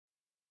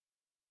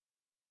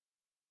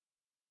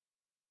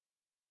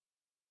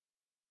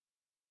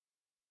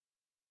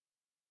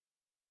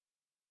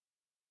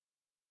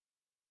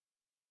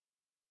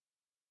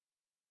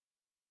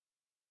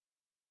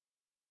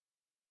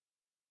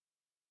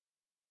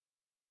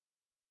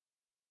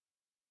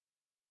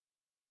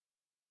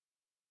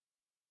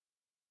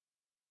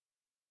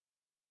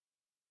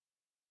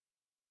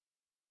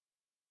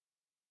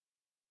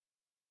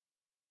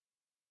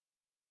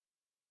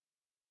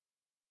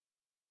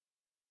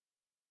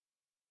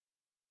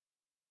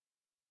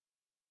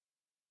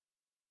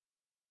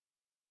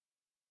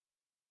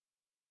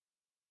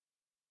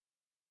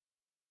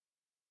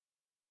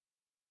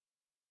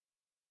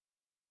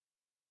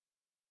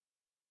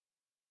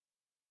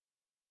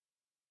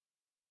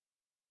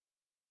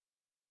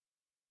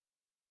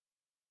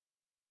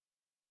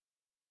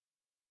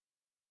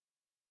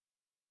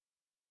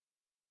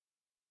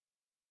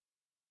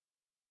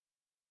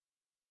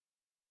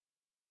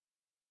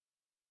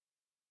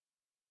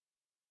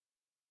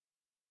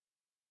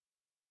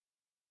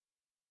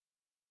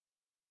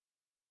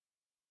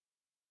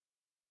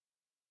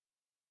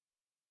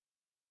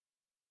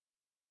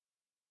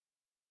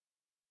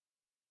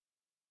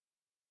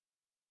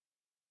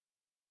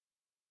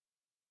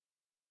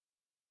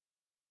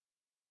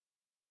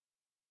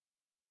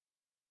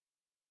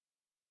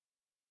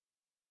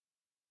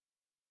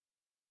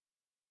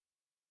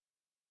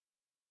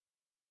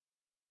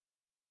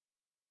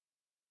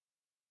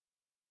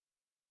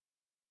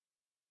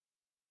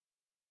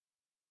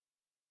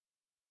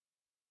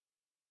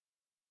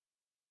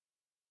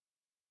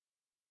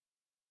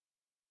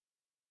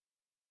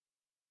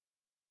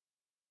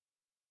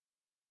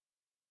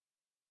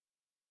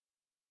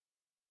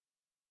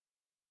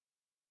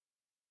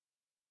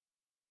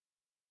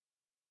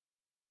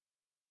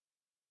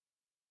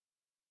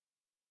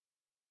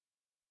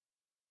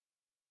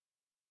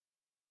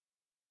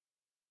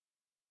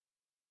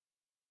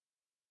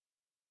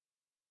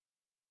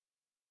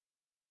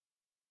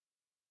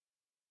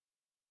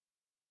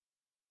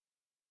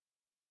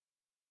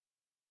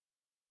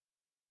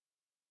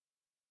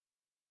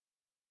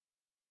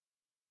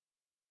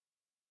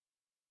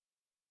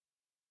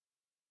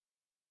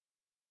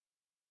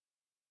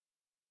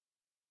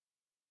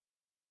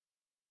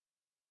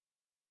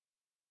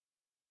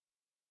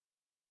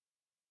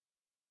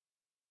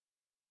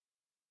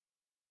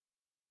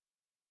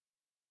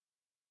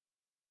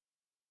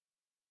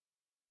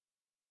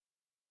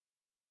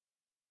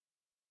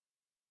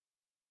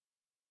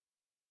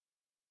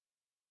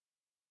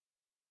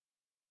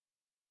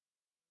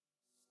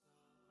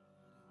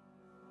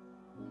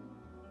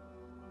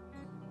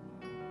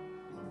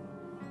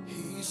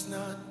It's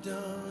not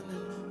done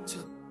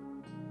until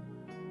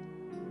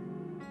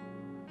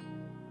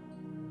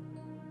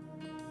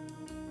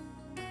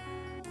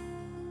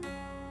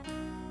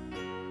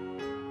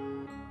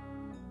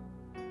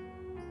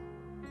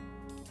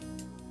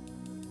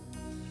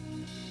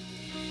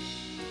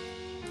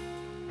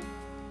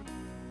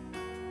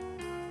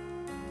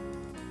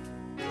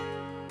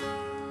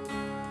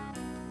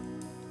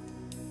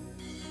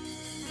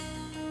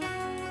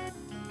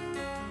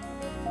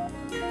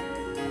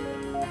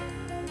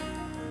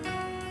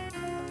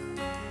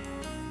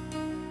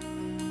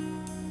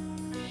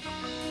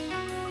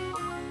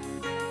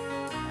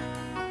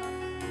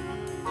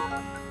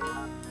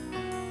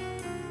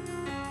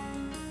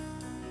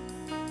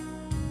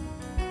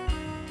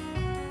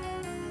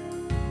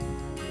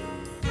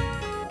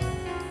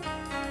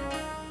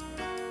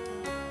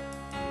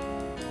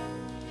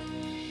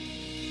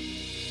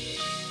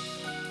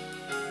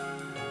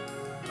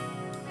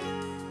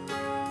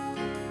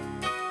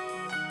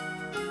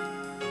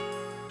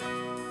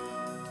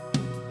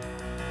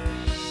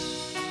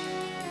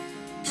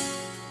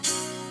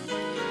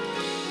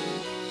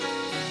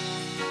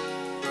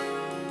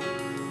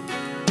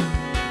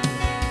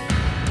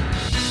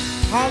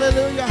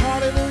Hallelujah,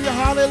 hallelujah,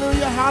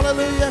 hallelujah,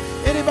 hallelujah.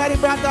 Anybody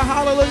brought the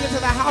hallelujah to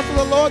the house of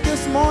the Lord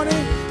this morning?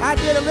 I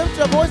dare to lift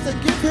your voice and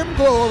give him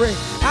glory.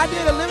 I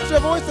dare to lift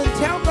your voice and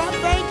tell God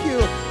thank you.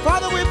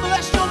 Father, we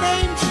bless your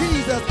name,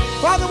 Jesus.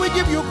 Father, we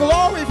give you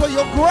glory for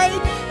your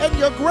great and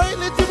your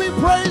greatly to be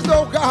praised,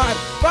 oh God.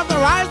 From the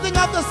rising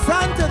of the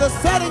sun to the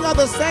setting of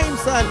the same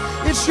sun.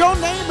 It's your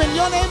name and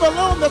your name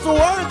alone that's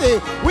worthy.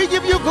 We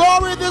give you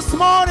glory this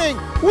morning.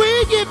 We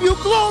give you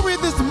glory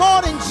this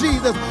morning,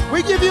 Jesus.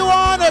 We give you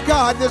honor,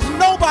 God. There's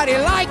nobody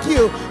like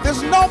you.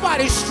 There's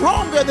nobody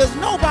stronger. There's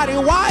nobody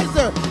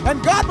wiser.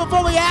 And God,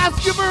 before we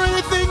ask you for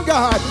anything,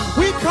 God,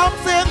 we come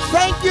saying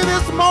thank you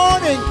this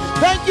morning.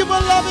 Thank you for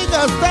loving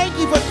us. Thank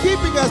you for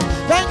keeping us.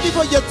 Thank you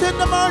for your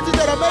tender mercies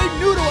that are made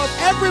new to us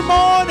every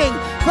morning.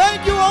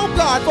 Thank you, oh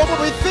God, for when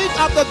we think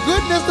of the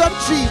goodness of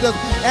Jesus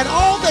and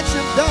all that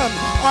you've done,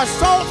 our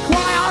souls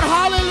cry out,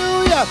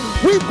 hallelujah.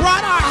 We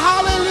brought our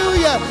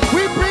hallelujah.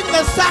 We bring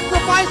the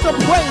sacrifice of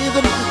praise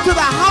to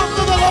the house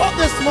of the Lord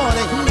this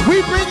morning.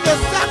 We bring the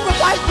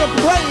sacrifice of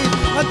praise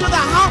to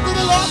the house of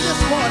the Lord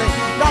this morning.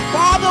 Now,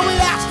 Father, we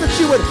ask that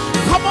you would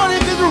come on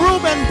into the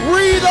room and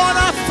breathe on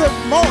us this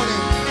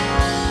morning.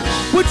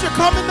 Would you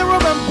come in the room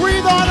and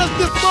breathe on us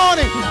this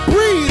morning?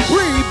 Breathe,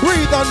 breathe,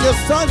 breathe on your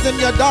sons and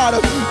your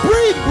daughters.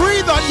 Breathe,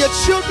 breathe on your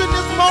children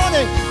this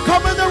morning.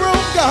 Come in the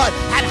room, God,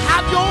 and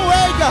have your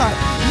way, God.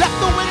 Let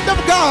the wind of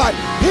God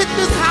hit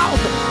this house.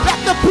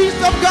 Let the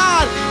peace of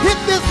God hit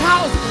this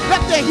house.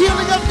 Let the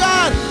healing of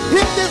God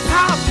hit this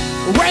house.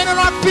 Rain on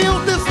our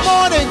fields this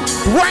morning.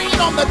 Rain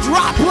on the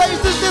dry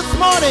places this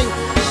morning.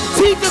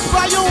 Teach us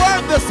by your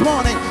word this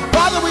morning.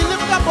 Father, we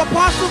lift up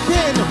Apostle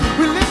Ken.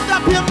 We lift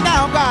up him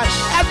now, God,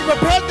 as we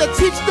prepare to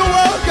teach the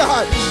word,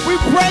 God. We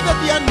pray that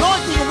the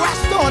anointing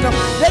rests on him,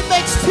 that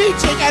makes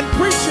teaching and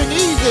preaching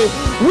easy.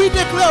 We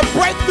declare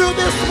breakthrough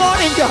this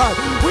morning, God.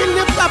 We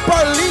lift up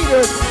our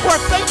leaders.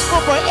 We're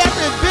thankful for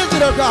every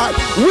visitor, God.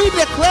 We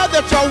declare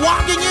that you're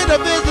walking in a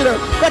visitor,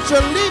 that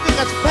you're leaving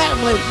us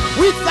family.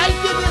 We thank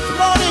you this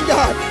morning,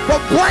 God, for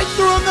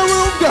breakthrough in the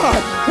room, God.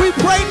 We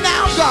pray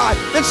now, God,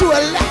 that you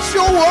will let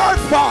your word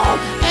fall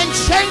and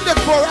change it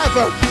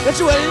forever. That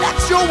you will let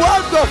your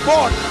word go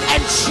forth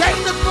and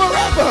change it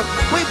forever.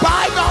 We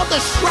bind all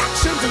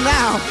distractions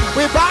now.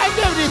 We bind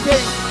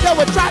everything that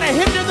would try to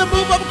hinder the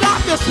move of God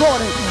this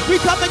morning. We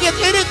come against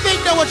anything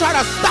that would try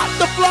to stop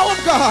the flow of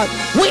God.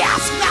 We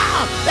ask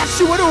now that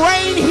you would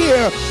reign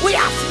here. We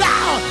ask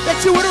now that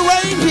you would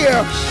reign here.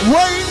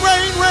 Reign,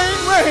 reign, reign,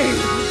 reign.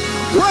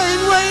 Reign,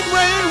 reign,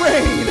 rain,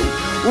 rain.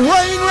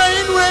 Rain,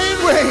 rain, rain,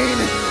 rain.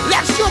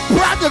 Let your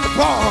presence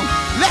fall.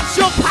 Let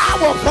your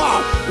power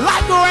fall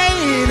like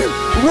rain.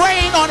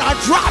 Rain on our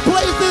dry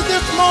places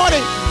this morning.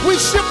 We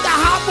shift the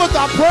house with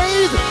our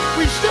praise.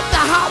 We shift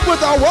the house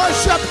with our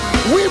worship.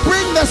 We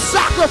bring the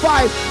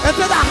sacrifice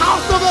into the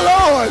house of the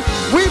Lord.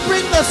 We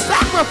bring the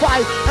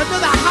sacrifice into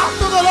the house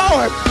of the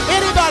Lord.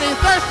 Anybody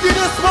thirsty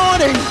this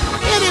morning?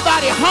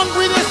 Anybody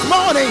hungry this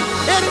morning?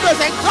 Anybody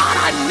say, God,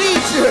 I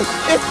need you.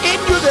 It's in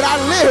you that I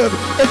live.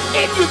 It's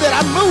in you that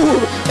I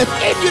move. It's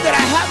in you that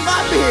I have my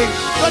being.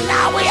 So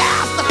now we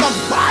ask that the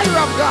fire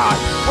of God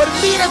would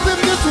meet us in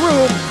this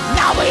room.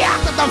 Now we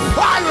ask that the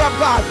fire of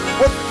God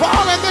would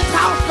fall in this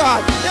house,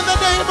 God, in the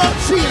name of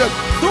Jesus.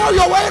 Throw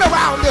your weight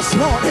around this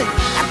morning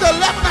at the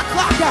 11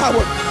 o'clock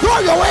hour. Throw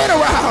your weight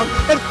around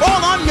and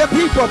fall on your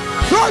people.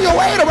 Throw your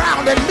weight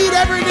around and meet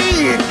every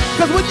need.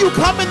 Because when you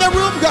come in the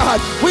room, God,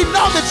 we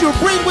know that you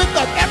bring with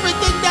us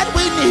everything that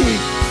we need.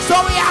 So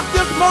we ask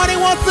this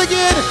morning once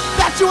again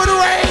that you would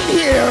reign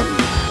here.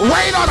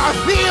 Rain on our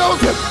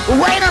fields,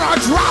 rain on our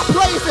dry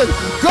places.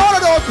 Go to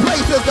those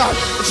places, God.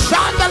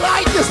 Shine the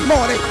light this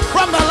morning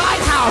from the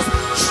lighthouse.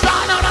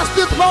 Shine on us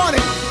this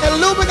morning.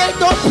 Illuminate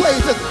those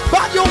places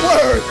by your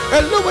word.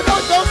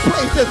 Illuminate those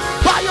places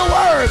by your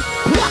word.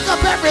 Pluck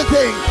up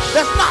everything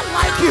that's not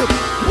like you.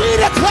 We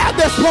declare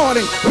this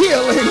morning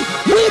healing.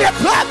 We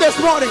declare this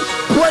morning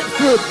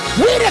breakthrough.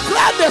 We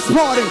declare this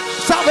morning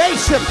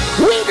salvation.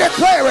 We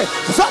declare it.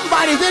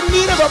 Somebody's in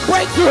need of a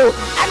breakthrough,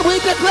 and we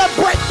declare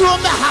breakthrough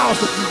in the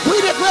house.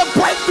 We declare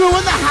breakthrough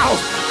in the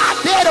house. I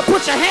dare to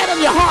put your hand on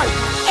your heart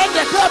and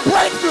declare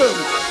breakthrough.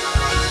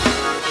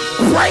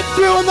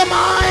 Breakthrough in the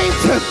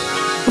minds.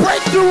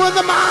 Breakthrough in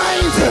the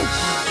minds.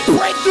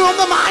 Breakthrough in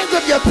the minds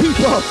of your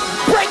people.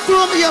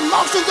 Breakthrough in the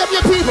emotions of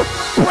your people.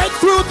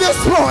 Breakthrough this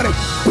morning.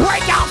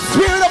 Break out,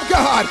 Spirit of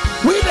God.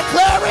 We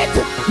declare it.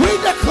 We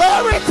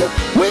declare it.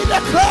 We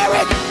declare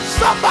it.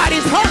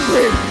 Somebody's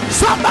hungry.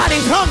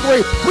 Somebody's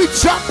hungry. We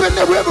jump in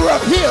the river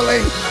of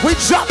healing. We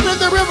jump in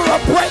the river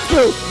of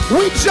breakthrough.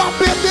 We jump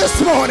in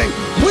this morning.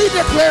 We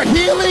declare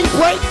healing,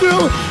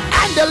 breakthrough,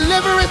 and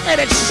deliverance,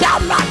 and it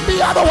shall not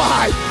be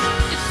otherwise.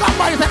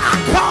 Somebody said, I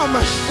come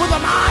with a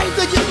mind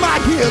to get my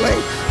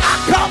healing. I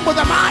come with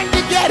a mind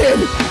to get it.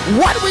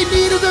 What we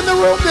need is in the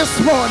room this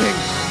morning.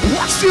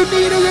 What you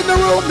need is in the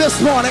room this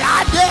morning.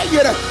 I dare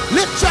you to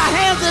lift your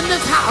hands in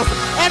this house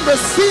and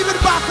receive it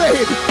by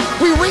faith.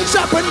 We reach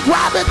up and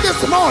grab it this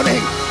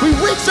morning. We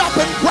reach up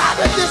and grab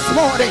it this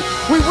morning.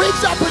 We reach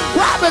up and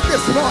grab it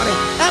this morning.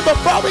 And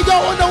before we go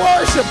into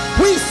worship,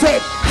 we say,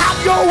 have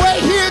your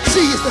way here,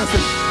 Jesus.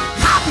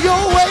 Have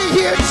your way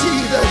here,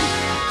 Jesus.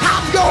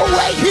 Have your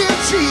way here,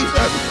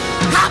 Jesus.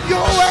 Have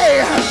your way.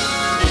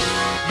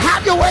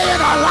 Have your way in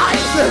our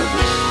lives.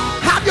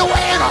 Have your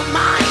way in our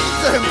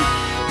minds.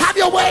 Have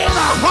your way in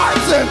our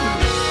hearts.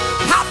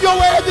 Have your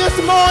way this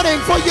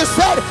morning. For you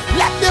said,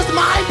 let this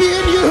mind be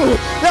in you.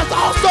 That's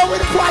also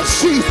in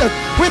Christ Jesus.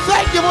 We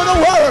thank you for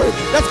the word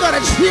that's going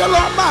to heal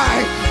our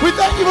mind. We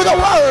thank you for the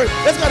word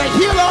that's going to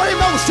heal our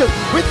emotions.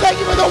 We thank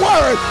you for the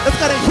word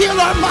that's going to heal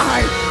our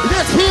mind.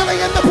 There's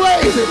healing in the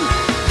place.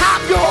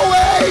 Have your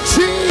way,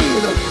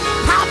 Jesus.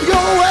 Have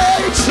your way,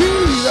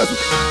 Jesus.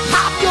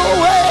 Have your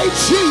way,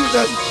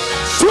 Jesus.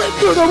 Sweep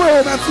through the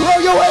room and throw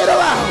your weight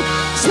around.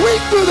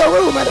 Sweep through the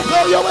room and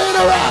throw your weight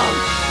around.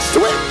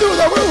 Sweep through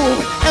the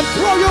room and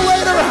throw your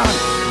weight around.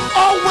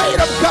 Oh,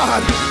 weight of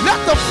God, let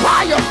the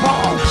fire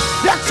fall.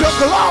 Let your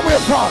glory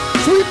fall.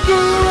 Sweep through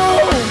the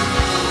room.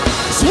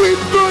 Sweep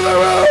through the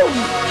room.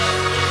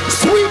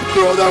 Sweep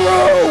through the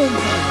room.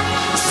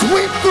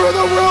 Sweep through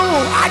the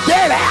room. I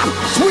dare that.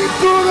 Sweep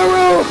through the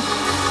room.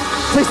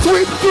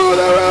 Sweep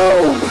through the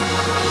room.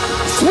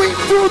 Sweep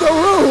through the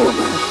room.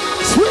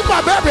 Sweep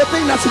up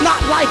everything that's not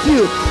like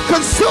you.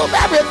 Consume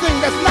everything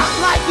that's not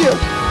like you.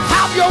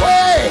 Have your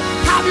way.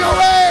 Have your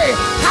way.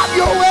 Have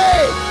your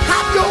way.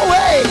 Have your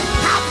way.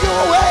 Have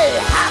your way.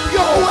 Have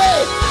your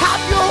way.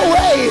 Have your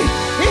way.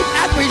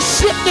 As we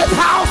shift this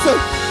house,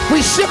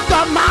 we shift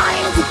our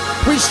minds,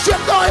 we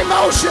shift our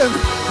emotions,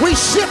 we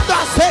shift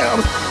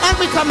ourselves, and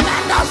we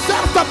command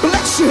ourselves to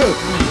bless you.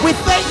 We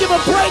thank you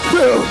for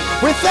breakthrough.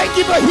 We thank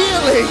you for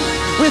healing.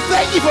 We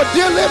thank you for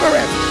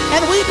deliverance.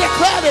 And we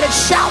declare that it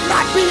shall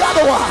not be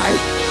otherwise.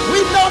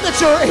 We know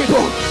that you're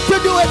able to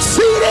do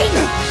exceeding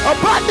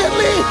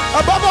abundantly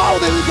above all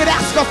that we could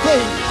ask or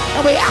think.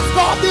 And we ask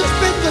all these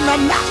things in the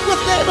matchless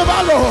name of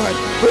our Lord.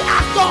 We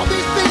ask all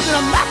these things in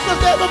the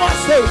matchless name of our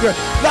Savior.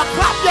 Now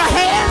clap your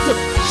hands,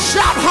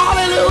 shout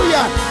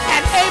hallelujah,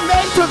 and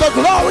amen to the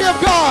glory of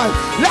God.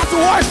 Let's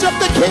worship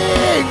the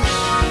King.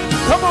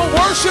 Come on,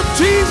 worship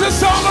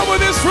Jesus all over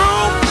this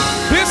room.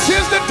 This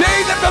is the day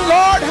that the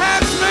Lord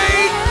has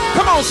made.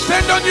 Come on,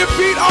 stand on your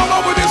feet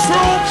all over this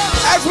room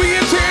as we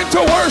enter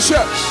into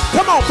worship.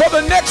 Come on, for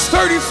the next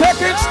 30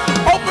 seconds,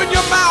 open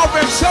your mouth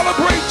and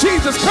celebrate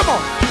Jesus. Come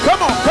on,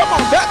 come on, come on.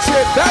 That's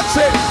it, that's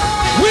it.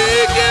 We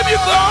give you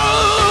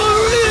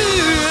glory,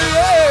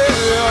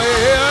 Lord.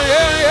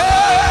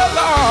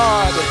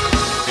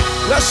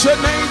 Bless your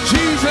name,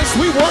 Jesus.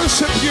 We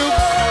worship you.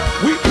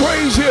 We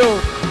praise you.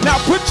 Now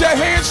put your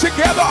hands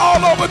together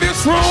all over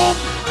this room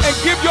and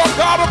give your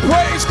God a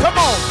praise. Come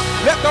on.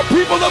 Let the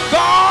people of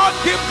God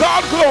give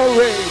God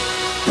glory.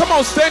 Come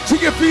on, stand to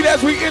your feet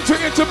as we enter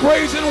into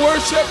praise and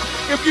worship.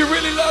 If you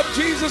really love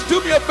Jesus,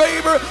 do me a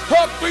favor.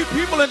 Hug 3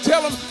 people and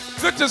tell them,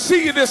 good to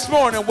see you this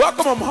morning.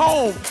 Welcome them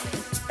home.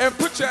 And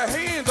put your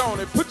hands on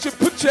it. Put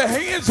your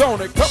hands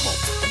on it. Come on.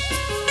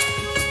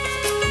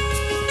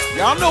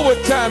 Y'all know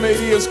what time it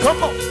is.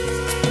 Come on.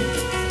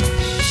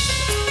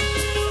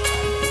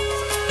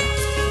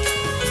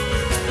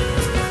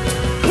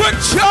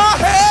 Put your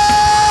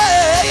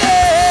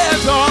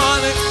hands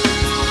on it.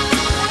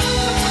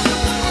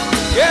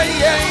 Yeah,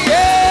 yeah,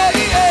 yeah,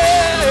 yeah.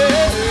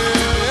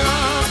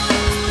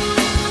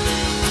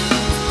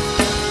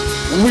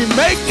 We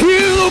make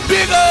you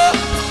bigger.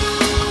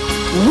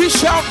 We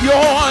shout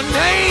your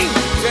name.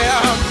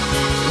 Yeah.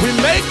 We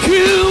make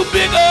you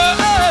bigger.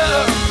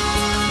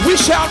 We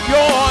shout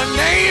your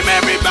name.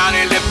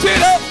 Everybody lift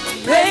it up.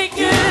 Make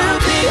you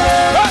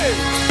bigger. Hey.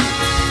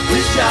 We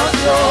shout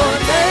your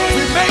name.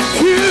 We make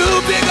you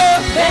bigger.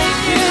 Make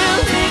you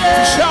bigger.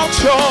 We shout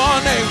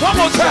your name. One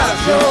more time.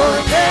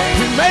 Your name.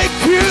 We make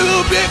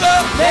you bigger.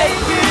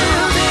 Make you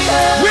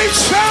bigger. We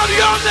shout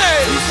your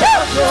name. We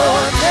shout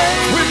your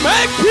name. We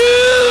make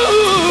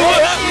you.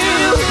 Make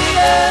you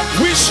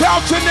bigger. We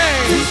shout your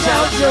name. We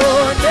shout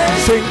your name.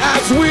 Sing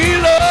as we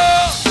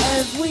love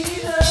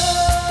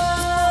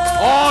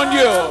on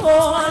you.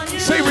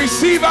 Say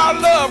receive our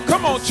love.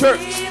 Come on, church.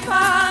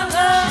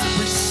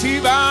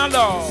 Receive our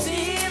love.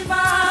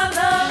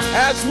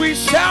 As we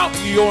shout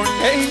your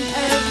name.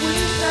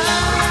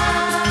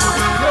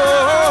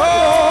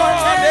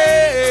 Your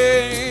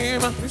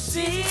name.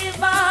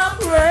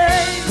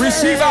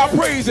 Receive our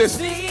praises.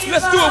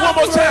 Let's do it one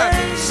more time.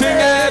 Sing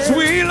as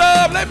we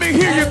love. Let me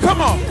hear you.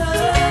 Come on.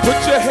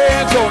 Put your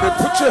hands on it.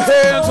 Put your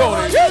hands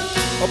on it.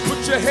 Or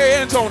put your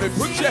hands on it.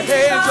 Put your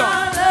hands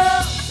on it.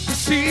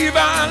 Receive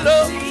our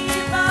love.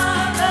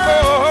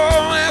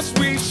 Oh, as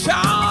we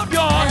shout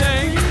your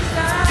name.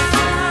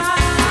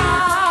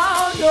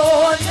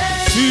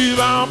 Receive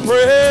our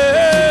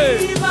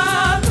praise.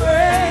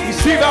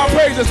 Receive our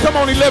praises. Come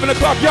on, 11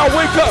 o'clock. Y'all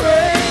wake up.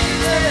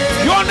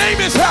 Your name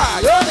is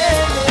high.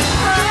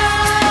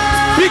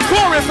 Be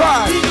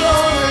glorified.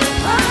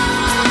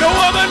 No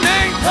other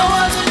name.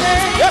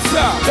 Yes,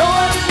 sir.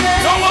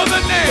 No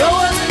other name.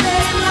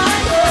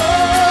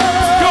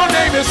 Your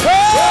name is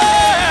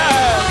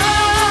high.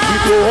 Be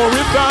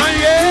glorified.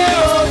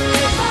 Yeah.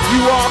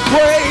 You are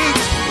great.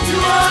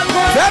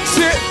 That's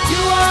it.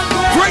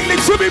 Greatly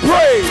to be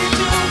praised.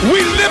 We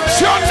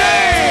lift your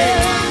name.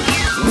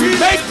 We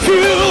make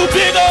you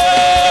bigger.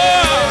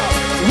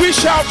 We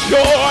shout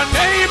your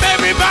name.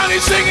 Everybody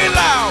sing it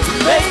loud.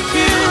 Make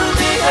you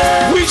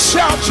bigger. We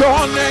shout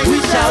your name. We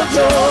shout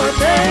your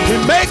name. We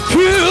make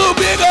you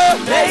bigger.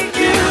 Make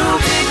you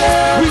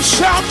bigger. We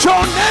shout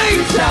your name.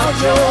 We shout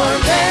your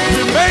name.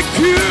 We make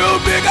you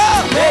bigger.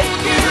 Make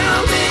you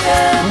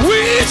bigger.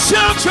 We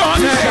shout your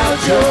We name. shout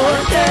your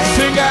name.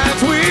 Sing as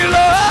we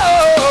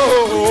love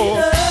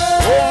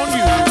on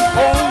you,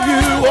 on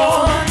you,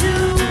 on you.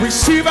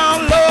 Receive our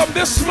love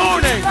this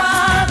morning.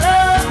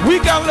 We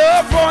got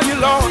love for you,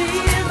 Lord.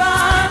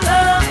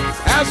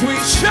 As we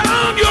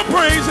shout your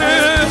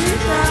praises.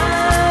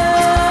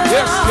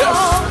 Yes, yes.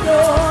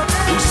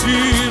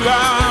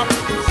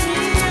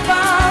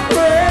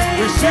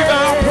 Receive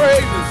our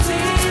praises.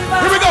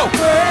 Here we go.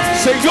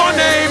 Say your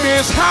name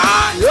is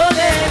high.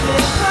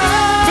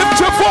 Lift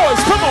your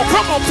voice. Come on,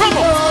 come on, come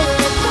on.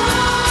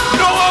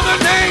 No other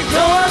name.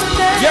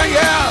 Yeah,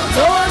 yeah.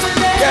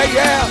 Yeah,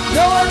 yeah.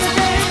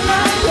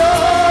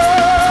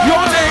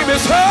 Your name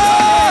is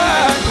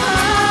high.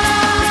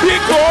 Be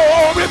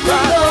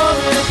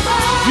glorified.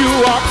 You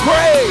are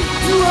great.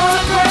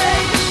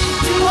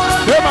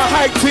 They're my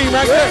hype team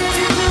right there.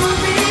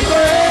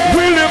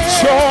 We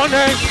lift your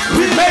name.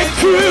 We make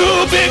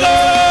you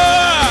bigger.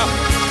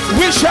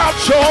 We shout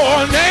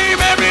your name.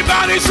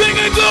 Everybody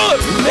singing good.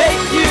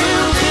 Make you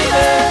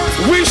bigger.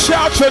 We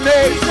shout your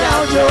name.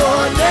 Shout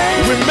your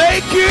name. We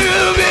make you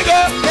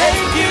bigger.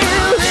 Make you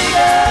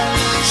bigger.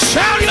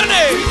 Shout your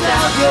name.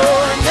 Shout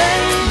your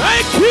name.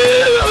 Make you.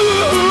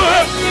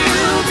 Make you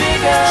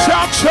bigger.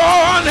 Shout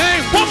your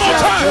name. One more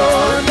Shout time.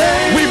 your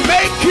name. We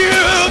make you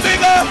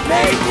bigger.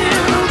 Make you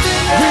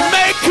bigger. We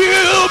make you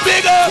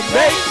bigger.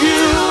 Make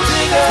you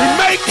bigger. We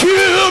make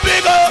you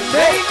bigger.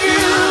 Make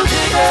you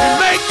bigger. We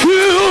make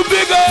you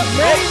bigger.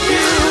 Make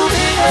you We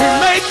bigger.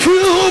 make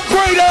you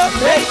greater.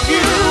 Make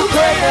you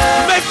greater.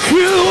 Make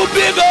you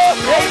bigger.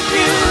 Make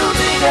you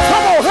bigger.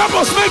 Come on, help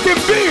us make it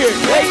big.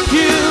 Make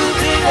you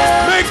bigger.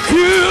 Make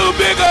you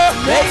bigger.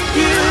 Make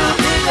you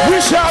bigger. We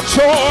shout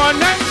your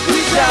name. We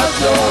shout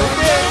your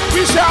name.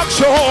 We shout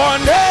your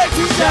name.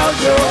 We shout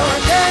your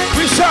name.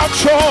 We shout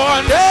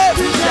your name.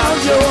 We shout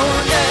your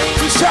name.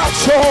 We shout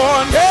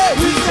your name.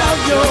 We shout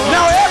your name.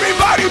 Now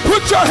everybody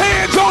put your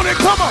hands on it.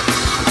 Come on.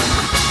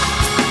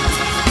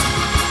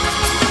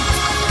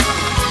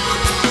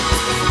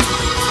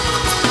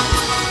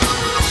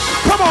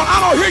 Come on, I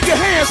don't hear your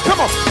hands. Come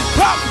on.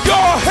 Clap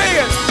your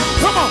hands.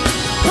 Come on.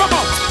 Come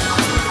on.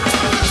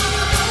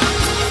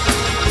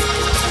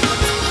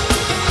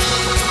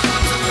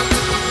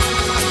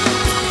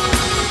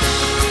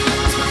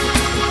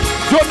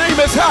 Your name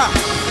is high.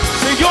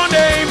 Say your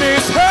name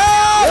is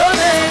high. Your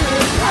name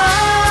is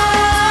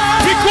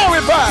high. Be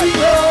glorified. Be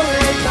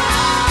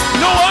glorified.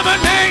 No other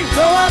name.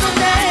 No other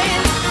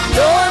name.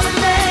 No other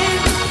name.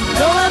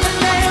 No other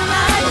name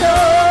like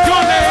yours.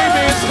 Your name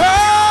is Your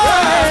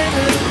high. name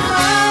is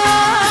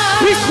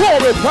high. Be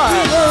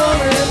glorified.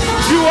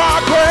 Glorified. You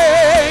are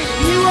great.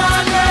 You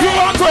are great. You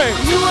are great.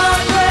 You are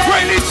great.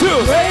 Greatly too.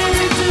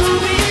 Greatly to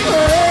be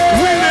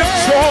praised. We lift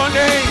your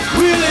name.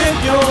 We lift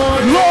your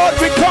name. Lord,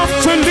 we come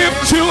to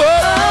lift you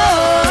up.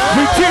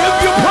 We give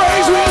you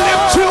praise. We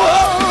lift you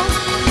up.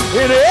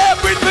 In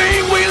everything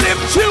we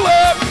lift you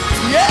up.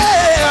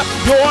 Yeah.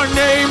 Your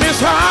name is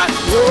high.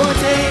 Your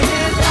name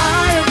is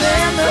higher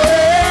than the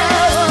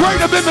heavens.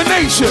 Greater than the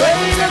nation.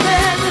 Greater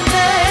than the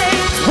name.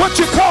 What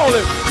you call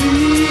it?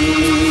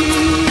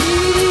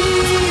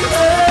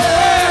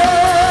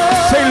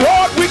 Say,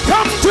 Lord, we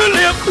come to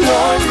lift.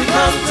 Lord, we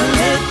come to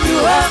lift you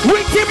up. We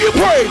give you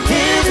praise.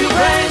 Give you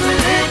praise, we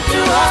lift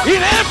you up.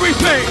 In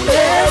everything.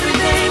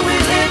 Everything we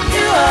lift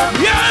you up.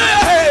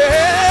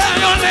 Yeah.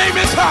 Your name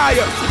is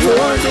higher.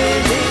 Your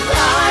name is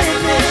higher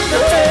than the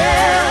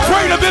heavens.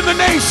 Greater than than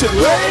the nation.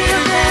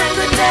 Greater than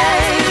the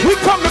name. We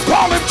come to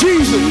call him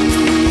Jesus.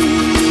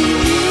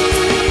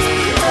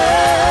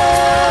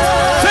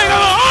 Say,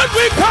 Lord,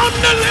 we come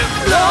to lift.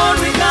 Lord,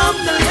 we come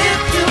to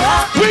lift you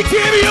up. We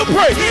give you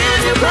praise.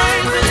 Give you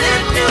praise, we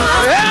lift you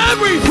up.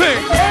 Everything.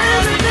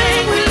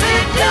 Everything we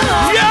lift you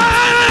up.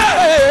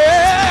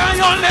 Yeah,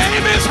 your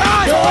name is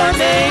high. Your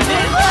name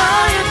is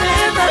higher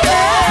than the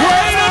name.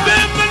 Greater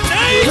than the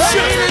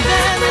nation. Greater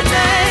than the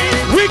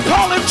name. We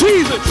call him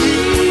Jesus.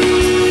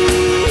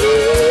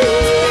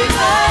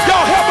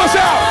 Y'all help us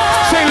out.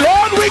 Say,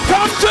 Lord, we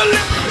come to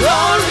live.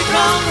 Lord, we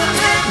come to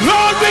live.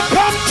 Lord, we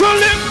come to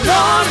live.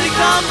 Lord, we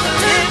come to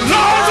live.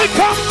 Lord, we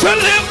come to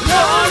live.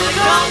 Lord, we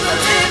come to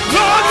live.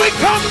 Lord, we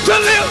come to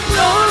live.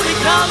 Lord, we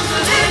come to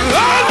live.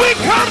 Lord, we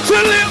come to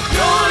live.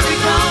 Lord, we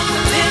come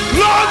to live.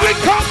 Lord, we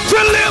come to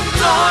live.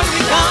 Lord, we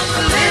come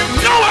to live.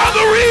 No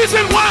other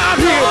reason why I'm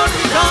here. Lord,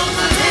 we come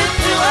to lift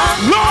you up.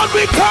 Lord,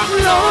 we come.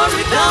 Lord,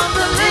 we come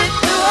to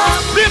lift you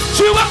up. Lift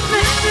you up.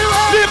 Lift you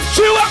up.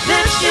 Lift you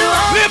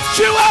up. Lift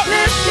you up.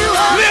 Lift you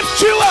up. Lift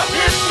you up. Lift you up.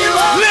 Lift you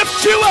up.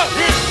 Lift you up.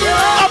 Lift you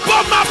up.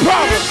 Above my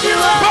problems. Lift you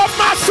up. Above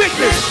my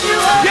sickness. Lift you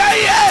up. Yeah,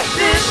 yeah.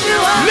 Lift you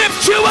up.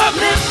 Lift you up.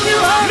 Lift you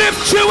up.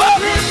 Lift you up.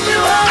 Lift you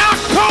up. I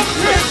come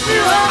to. Lift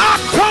you up. I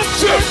come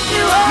to.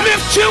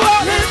 Lift you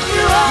up. Lift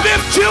you up.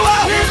 Lift you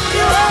up. Lift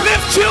you up.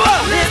 Lift you up. Lift you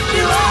up. Lift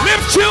you up.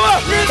 Lift you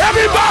up. Lift you up.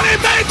 Everybody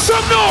make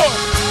some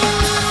noise.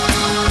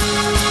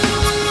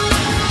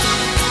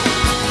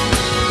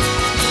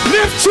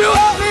 Lift you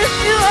up.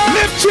 Lift you up.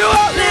 Lift you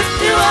up. Lift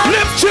you up.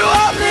 Lift you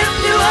up.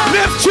 Lift you up.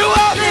 Lift you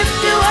up.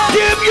 Lift you up.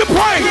 Give you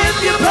praise.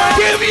 Give you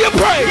praise. Give you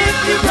praise.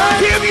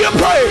 Give you praise. Give you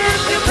praise.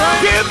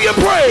 Give you praise. Give you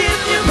praise.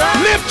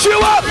 Lift you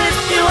up.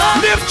 Lift you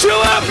up. Lift you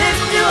up.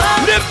 Lift you up.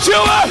 Lift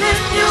you up.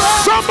 Lift you up.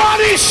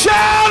 Somebody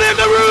shout in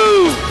the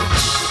room.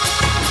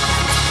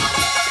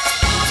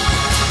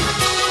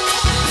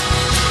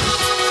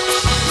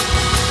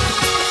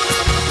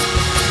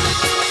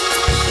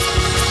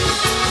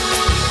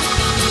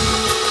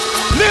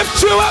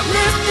 Lift you up.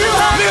 Lift you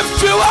up.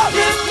 Lift you up.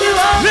 Lift you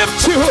up.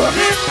 Lift you up.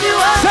 Lift you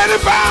up.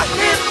 Sanctify.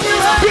 Lift you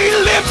up. Be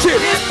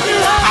lifted. Lift you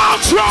up. I'll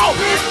draw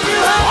Lift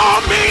you up.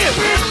 all men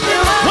Lift you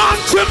up.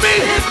 unto me.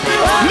 Lift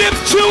you up.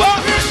 Lift you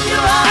up. Lift you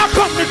up. I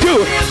come to do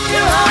it. Lift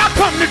you up. I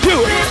come to do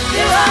it. Lift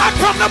you up. I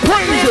come to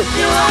praise you.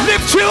 Lift you up.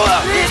 Lift you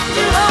up. Lift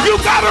you up. You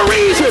got a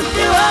reason.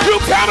 Lift you up. You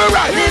got a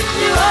right. Lift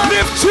you up.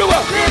 Lift you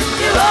up. Lift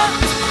you up.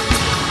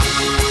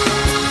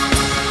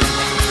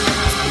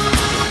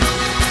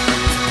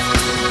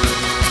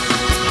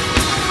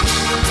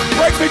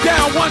 Break me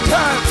down one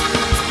time.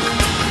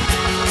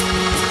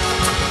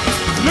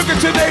 Look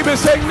at your neighbor and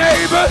say,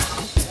 neighbor.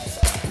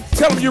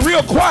 Tell him you're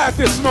real quiet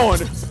this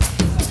morning.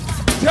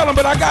 Tell him,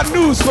 but I got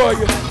news for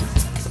you.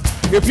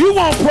 If you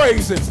won't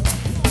praise him,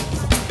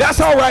 that's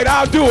all right,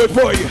 I'll do it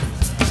for you.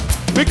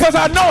 Because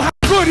I know how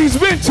good he's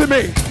been to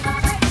me.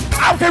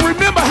 I can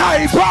remember how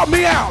he brought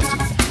me out.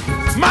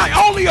 My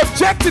only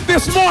objective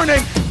this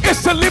morning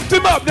is to lift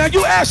him up. Now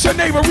you ask your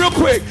neighbor real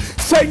quick.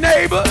 Say,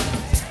 neighbor,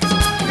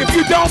 if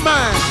you don't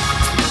mind,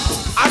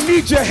 I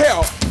need your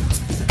help.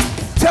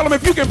 Tell him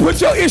if you can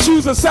put your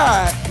issues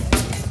aside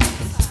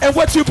and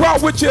what you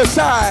brought with you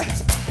aside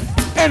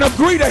and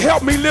agree to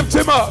help me lift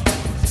him up.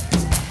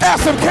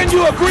 Ask him, can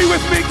you agree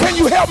with me? Can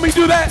you help me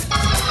do that?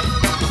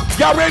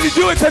 Y'all ready to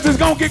do it? Because it's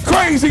going to get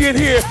crazy in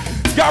here.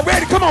 Y'all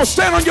ready? Come on,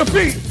 stand on your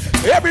feet.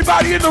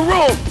 Everybody in the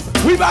room,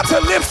 we about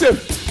to lift him.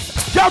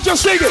 Y'all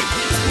just sing it.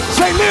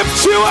 Say,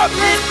 lift you up.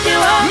 Lift you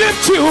up.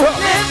 Lift you up.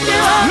 Lift you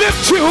up.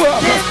 Lift you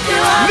up. Lift you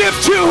up.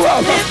 Lift you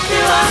up. Lift you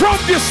up. From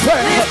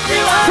despair. Lift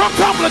you up. From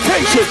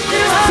complications. Lift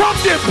you up. From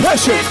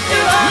depression. Lift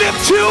you up.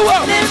 Lift you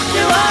up. Lift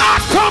you up. I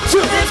come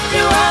to. Lift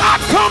you up. I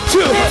come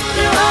to. Lift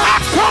you up. I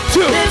come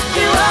to. Lift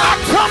you up. I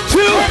come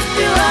to.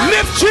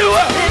 Lift you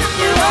up. Lift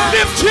you up.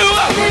 Lift you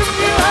up.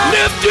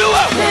 Lift you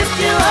up. Lift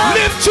you up.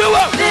 Lift you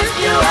up. Lift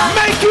you up.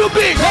 Make you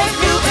big.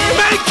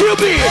 Make you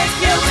big.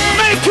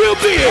 Make you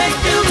big.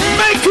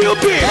 Make you big. Make you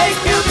big.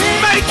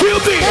 Make you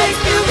big.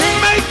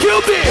 Make you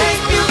big.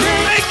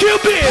 Make you big. Make you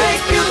big.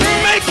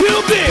 Make you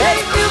big.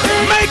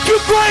 Make you big. Make you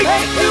great.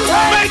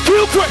 Make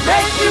you great.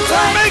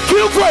 Make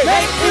you great.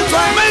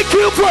 Make you great. Make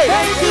you great.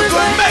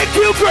 Make Make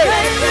you great.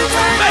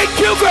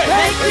 you great.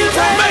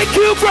 Make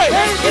you great.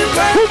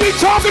 Who we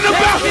talking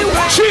about?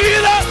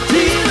 Sheila.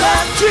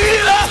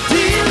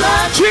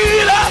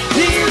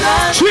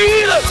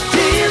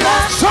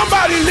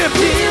 Somebody lift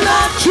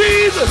it.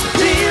 Jesus.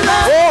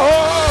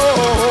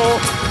 Oh,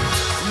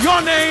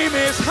 your name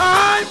is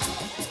high.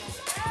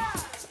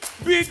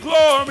 Be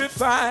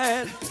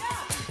glorified.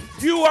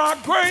 You are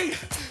great.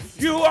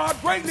 You are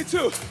greatly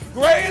to be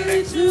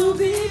praised.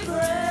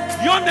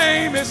 Your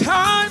name is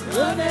high.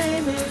 Your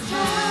name is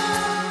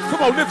high.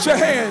 Come on, lift your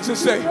hands and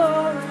say,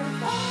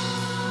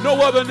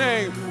 no other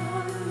name.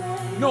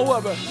 No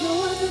other.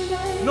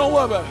 No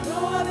other.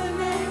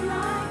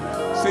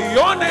 Say,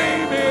 your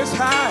name is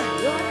high.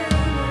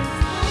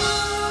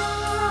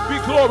 Be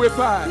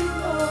glorified.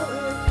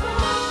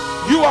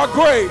 You are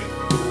great.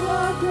 You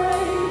are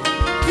great.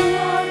 You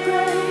are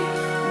great.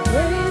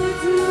 Greatly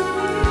to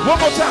be One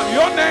more time.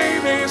 Your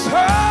name is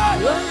high.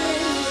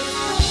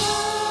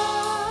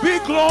 Be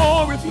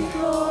glorified.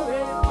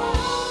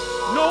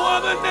 No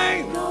other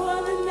name.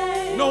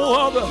 No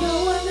other.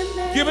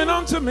 Given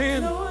unto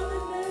men.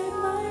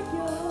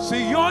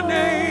 See, your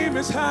name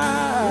is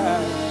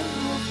high.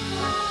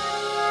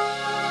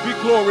 Be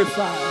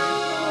glorified.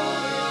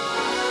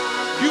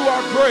 You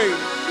are great.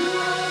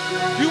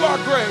 You are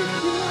great.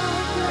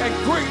 And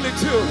greatly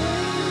too.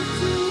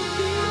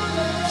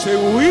 Say,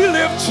 we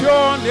lift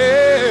your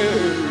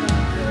name.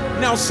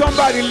 Now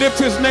somebody lift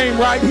his name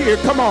right here.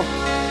 Come on.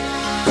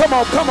 Come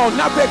on, come on.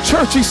 Not that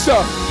churchy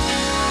stuff.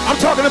 I'm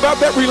talking about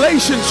that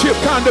relationship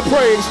kind of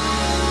praise.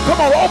 Come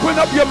on, open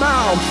up your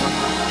mouth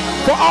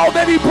for all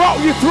that he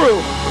brought you through.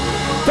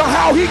 For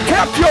how he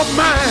kept your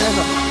mind.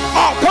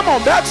 Oh, come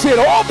on, that's it.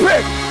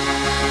 Open.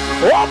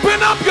 Open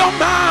up your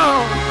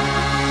mouth.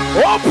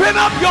 Open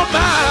up your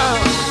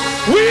mouth.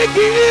 We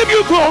give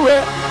you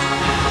glory.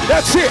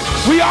 That's it.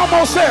 We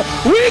almost there.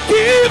 We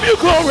give you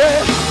glory.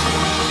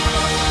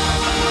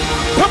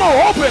 Come on,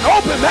 open,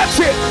 open. That's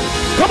it.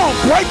 Come on,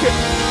 break it.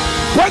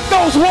 Break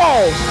those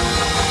walls.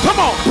 Come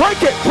on,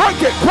 break it, break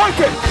it, break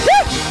it.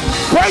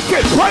 Break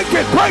it, break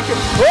it, break it.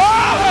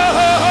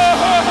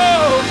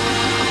 Oh!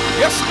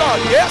 Yes, God.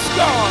 Yes,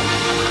 God.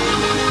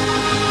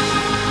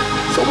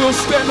 So we'll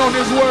stand on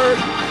his word.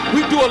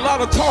 We do a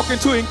lot of talking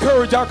to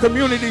encourage our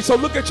community. So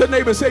look at your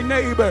neighbor and say,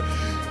 neighbor,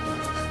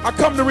 I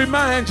come to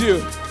remind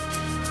you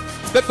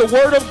that the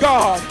word of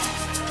God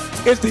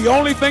is the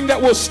only thing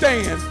that will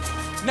stand.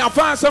 Now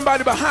find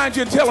somebody behind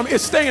you and tell them it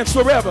stands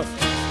forever.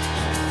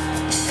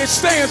 It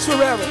stands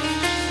forever.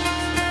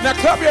 Now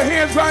clap your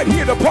hands right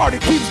here. The party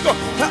keeps going.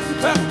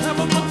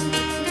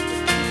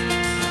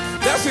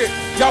 That's it.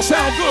 Y'all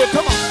sound good.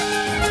 Come on.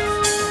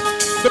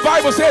 The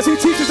Bible says he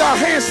teaches our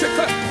hands to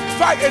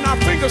fight and our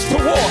fingers to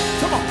war.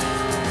 Come on.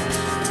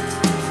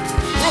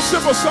 Real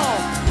simple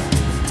song.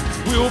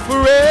 We'll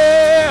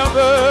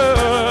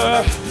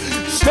forever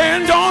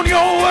stand on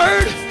your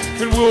word,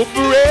 and we'll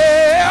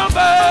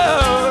forever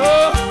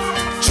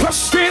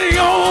trust in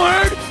your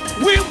word.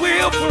 We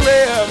will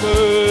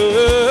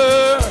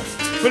forever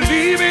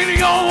believe in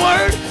your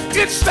word.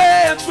 It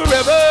stands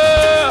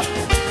forever.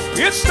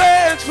 It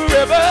stands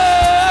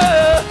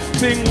forever.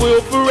 Sing,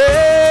 we'll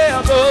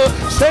forever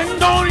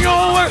stand on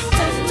your word.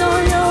 Stand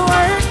on your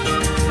word.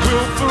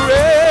 We'll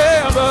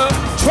forever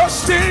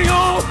trust in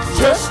your word.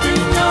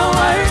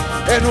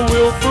 And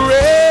we'll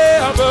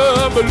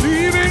forever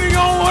believe in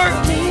your word.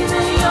 Believe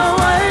in your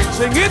word.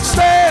 Sing, it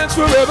stands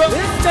forever.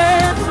 It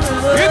stands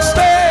forever. It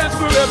stands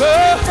forever.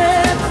 It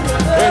stands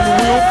forever. And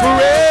we'll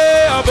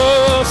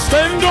forever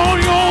stand on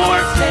your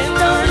word.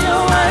 Stand on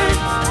your word.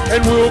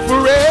 And we'll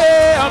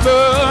forever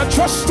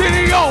trust in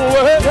your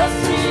word.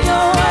 Trust in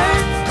your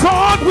word.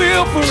 God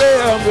will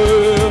forever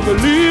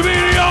believe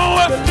in your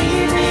word.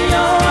 Believe in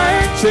your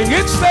word. Sing,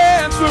 it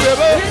stands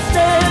forever. It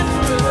stands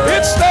forever.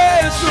 It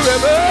stands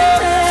forever.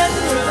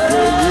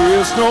 There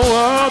is no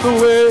other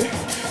way.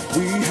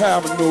 We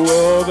have no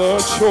other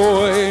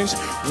choice.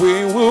 We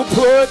will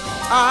put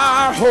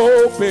our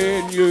hope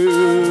in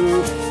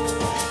you.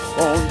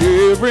 On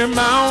every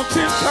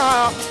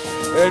mountaintop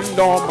and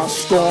on my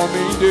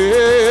stormy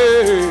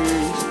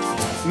days.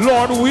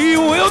 Lord, we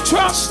will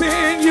trust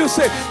in you.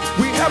 Say,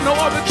 we have no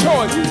other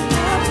choice.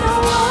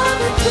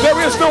 There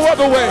is no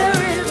other way.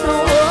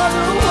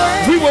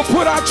 We will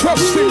put our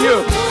trust in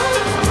you.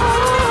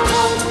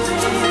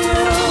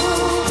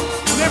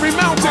 On every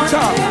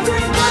mountaintop.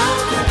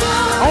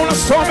 On a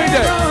stormy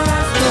day.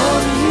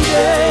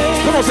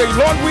 Come on, say,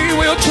 Lord, we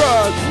will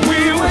trust.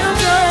 We will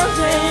trust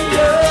in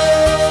you.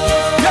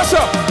 Yes,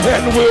 sir.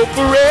 And we'll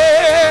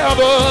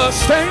forever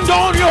stand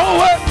on your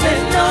word.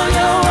 Stand on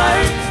your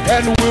word.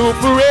 And we'll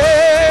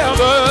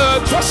forever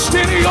trust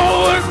in your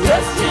word.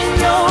 Trust in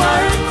your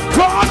word.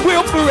 God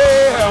will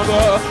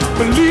forever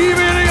believe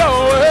in your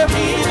word.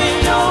 Believe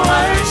in your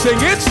word. Sing,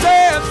 it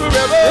stands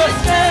forever. It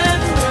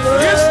stands forever.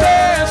 It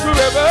stands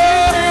forever.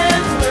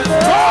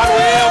 God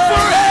will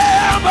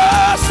forever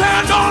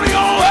stand on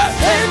your word.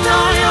 Stand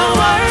on your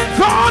word.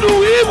 God,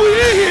 we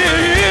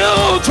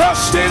will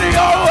trust in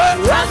your word.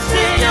 Trust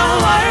in your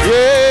word.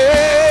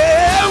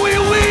 Yeah, we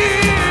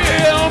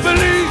will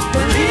believe.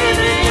 Believe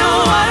in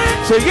your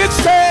word. Say, it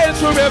stands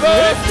forever.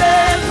 It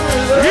stands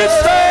forever. It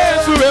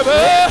stands forever.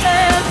 It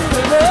stands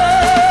forever.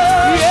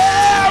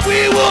 Yeah,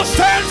 we will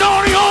stand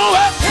on your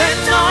word.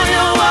 Stand on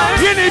your word.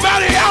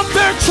 Anybody out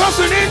there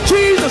trusting in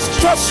Jesus,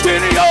 trust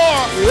in your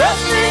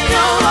Trust in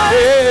your word.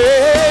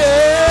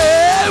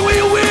 Yeah,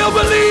 we will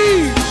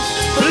believe.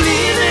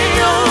 Believe in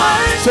your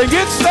word. Sing,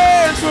 it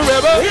stands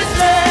forever. It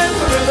stands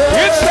forever.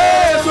 It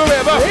stands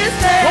forever. It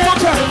stands One more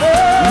time.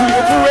 forever.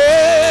 We'll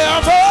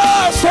forever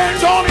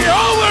stand on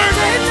your word.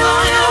 Stand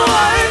on your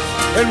word.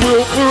 And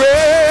we'll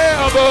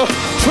forever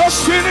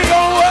trust in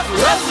your word.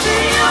 Trust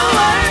in your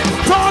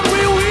word. God,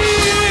 we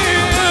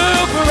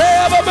will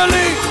forever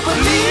believe.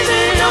 Believe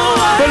in your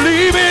word.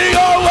 Believe in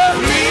your word.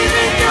 Believe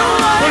in your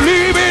word.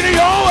 Believe in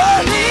your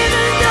word. Believe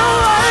in your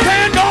word.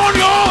 Stand on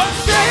your word.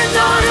 Stand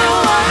on your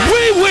word.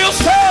 We will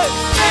stand.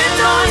 Stand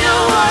on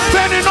your word.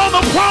 Standing on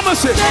the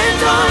promises it.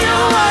 Stand on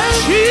your word.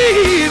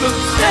 Jesus.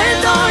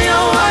 Stand on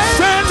your word.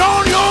 Stand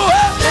on your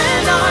word.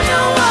 Stand on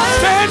your word.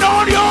 Stand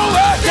on your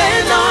word.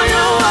 Stand on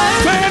your word.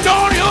 Stand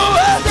on your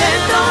word.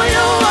 Stand on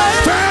your word.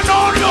 Stand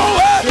on your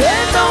word.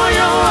 Stand on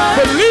your word.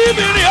 Believe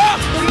in it.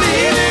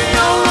 Believe in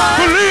your word.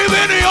 Believe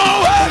in your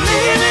word.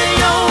 Believe in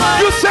your word.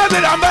 You said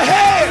that I'm the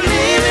head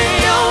Believe in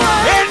your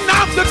word. and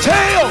not the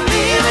tail.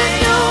 Believe in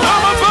your word.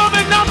 I'm above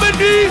and not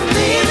beneath.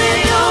 Believe in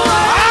your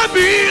word. I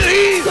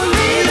believe.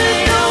 Believe in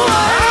your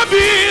word. I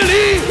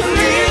believe.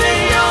 Believe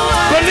in your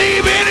word.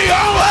 Believe in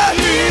your word.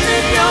 Believe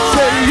in your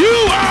Say word. you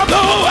are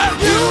the word.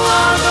 You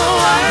are the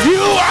word.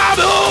 You are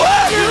the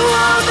word. You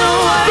are the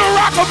word. The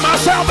rock of my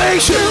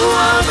salvation. You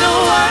are the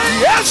word.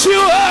 Yes,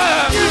 you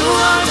are. You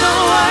are the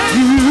word.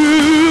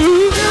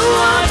 You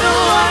are the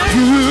word.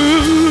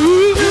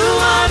 You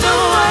are the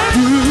word.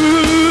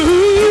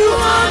 You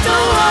are the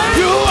word.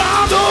 You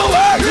are the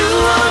word. You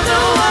are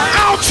the word.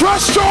 I'll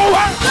trust your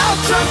word. I'll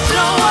trust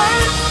your word.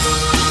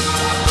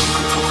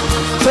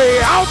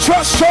 Say, I'll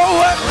trust your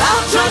word.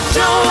 I'll trust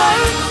your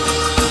word.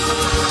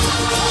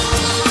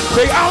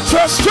 Say, I'll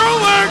trust your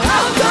word.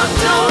 I'll trust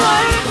your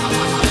word.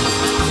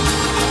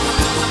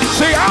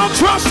 Say, I'll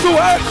trust the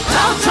word.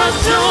 I'll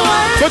trust your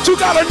word. But you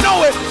gotta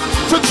know it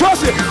to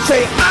trust it.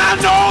 Say, I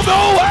know the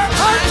word.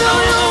 I know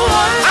your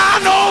word. I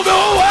know the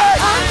word.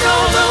 I know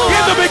the word.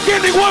 In the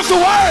beginning was the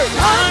word.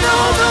 I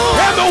know the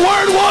word. And the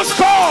word was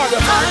God.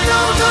 I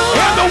know the word.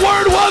 And the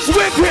word was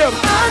with him.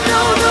 I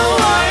know the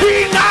word. Be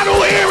not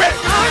weary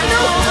I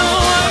know the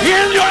word.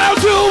 in your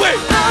doing.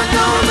 I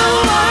know the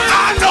word.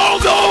 I know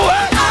the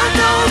word. I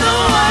know the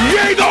word.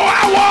 Yea, though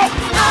I walk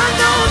I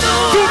know the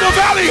word. through the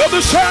valley of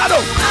the shadow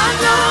I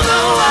know the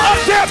word. of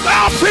death,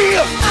 I'll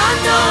fear. I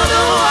know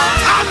the word.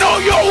 I know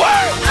your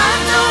word. I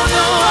know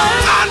the word.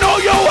 I know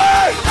your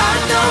word. I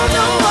know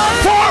the word.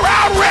 For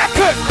our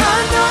record I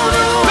know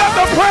the word. that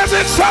the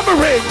present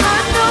suffering I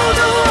know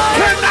the word.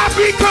 cannot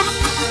be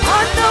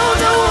I know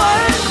the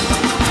word.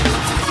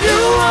 You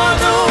are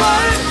the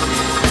word.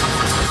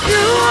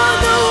 You are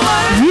the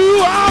word. You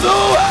are the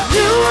word.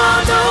 You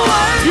are the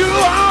word. You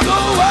are the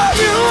word.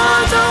 You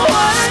are the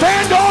word.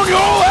 Stand on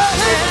your word.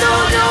 Stand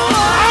on your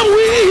word. I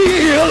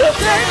will.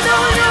 Stand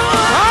on your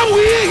word. I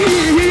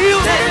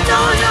will. Stand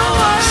on your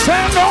word.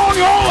 Stand on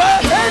your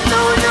word. Stand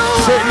on your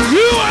word. Say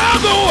you are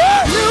the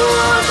word. You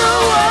are the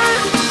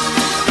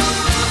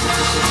word.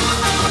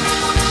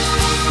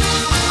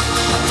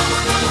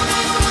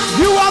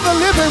 You are the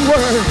living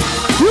word.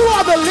 You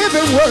are the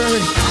living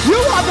word. You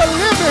are the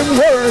living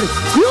word.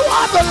 You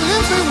are the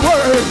living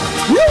word.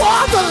 You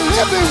are the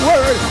living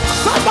word.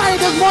 Somebody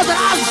this morning,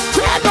 I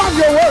stand on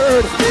your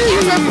word.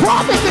 Even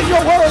promise that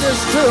your word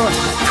is true.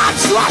 I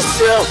trust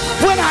you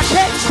when I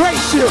can't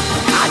trace you.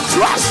 I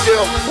trust you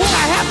when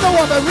I have no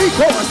other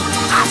recourse.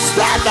 I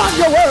stand on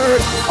your word.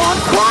 On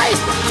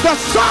Christ, the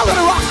solid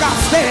rock I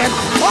stand.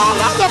 All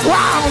other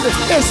ground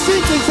is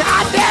sinking.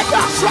 I dare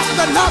not trust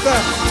another.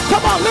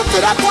 Come on, lift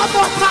it up one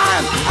more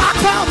time. I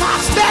come, I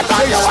stand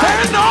on your word.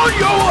 Stand on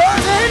your word.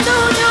 Stand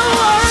on your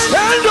word.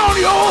 Stand on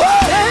your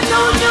word. Stand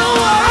on your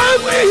word. I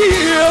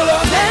will.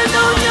 Stand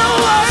on your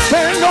word.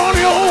 Stand on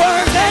your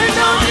word. Stand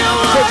on your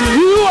word. 'Cause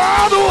you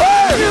are the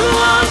word. You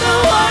are the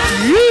word.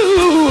 You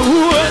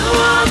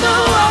are the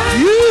word.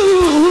 You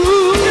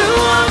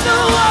are the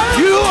word.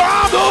 You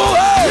are the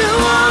word. You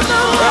are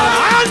the word.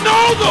 I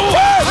know the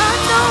word. I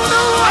know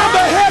the word. I'm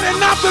the head and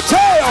not the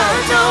tail. I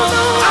know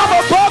the word. I'm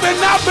above and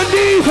not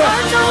beneath. I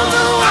know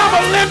the word. I'm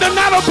a lender,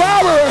 not a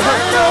borrower. I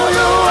know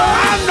your word.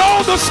 I know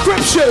the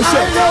scriptures.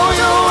 I know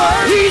your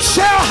word. He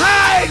shall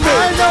hide me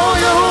I know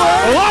your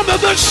word. under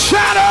the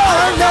shadow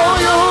I know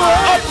your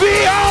word. of the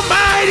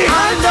Almighty.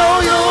 I know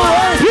your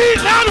word. Be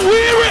not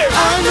weary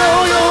I know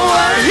your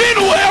word. in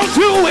well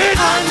doing.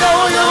 I know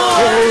your word.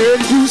 For in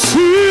due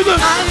season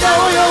I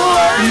know your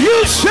word. you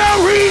shall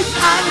reap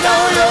I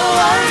know your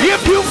word.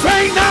 if you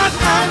faint not.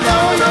 I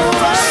know your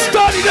word.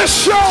 Study to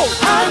show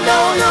I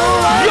know your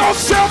word.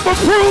 yourself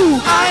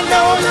approved. I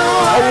know your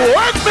A word.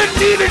 workman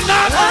needed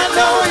not. I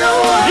know your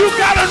word. You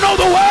gotta know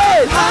the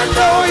word. I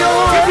know your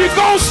If word. you're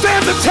gonna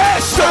stand the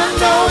test, I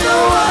know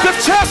your word. the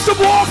test of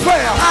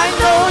warfare, I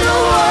know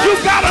your word. you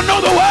gotta know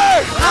the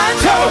word. I know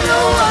Tell him,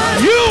 your word.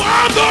 you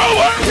are the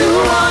word. You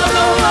are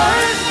the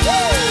word.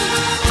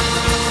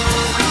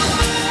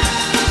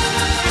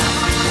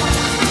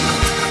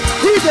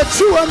 He's the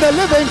true and the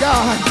living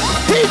God.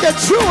 He's the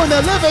true and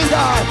the living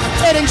God.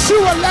 And in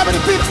True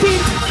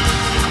 11:15,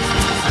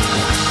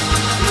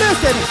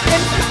 listen,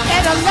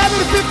 in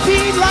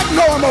 11:15 like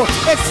normal,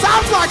 it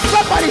sounds like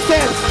somebody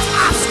said,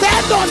 I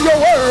stand on your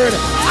word.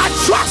 I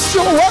trust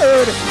your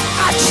word.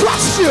 I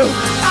trust you.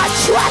 I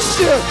trust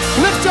you.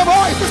 Lift your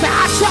voice and say,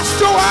 I trust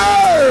your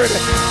word.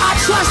 I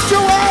trust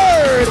your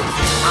word.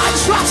 I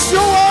trust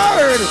your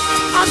word.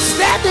 I'm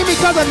standing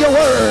because of your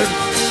word.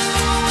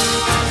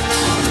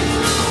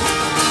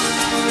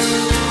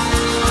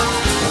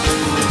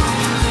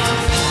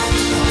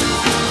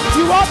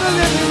 You are the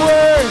living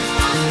word.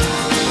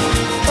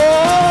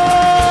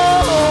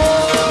 Oh.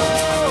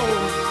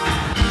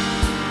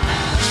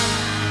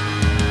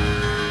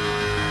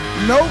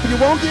 Nope, you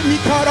won't get me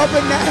caught up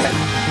in that.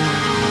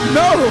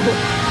 No.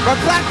 But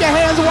clap your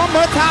hands one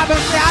more time and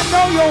say, I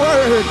know your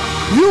word.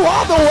 You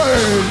are the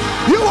word.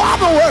 You are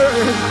the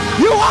word.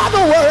 You are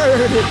the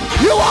word.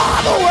 You are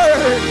the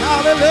word.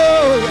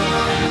 Hallelujah.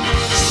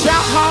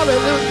 Shout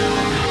hallelujah.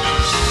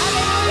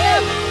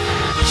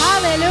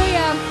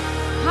 Hallelujah.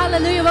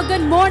 Hallelujah. Well,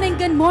 good morning.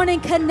 Good morning,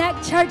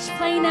 Connect Church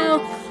Plano,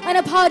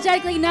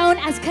 unapologetically known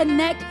as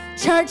Connect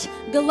Church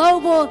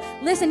Global.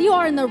 Listen, you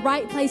are in the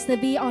right place to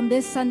be on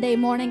this Sunday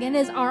morning. And it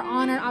is our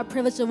honor, our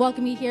privilege to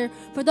welcome you here.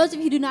 For those of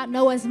you who do not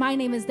know us, my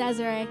name is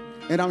Desiree.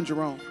 And I'm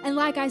Jerome. And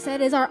like I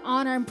said, it is our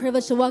honor and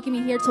privilege to welcome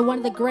you here to one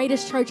of the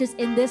greatest churches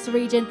in this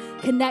region,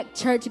 Connect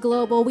Church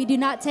Global. We do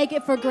not take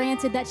it for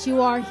granted that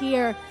you are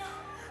here.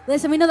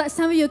 Listen, we know that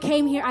some of you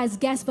came here as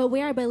guests, but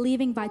we are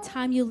believing by the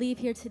time you leave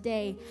here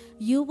today,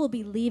 you will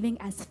be leaving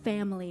as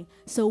family.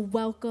 So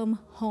welcome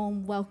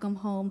home, welcome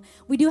home.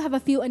 We do have a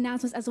few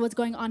announcements as to what's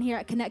going on here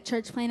at Connect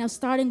Church Plano,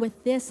 starting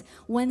with this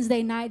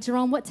Wednesday night.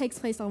 Jerome, what takes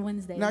place on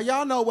Wednesday? Now,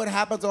 y'all know what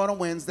happens on a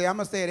Wednesday. I'm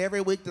going to say it every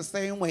week the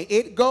same way.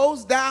 It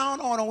goes down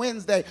on a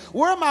Wednesday.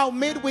 Where are my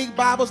midweek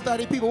Bible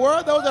study people? Where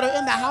are those that are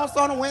in the house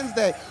on a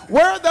Wednesday?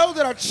 Where are those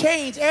that are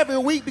changed every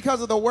week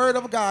because of the word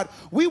of God?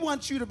 We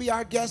want you to be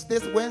our guest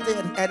this Wednesday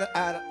at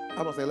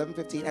I will say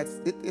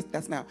 11:15.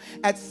 That's now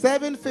at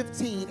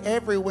 7:15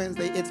 every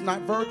Wednesday. It's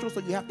not virtual,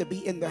 so you have to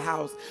be in the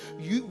house.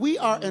 We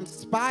are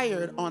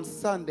inspired on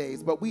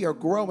Sundays, but we are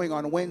growing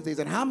on Wednesdays.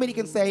 And how many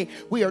can say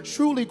we are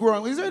truly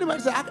growing? Is there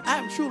anybody say I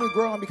am truly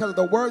growing because of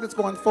the word that's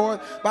going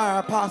forth by our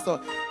apostle?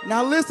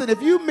 Now listen,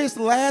 if you missed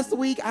last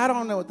week, I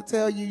don't know what to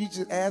tell you. You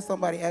just ask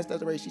somebody. Ask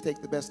Desiree. She takes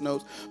the best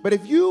notes. But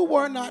if you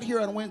were not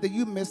here on Wednesday,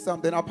 you missed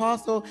something.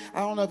 Apostle, I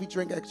don't know if he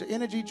drank extra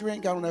energy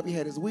drink. I don't know if he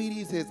had his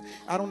Wheaties.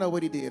 I don't know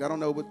what he did. I don't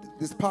know what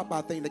this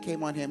Popeye thing that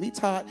came on him. He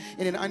taught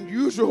in an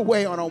unusual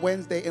way on a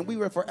Wednesday, and we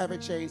were forever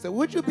changed. So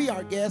would you be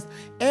our guest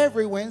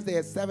every Wednesday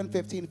at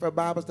 7:15 for a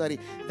Bible study?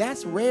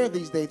 That's rare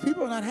these days.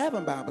 People are not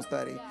having Bible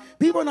study.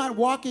 People are not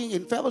walking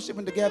and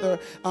fellowshipping together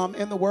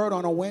in the Word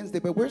on a Wednesday,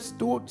 but we're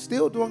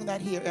still doing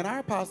that here. And our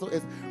apostle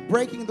is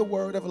breaking the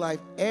Word of life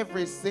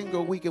every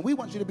single week, and we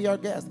want you to be our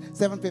guest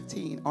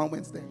 7:15 on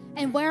Wednesday.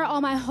 And where are all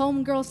my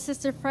homegirl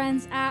sister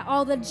friends at?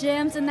 All the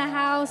gyms in the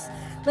house.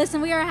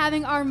 Listen, we are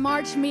having our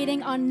March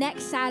meeting on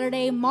next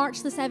Saturday,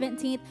 March the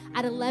 17th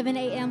at 11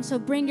 a.m. So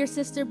bring your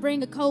sister,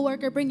 bring a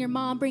coworker, bring your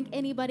mom, bring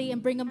anybody,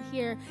 and bring them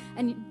here.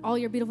 And all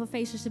your beautiful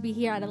faces should be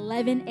here at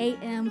 11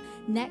 a.m.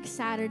 next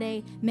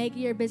Saturday. Make it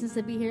your business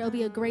to be here. It'll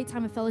be a great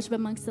time of fellowship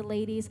amongst the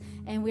ladies.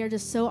 And we are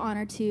just so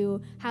honored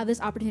to have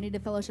this opportunity to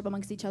fellowship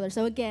amongst each other.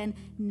 So again,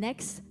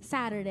 next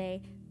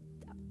Saturday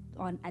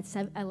at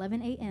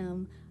 11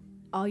 a.m.,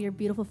 all your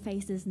beautiful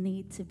faces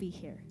need to be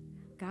here.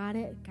 Got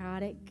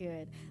it,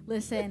 good.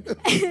 Listen,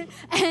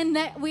 and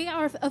we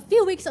are a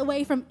few weeks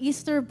away from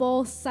Easter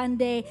Bowl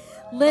Sunday.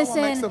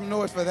 Listen, make some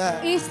noise for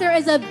that. Easter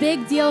is a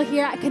big deal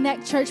here at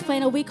Connect Church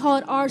Plano. We call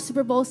it our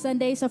Super Bowl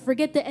Sunday, so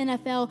forget the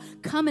NFL.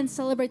 Come and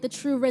celebrate the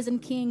true risen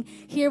King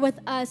here with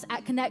us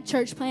at Connect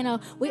Church Plano.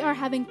 We are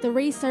having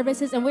 3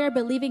 services, and we are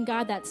believing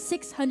God that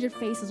 600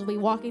 faces will be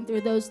walking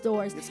through those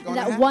doors, and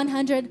that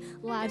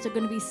 100 lives are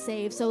going to be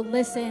saved. So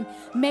listen,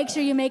 make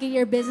sure you make it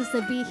your business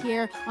to be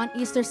here on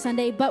Easter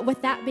Sunday. But with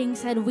that being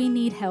said, we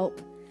need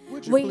help.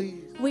 Would you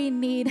please? We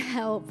need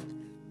help.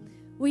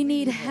 We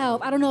need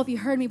help. I don't know if you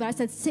heard me, but I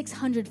said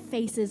 600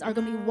 faces are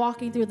going to be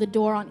walking through the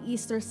door on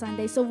Easter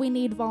Sunday. So we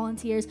need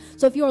volunteers.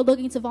 So if you are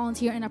looking to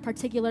volunteer in a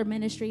particular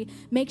ministry,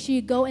 make sure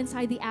you go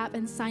inside the app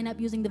and sign up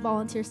using the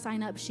volunteer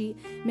sign-up sheet.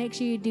 Make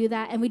sure you do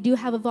that. And we do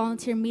have a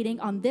volunteer meeting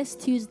on this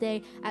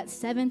Tuesday at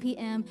 7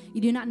 p.m.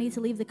 You do not need to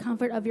leave the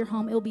comfort of your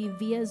home. It will be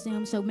via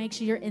Zoom. So make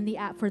sure you're in the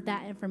app for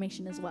that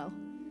information as well.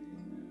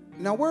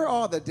 Now, where are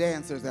all the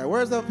dancers at?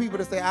 Where's the people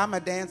that say, I'm a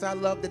dancer, I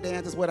love to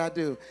dance, it's what I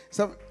do?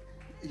 So,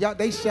 y'all,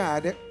 they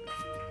shy.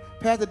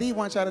 Pastor D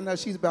wants y'all to know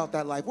she's about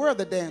that life. Where are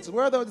the dancers?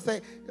 Where are those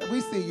that say, we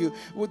see you?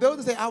 Well, those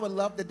that say, I would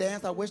love to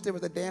dance. I wish there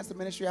was a dance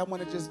ministry. I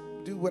want to just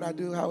do what I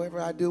do, however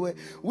I do it.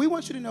 We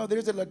want you to know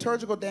there's a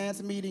liturgical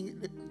dance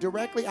meeting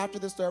directly after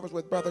the service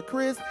with Brother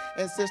Chris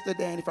and Sister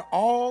Danny for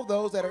all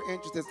those that are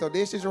interested. So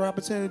this is your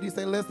opportunity to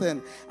say,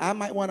 listen, I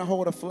might want to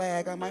hold a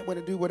flag. I might want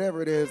to do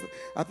whatever it is.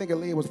 I think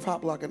Aaliyah was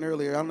pop locking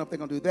earlier. I don't know if they're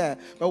going to do that.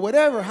 But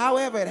whatever,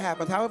 however it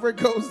happens, however it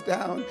goes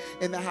down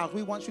in the house,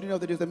 we want you to know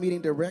that there's a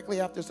meeting directly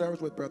after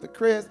service with Brother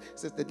Chris,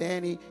 Sister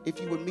Danny.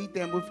 If you would meet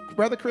them with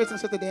Brother Chris and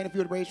Sister Danny, if you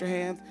would raise your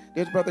hands.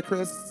 There's Brother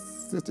Chris,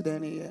 Sister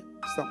Danny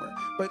somewhere.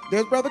 But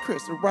there's Brother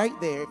Chris right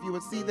there. If you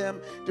would see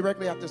them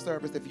directly after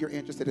service if you're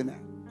interested in that.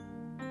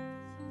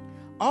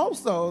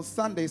 Also,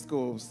 Sunday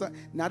school.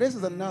 Now, this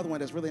is another one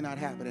that's really not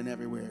happening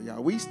everywhere,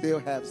 y'all. We still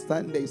have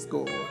Sunday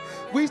school.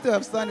 We still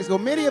have Sunday school.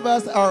 Many of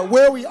us are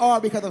where we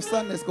are because of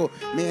Sunday school.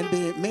 Man,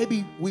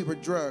 maybe we were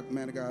drugged,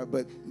 man of God,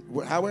 but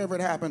however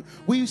it happened,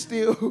 we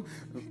still,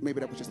 maybe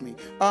that was just me,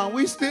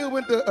 we still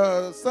went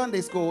to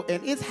Sunday school,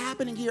 and it's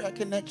happening here at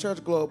Connect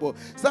Church Global.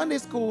 Sunday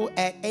school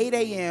at 8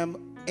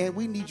 a.m., and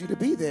we need you to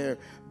be there.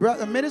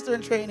 Minister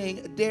in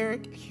training,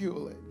 Derek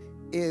Hewlett,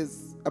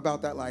 is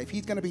about that life.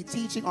 He's going to be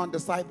teaching on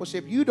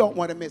discipleship. You don't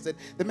want to miss it.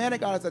 The man of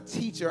God is a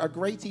teacher, a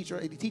great teacher.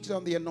 He teaches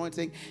on the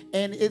anointing,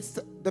 and it's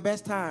the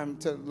best time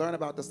to learn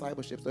about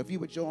discipleship. So if you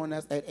would join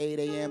us at 8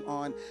 a.m.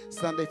 on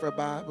Sunday for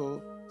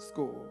Bible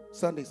school,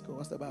 Sunday school.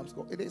 What's the Bible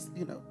school? It is,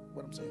 you know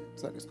what I'm saying,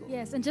 Sunday school.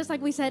 Yes, and just like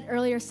we said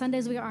earlier,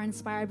 Sundays we are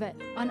inspired, but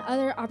on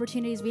other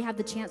opportunities we have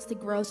the chance to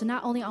grow. So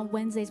not only on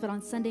Wednesdays, but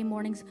on Sunday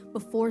mornings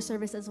before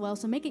service as well.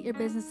 So make it your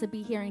business to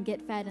be here and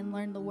get fed and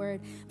learn the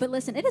word. But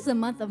listen, it is the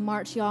month of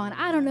March, y'all, and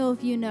I don't know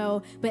if you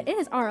know, but it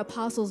is our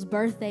apostles'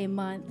 birthday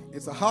month.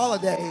 It's a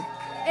holiday.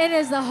 It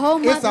is the whole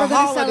month we're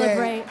going to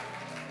celebrate.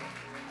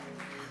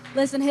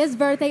 Listen, his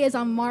birthday is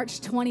on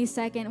March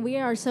 22nd. We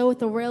are so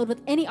thrilled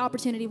with any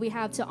opportunity we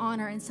have to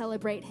honor and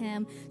celebrate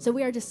him. So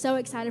we are just so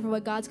excited for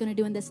what God's going to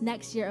do in this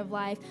next year of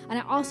life. And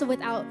I also,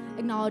 without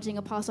acknowledging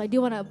Apostle, I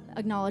do want to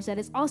acknowledge that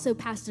it's also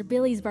Pastor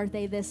Billy's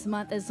birthday this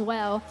month as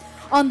well,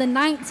 on the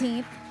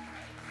 19th.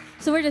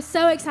 So we're just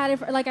so excited,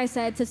 for, like I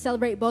said, to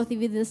celebrate both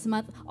of you this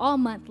month, all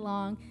month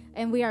long.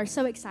 And we are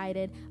so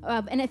excited.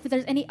 And if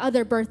there's any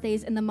other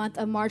birthdays in the month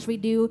of March, we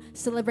do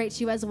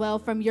celebrate you as well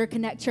from your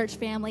Connect Church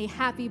family.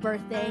 Happy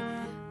birthday.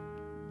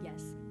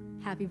 Yes,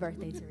 happy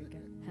birthday, Tarika.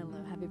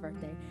 Hello, happy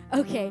birthday.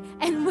 Okay,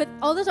 and with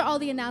those are all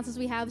the announcements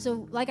we have.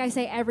 So like I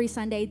say every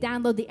Sunday,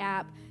 download the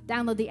app,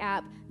 download the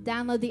app.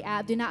 Download the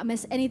app. Do not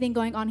miss anything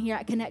going on here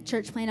at Connect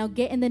Church Plano.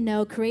 Get in the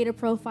know, create a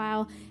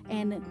profile,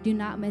 and do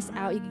not miss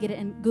out. You can get it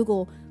in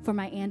Google for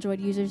my Android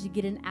users. You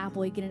get it in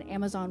Apple. You get it in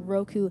Amazon,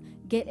 Roku.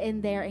 Get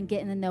in there and get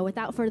in the know.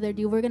 Without further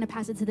ado, we're going to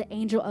pass it to the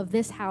angel of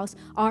this house,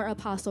 our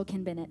apostle,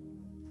 Ken Bennett.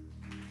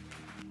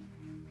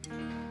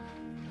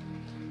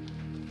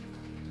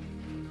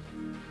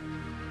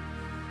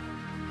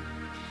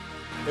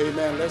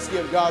 Amen. Let's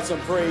give God some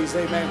praise.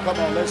 Amen. Come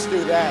on, let's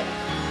do that.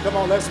 Come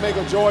on, let's make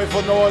a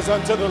joyful noise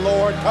unto the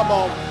Lord. Come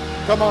on.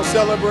 Come on,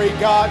 celebrate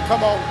God.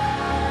 Come on.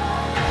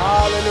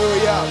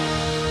 Hallelujah.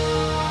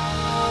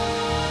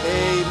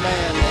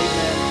 Amen.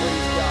 Amen.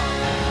 Praise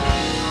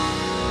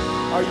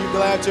God. Are you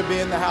glad to be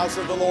in the house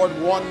of the Lord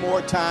one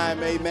more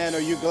time? Amen. Are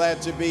you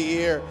glad to be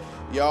here?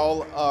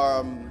 Y'all,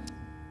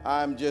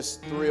 I'm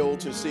just thrilled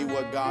to see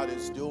what God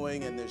is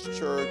doing in this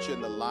church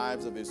and the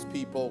lives of his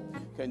people.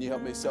 Can you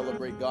help me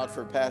celebrate God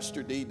for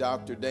Pastor D,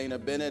 Dr. Dana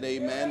Bennett?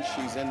 Amen.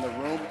 She's in the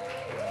room.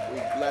 We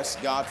bless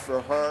God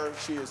for her.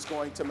 She is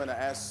going to, I'm going to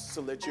ask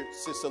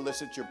to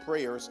solicit your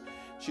prayers.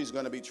 She's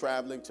going to be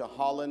traveling to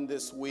Holland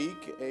this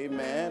week.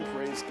 Amen.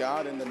 Praise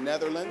God, in the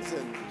Netherlands,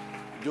 and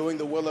doing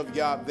the will of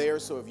God there.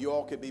 So if you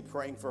all could be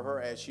praying for her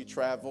as she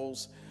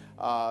travels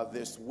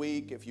this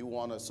week. If you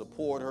want to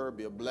support her,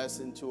 be a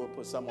blessing to her,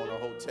 put some on her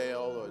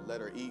hotel or let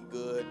her eat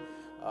good,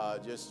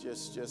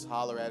 just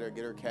holler at her,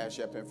 get her Cash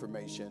App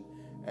information,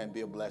 and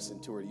be a blessing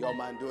to her. Y'all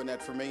mind doing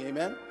that for me?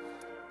 Amen.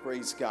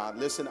 Praise God.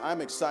 Listen,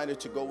 I'm excited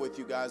to go with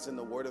you guys in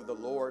the word of the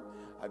Lord.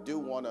 I do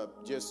want to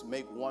just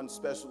make one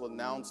special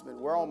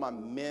announcement. Where are all my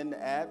men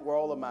at? Where are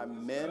all of my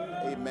men?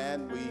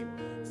 Amen. We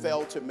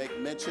failed to make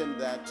mention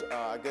that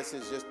I guess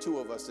it's just two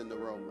of us in the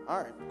room.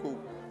 All right,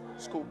 cool.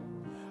 It's cool.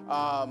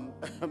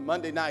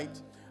 Monday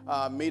night,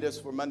 meet us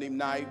for Monday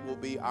night will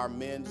be our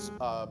men's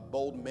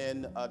bold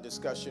men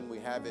discussion. We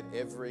have it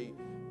every,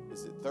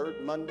 is it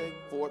third Monday?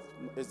 Fourth?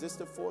 Is this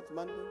the fourth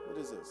Monday? What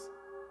is this?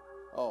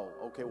 Oh,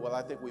 okay. Well,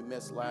 I think we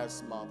missed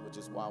last month, which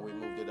is why we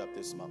moved it up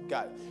this month.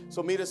 Got it.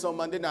 So meet us on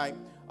Monday night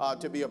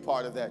to be a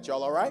part of that.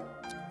 Y'all all right?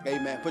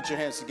 Amen. Put your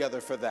hands together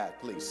for that,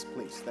 please.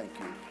 Please. Thank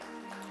you.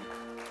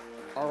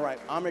 All right.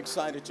 I'm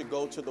excited to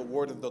go to the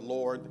word of the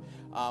Lord.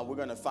 We're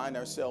going to find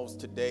ourselves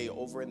today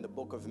over in the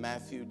book of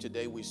Matthew.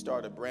 Today we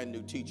start a brand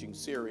new teaching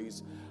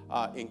series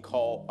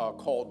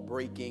called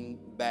Breaking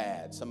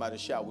Bad. Somebody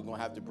shout, we're going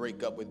to have to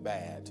break up with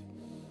bad.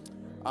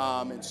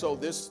 And so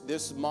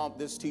this month,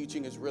 this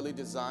teaching is really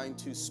designed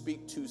to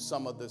speak to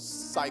some of the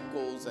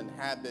cycles and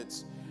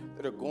habits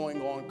that are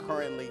going on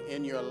currently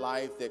in your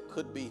life that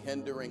could be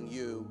hindering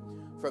you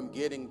from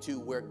getting to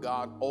where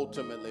God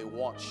ultimately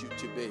wants you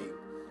to be.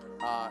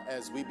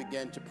 As we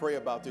began to pray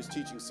about this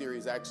teaching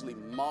series, actually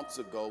months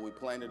ago, we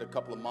planned it a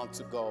couple of months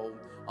ago,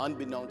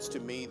 unbeknownst to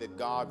me that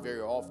God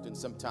very often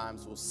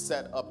sometimes will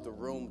set up the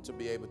room to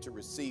be able to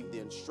receive the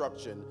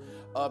instruction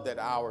of that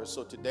hour.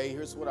 So today,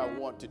 here's what I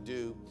want to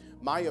do.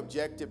 My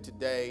objective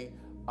today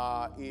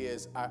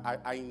is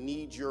I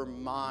need your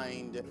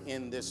mind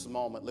in this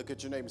moment. Look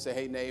at your neighbor and say,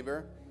 hey,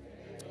 neighbor,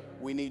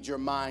 we need your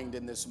mind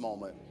in this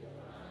moment.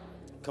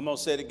 Come on,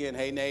 say it again.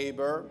 Hey,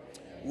 neighbor,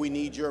 we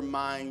need your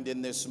mind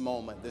in this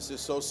moment. This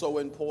is so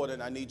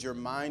important. I need your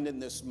mind in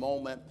this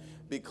moment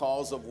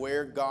because of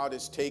where God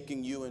is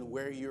taking you and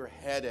where you're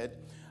headed.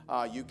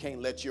 You can't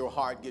let your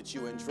heart get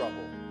you in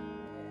trouble.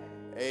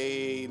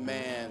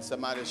 Amen.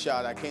 Somebody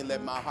shout, I can't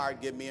let my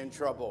heart get me in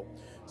trouble.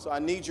 So I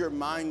need your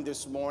mind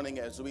this morning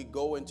as we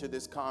go into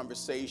this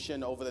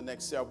conversation over the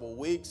next several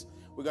weeks.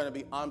 We're going to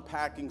be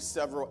unpacking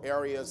several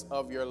areas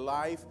of your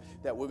life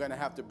that we're going to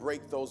have to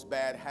break those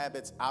bad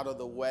habits out of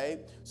the way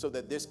so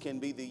that this can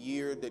be the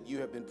year that you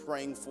have been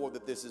praying for,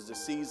 that this is the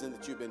season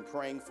that you've been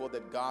praying for,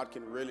 that God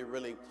can really,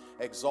 really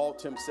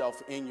exalt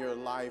himself in your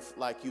life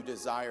like you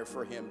desire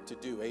for him to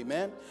do.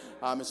 Amen.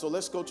 And so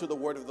let's go to the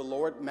word of the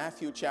Lord.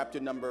 Matthew chapter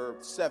number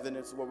 7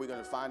 is where we're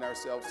going to find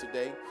ourselves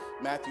today.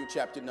 Matthew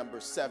chapter number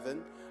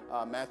 7.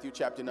 Matthew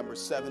chapter number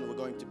 7, we're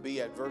going to be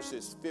at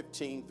verses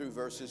 15 through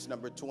verses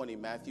number 20.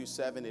 Matthew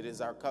 7, it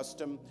is our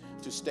custom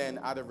to stand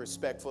out of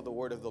respect for the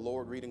word of the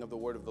Lord, reading of the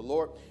word of the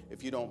Lord.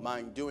 If you don't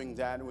mind doing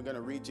that, we're going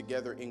to read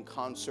together in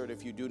concert,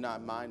 if you do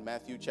not mind.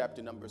 Matthew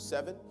chapter number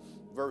 7,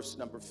 verse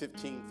number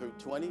 15 through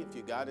 20. If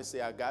you got it, say,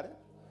 I got it.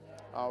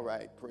 All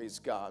right, praise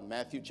God.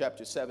 Matthew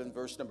chapter 7,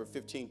 verse number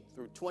 15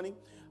 through 20.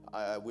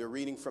 We're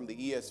reading from the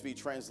ESV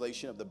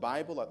translation of the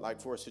Bible. I'd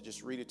like for us to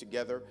just read it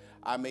together.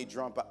 I may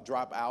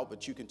drop out,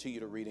 but you continue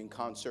to read in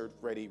concert.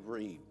 Ready,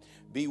 read.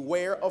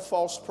 Beware of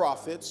false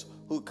prophets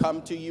who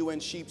come to you in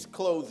sheep's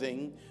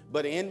clothing,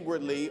 but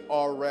inwardly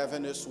are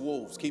ravenous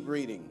wolves. Keep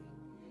reading.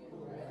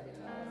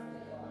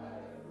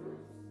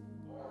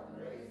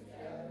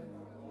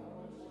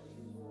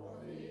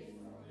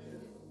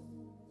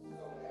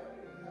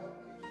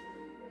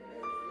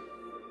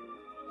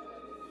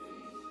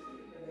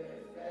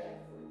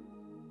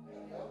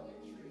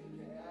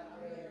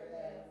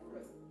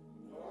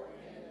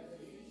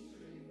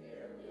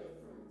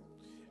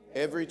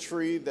 Every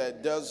tree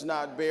that does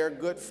not bear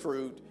good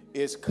fruit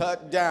is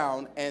cut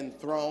down and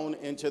thrown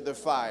into the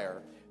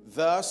fire.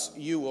 Thus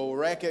you will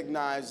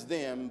recognize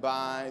them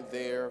by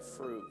their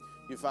fruit.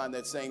 You find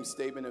that same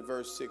statement in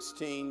verse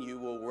 16. You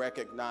will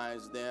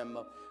recognize them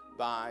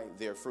by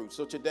their fruit.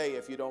 So today,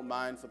 if you don't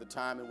mind, for the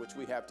time in which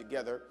we have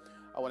together,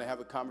 I want to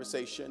have a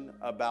conversation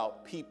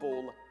about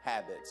people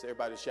habits.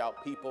 Everybody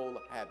shout, people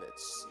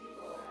habits.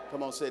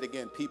 Come on, say it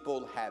again,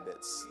 people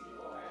habits.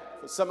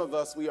 For some of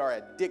us, we are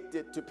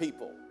addicted to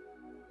people.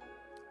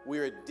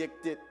 We're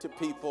addicted to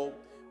people.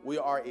 We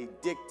are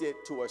addicted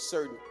to a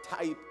certain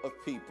type of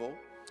people.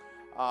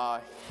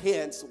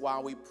 Hence why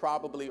we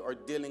probably are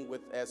dealing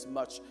with as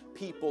much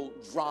people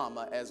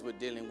drama as we're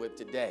dealing with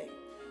today.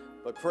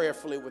 But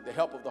prayerfully, with the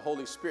help of the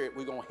Holy Spirit,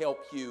 we're going to help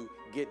you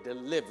get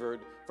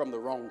delivered from the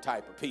wrong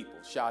type of people.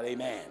 Shout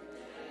amen.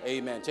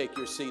 Amen. Take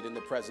your seat in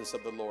the presence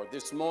of the Lord.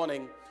 This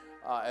morning,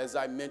 as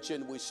I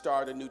mentioned, we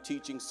start a new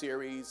teaching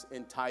series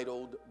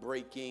entitled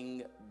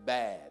Breaking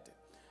Bad.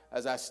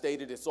 As I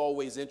stated, it's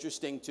always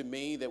interesting to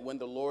me that when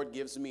the Lord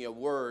gives me a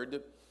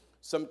word,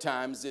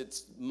 sometimes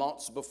it's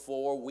months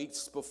before,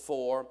 weeks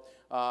before,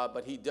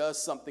 but he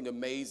does something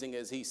amazing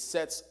as he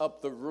sets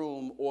up the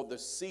room or the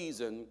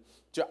season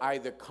to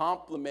either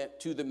complement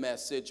to the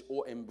message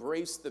or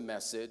embrace the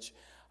message.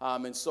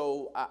 And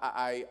so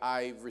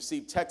I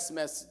received text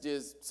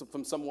messages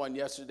from someone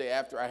yesterday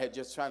after I had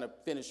just trying to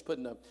finish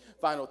putting the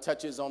final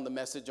touches on the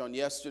message on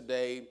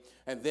yesterday,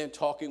 and then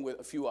talking with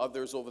a few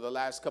others over the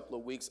last couple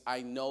of weeks.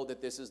 I know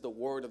that this is the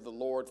word of the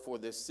Lord for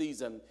this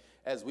season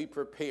as we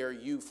prepare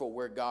you for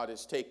where God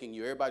is taking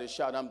you. Everybody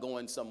shout, I'm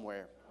going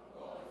somewhere.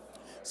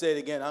 Say it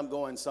again, I'm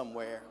going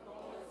somewhere.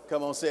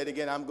 Come on, say it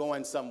again, I'm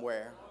going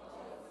somewhere.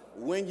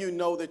 When you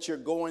know that you're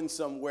going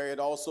somewhere, it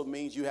also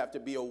means you have to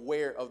be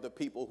aware of the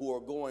people who are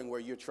going where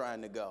you're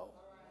trying to go.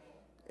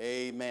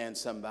 Amen,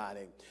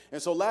 somebody.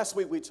 And so last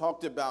week we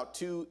talked about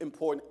two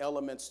important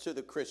elements to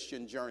the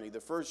Christian journey. The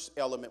first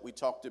element we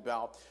talked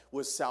about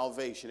was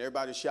salvation.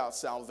 Everybody shout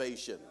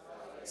salvation.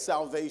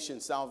 Salvation,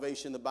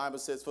 salvation. The Bible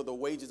says, for the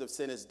wages of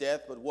sin is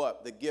death, but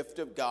what? The gift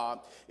of God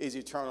is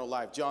eternal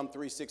life. John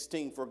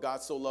 3:16, for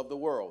God so loved the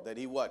world that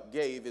he what?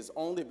 Gave his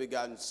only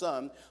begotten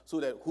son, so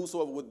that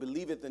whosoever would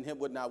believeth in him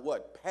would not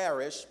what?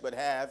 Perish, but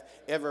have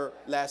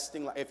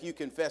everlasting life. If you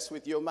confess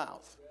with your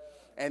mouth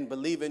and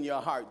believe in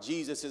your heart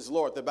Jesus is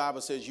Lord, the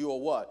Bible says you are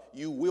what?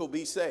 You will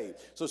be saved.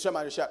 So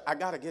somebody shout, I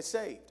got to get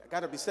saved. I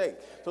got to be saved.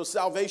 So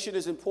salvation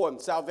is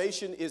important.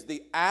 Salvation is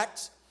the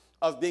act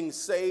of being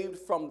saved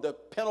from the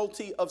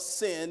penalty of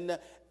sin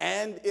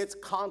and its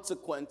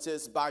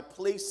consequences by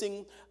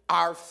placing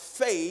our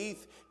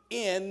faith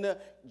in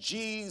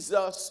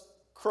Jesus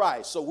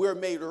Christ. So we're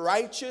made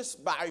righteous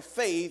by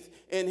faith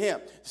in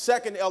him.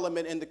 Second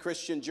element in the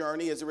Christian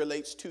journey as it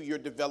relates to your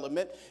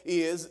development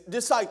is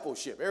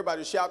discipleship.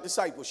 Everybody shout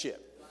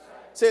discipleship.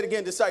 Say it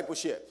again,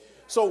 discipleship.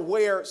 So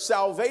where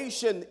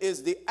salvation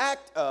is the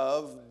act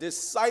of,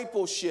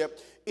 discipleship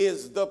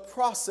is the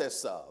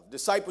process of.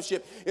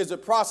 Discipleship is the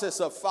process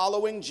of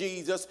following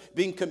Jesus,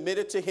 being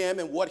committed to him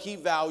and what he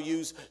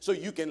values so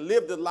you can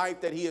live the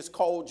life that he has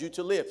called you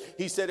to live.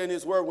 He said in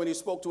his word when he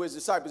spoke to his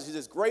disciples, he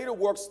says, greater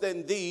works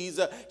than these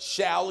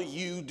shall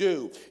you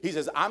do. He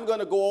says, I'm going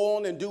to go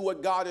on and do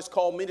what God has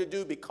called me to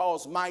do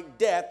because my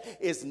death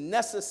is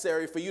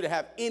necessary for you to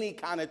have any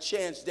kind of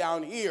chance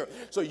down here.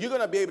 So you're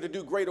going to be able to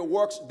do greater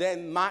works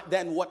than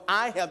what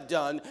I have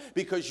done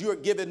because you're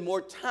given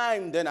more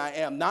time than I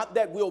am. Not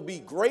that we'll be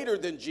greater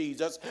than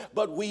Jesus,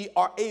 but we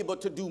are able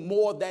to do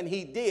more than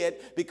he did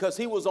because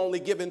he was only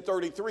given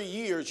 33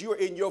 years. You're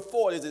in your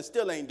 40s and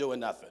still ain't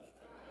doing nothing.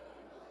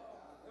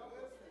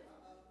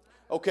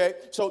 Okay,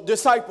 so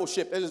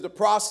discipleship is the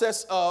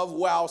process of,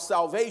 while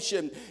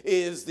salvation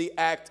is the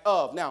act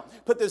of. Now,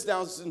 put this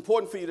down. It's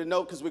important for you to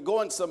know because we're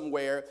going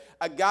somewhere.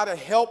 I gotta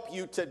help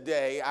you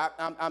today. I've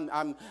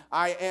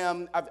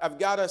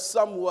gotta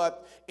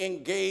somewhat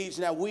engage.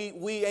 Now,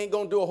 we ain't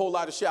gonna do a whole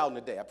lot of shouting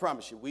today. I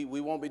promise you.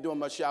 We won't be doing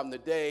much shouting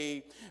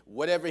today.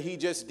 Whatever he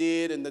just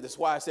did, and that's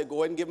why I said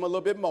go ahead and give him a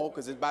little bit more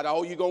because it's about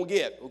all you're gonna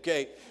get.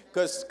 Okay,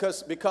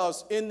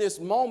 because in this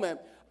moment,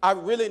 I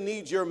really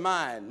need your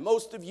mind.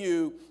 Most of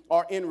you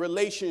are in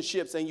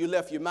relationships and you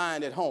left your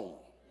mind at home.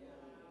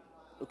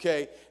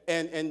 Okay,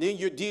 and then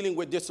you're dealing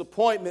with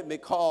disappointment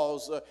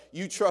because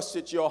you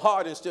trusted your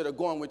heart instead of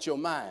going with your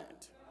mind.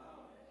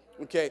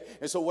 Okay,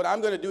 and so what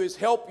I'm going to do is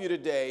help you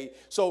today.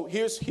 So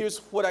here's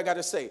what I got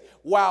to say.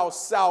 While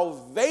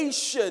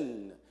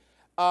salvation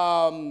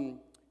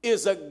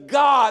is a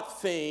God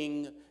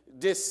thing,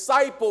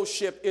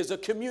 discipleship is a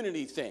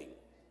community thing.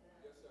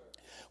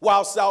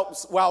 While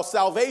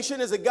salvation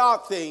is a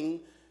God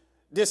thing,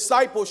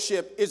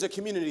 discipleship is a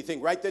community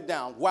thing. Write that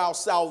down. While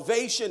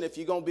salvation, if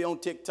you're going to be on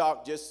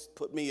TikTok, just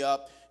put me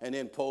up and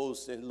then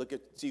post and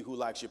see who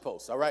likes your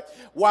post. All right.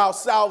 While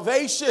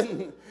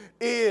salvation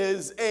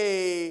is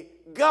a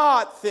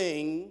God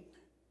thing,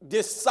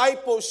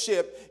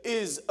 discipleship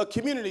is a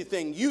community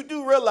thing. You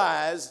do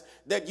realize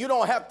that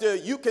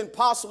you can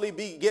possibly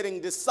be getting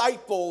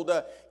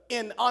discipled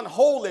in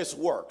unholy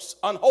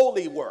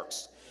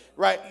works.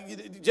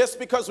 Right? Just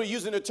because we're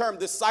using the term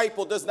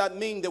disciple does not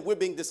mean that we're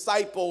being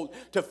discipled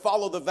to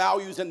follow the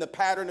values and the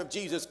pattern of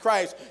Jesus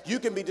Christ. You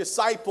can be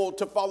discipled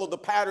to follow the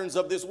patterns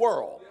of this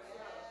world.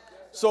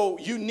 So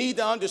you need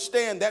to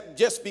understand that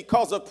just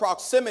because of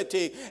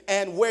proximity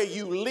and where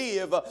you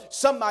live,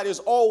 somebody is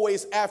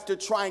always after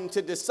trying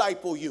to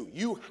disciple you.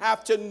 You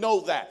have to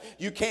know that.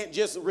 You can't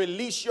just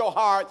release your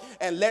heart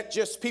and let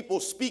just people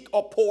speak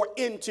or pour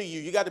into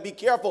you. You got to be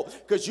careful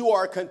because you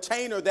are a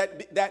container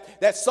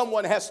that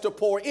someone has to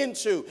pour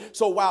into.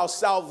 So while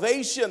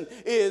salvation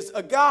is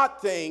a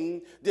God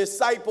thing,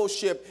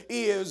 discipleship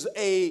is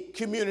a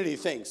community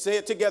thing. Say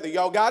it together.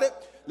 Y'all got it?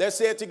 Let's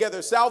say it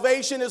together.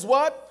 Salvation is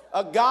what?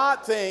 A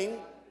God thing.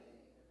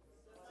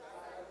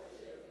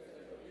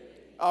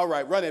 All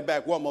right, run it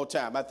back one more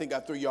time. I think I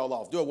threw y'all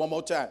off. Do it one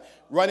more time.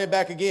 Run it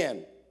back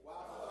again.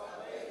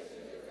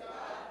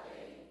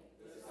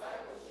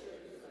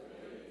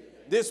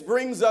 This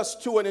brings us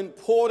to an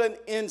important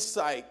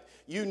insight.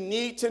 You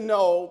need to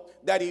know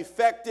that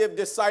effective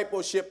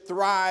discipleship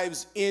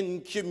thrives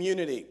in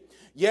community.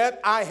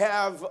 Yet I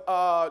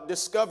have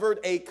discovered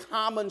a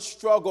common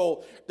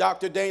struggle,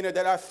 Dr. Dana,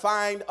 that I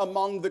find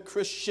among the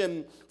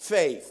Christian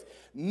faith.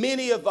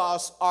 Many of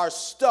us are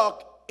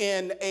stuck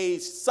in a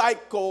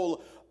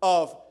cycle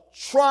of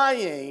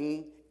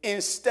trying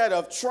instead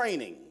of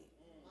training.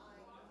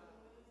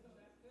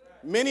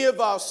 Many of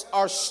us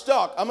are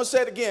stuck, I'm going to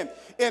say it again,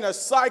 in a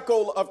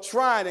cycle of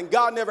trying, and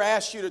God never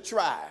asked you to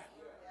try.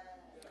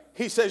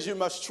 He says you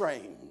must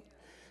train.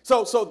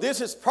 So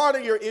this is part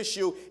of your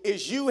issue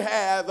is you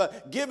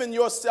have given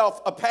yourself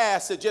a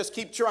pass to just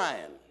keep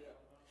trying.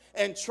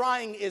 And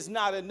trying is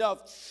not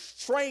enough.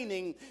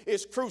 Training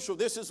is crucial.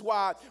 This is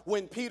why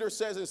when Peter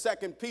says in 2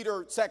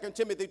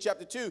 Timothy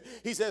chapter 2,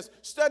 he says,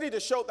 study to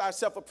show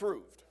thyself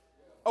approved.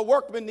 A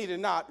workman needed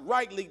not,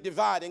 rightly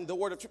dividing the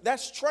word of truth.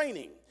 That's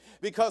training.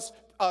 Because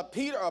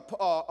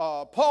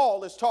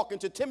Paul is talking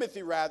to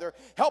Timothy,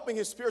 helping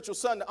his spiritual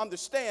son to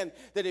understand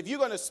that if you're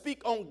going to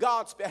speak on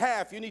God's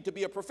behalf, you need to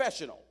be a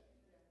professional.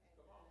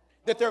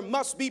 That there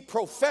must be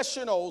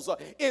professionals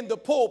in the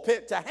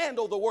pulpit to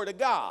handle the word of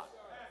God.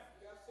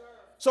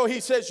 So he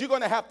says you're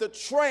going to have to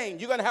train.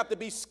 You're going to have to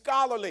be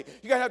scholarly.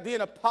 You're going to have to be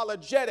an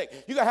apologetic.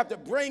 You're going to have to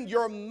bring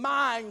your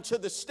mind to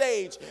the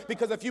stage.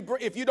 Because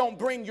if you don't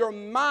bring your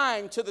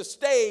mind to the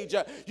stage,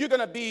 you're going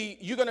to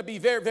be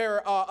very, very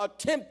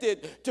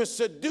tempted to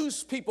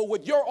seduce people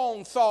with your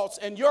own thoughts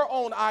and your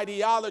own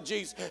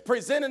ideologies,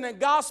 presenting a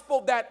gospel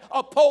that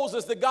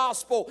opposes the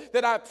gospel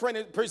that I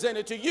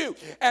presented to you.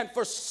 And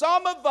for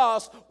some of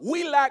us,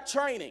 we lack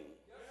training.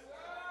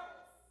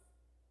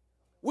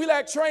 We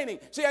lack training.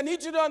 See, I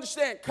need you to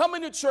understand,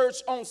 coming to church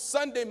on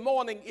Sunday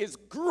morning is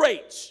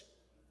great.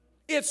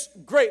 It's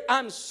great.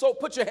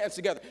 Put your hands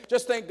together.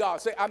 Just thank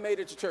God. Say, I made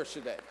it to church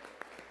today.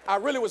 I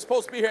really was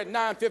supposed to be here at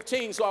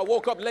 9:15, so I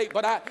woke up late,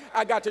 but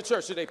I got to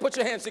church today. Put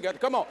your hands together.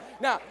 Come on.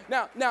 Now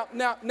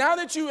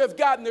that you have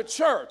gotten to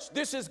church,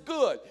 this is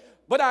good.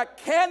 But I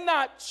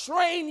cannot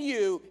train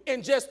you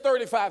in just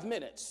 35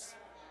 minutes.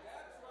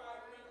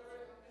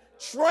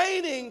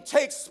 Training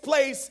takes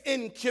place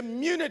in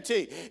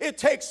community. It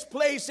takes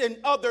place in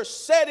other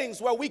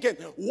settings where we can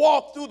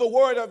walk through the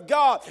Word of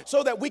God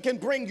so that we can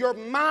bring your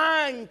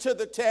mind to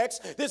the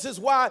text. This is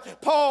why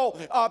Paul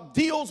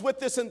deals with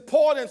this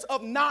importance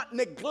of not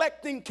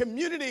neglecting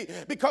community,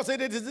 because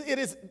it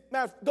is.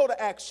 Now, go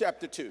to Acts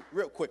chapter 2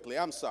 real quickly.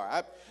 I'm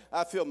sorry.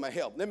 I feel my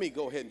help. Let me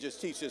go ahead and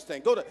just teach this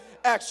thing. Go to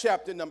Acts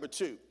chapter number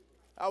 2.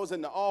 I was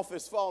in the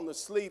office falling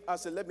asleep. I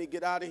said, let me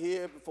get out of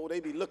here before they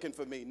be looking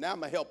for me. Now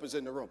my help is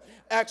in the room.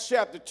 Acts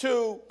chapter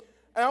 2.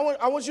 And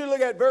I want you to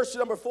look at verse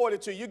number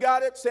 42. You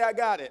got it? Say, I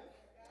got it.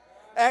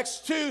 Acts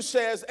 2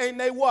 says, and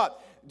they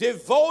what?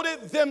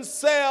 Devoted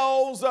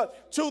themselves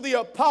to the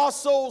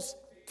apostles'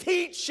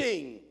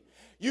 teaching.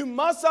 You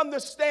must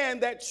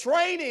understand that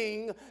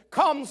training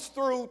comes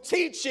through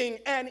teaching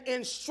and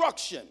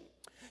instruction.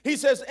 He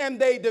says, and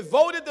they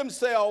devoted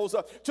themselves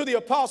to the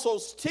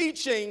apostles'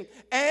 teaching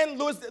and,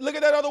 look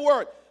at that other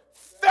word,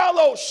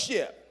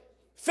 fellowship.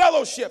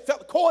 Fellowship,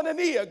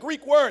 koinonia,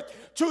 Greek word,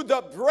 to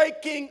the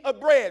breaking of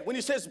bread. When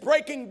he says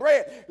breaking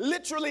bread,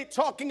 literally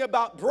talking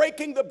about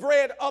breaking the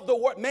bread of the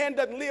word. Man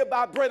doesn't live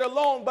by bread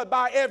alone, but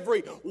by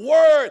every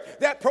word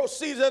that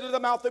proceeds out of the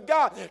mouth of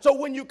God. So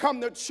when you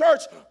come to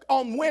church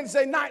on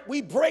Wednesday night,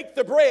 we break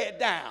the bread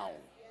down.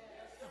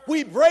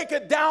 We break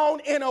it down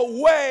in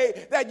a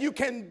way that you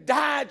can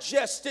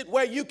digest it,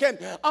 where you can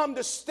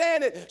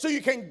understand it, so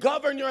you can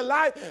govern your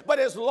life. But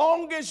as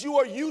long as you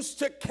are used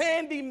to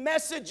candy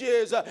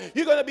messages,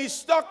 you're going to be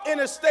stuck in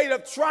a state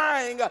of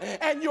trying,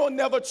 and you'll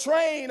never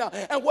train.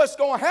 And what's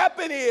going to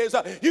happen is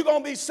you're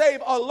going to be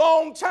saved a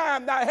long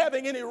time, not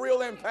having any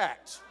real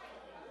impact.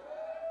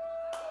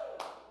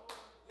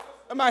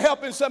 Am I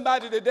helping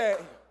somebody today?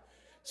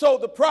 So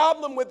the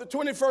problem with the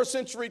 21st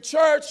century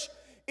church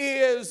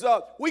is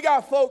we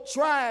got folk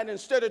trying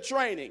instead of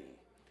training.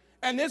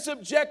 And this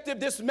objective,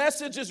 this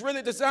message is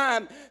really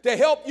designed to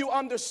help you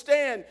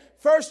understand,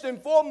 first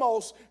and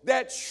foremost,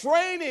 that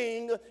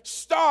training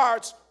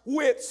starts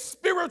with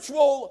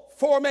spiritual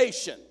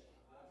formation.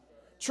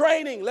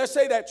 Training, let's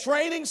say that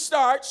training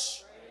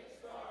starts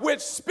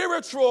with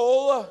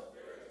spiritual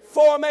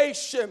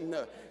formation.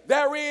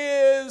 There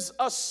is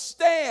a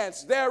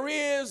stance, there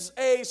is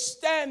a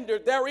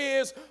standard, there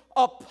is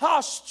a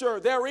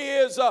posture, there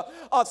is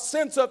a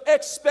sense of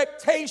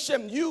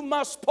expectation you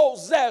must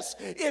possess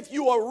if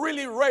you are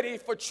really ready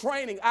for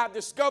training. I've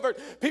discovered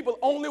people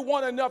only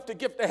want enough to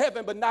get to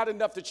heaven, but not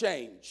enough to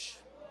change.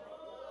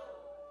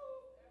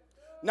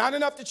 Not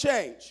enough to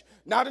change.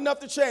 Not enough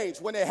to change.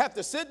 When they have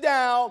to sit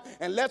down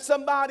and let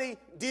somebody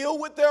deal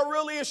with their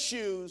real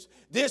issues,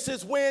 this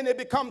is when it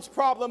becomes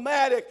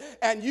problematic,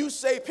 and you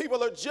say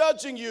people are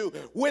judging you,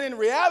 when in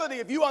reality,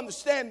 if you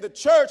understand the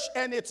church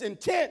and its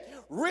intent,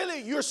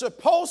 really you're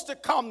supposed to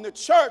come to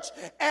church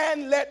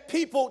and let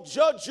people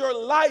judge your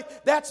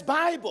life. That's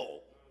Bible.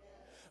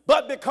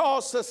 But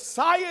because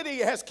society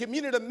has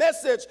communicated a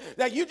message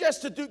that you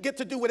just get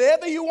to do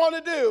whatever you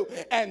want to do,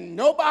 and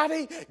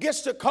nobody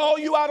gets to call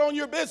you out on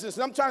your business.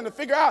 And I'm trying to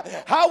figure out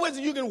how is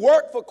it you can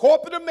work for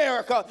corporate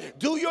America,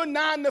 do your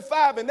 9 to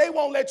 5, and they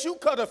won't let you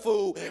cut a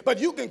fool, but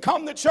you can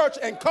come to church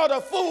and cut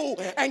a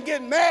fool and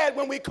get mad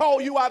when we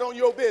call you out on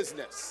your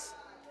business.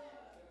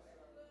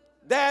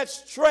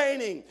 That's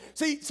training.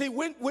 See,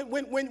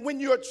 when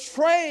you're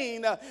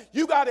trained,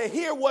 you got to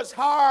hear what's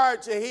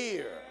hard to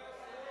hear.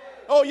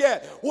 Oh,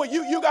 yeah. Well,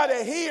 you got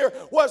to hear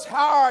what's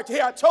hard to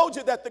hear. I told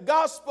you that the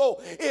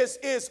gospel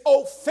is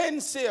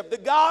offensive. The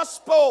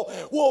gospel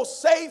will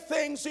say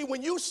things. See,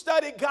 when you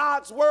study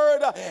God's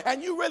word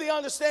and you really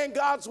understand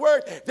God's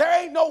word,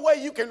 there ain't no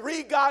way you can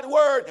read God's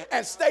word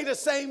and stay the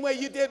same way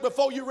you did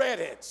before you read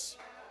it.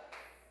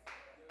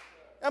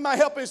 Am I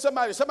helping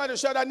somebody? Somebody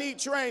shout, I need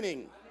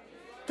training.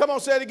 Come on,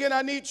 say it again.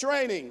 I need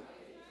training.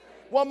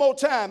 One more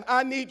time.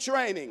 I need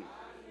training.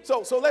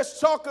 So let's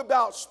talk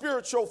about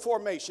spiritual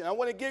formation. I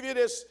want to give you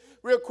this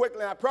real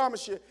quickly, and I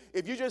promise you,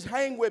 if you just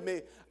hang with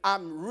me,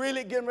 I'm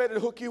really getting ready to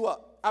hook you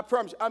up. I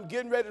promise you, I'm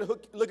getting ready to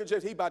hook. Look at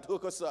Jeff, he about to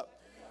hook us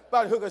up.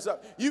 About to hook us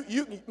up.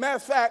 Matter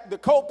of fact, the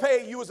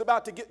copay you was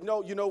about to get.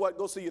 No, you know what?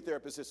 Go see your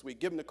therapist this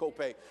week. Give him the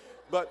copay,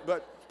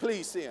 but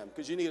please see him,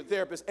 because you need a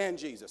therapist and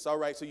Jesus. All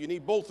right, so you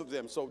need both of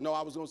them. So no,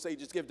 I was going to say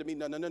just give it to me.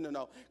 No,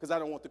 because I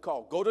don't want the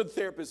call. Go to the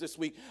therapist this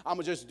week. I'm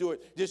gonna just do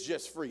it. This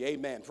just free.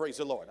 Amen. Praise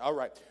the Lord. All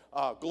right.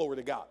 Glory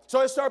to God. So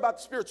let's start about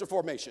the spiritual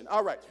formation.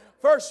 All right.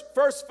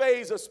 First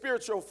phase of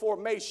spiritual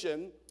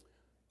formation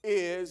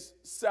is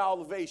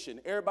salvation.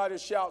 Everybody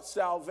shout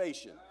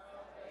salvation.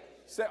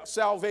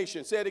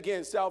 Salvation. Say it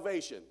again.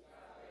 Salvation.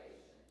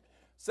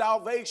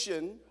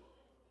 Salvation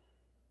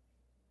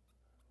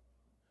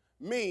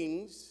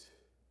means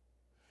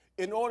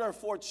in order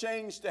for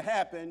change to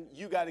happen,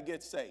 you got to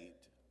get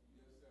saved.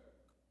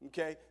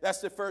 Okay? That's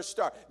the first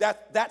start.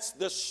 That's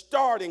the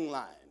starting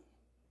line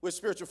with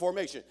spiritual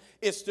formation.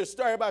 It's the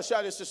start. Everybody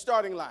shout, it's the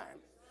starting line.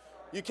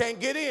 You can't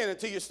get in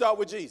until you start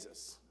with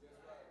Jesus.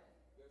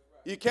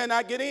 You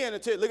cannot get in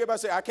until, look at everybody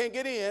say, I can't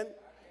get in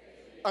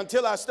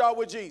until I start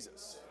with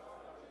Jesus.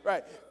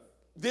 Right.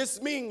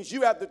 This means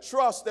you have to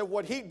trust that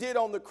what he did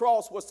on the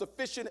cross was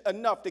sufficient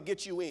enough to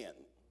get you in.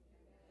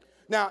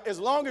 Now, as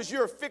long as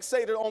you're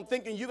fixated on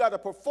thinking you got to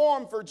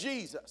perform for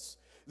Jesus,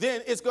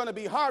 then it's going to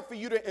be hard for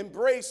you to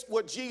embrace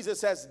what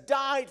Jesus has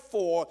died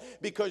for,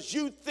 because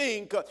you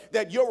think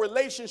that your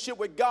relationship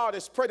with God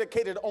is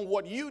predicated on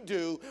what you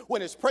do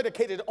when it's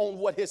predicated on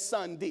what his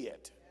son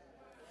did.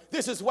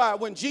 This is why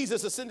when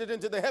Jesus ascended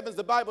into the heavens,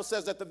 the Bible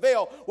says that the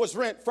veil was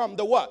rent from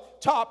the what?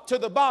 Top to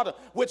the bottom,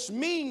 which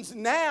means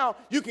now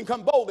you can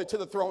come boldly to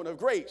the throne of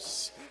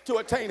grace to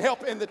attain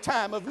help in the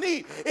time of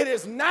need. It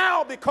is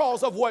now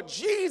because of what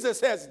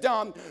Jesus has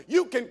done,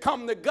 you can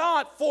come to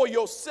God for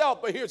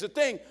yourself. But here's the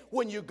thing,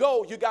 when you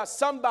go, you got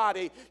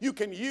somebody you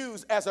can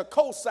use as a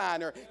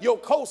cosigner. Your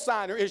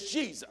cosigner is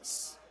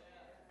Jesus,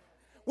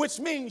 which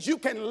means you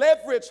can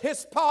leverage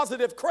his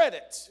positive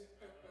credit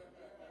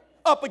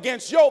up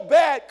against your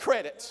bad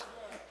credit.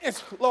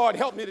 Lord,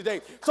 help me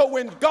today. So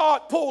when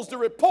God pulls the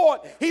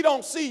report, he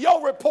don't see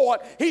your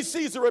report. He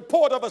sees the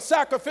report of a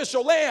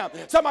sacrificial lamb.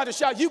 Somebody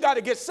shout, you got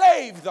to get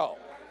saved, though.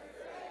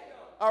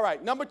 All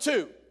right, number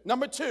two.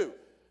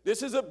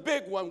 This is a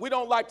big one. We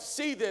don't like to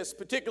see this,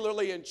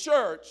 particularly in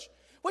church,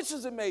 which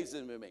is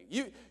amazing to me.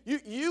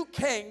 You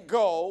can't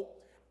go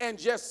and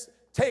just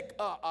take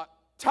a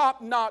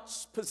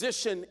top-notch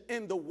position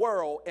in the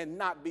world and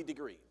not be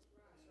degreed,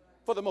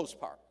 for the most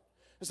part.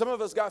 Some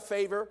of us got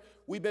favor.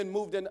 We've been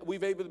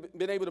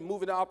able to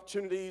move into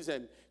opportunities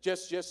and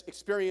just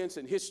experience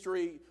and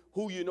history,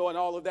 who you know and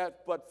all of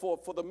that. But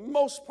for the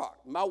most part,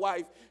 my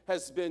wife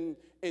has been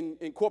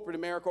in corporate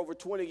America over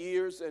 20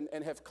 years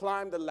and have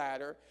climbed the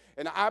ladder.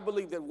 And I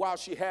believe that while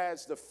she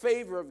has the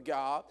favor of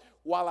God,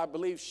 while I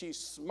believe she's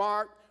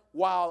smart,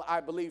 while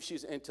I believe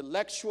she's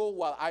intellectual,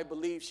 while I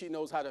believe she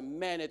knows how to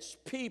manage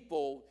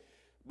people,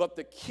 but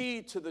the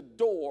key to the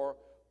door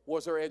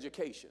was her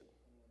education.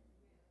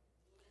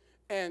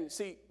 And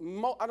see,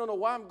 I don't know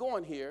why I'm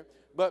going here,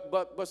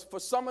 but for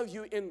some of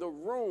you in the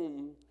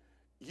room,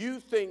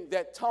 you think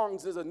that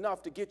tongues is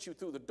enough to get you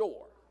through the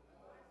door.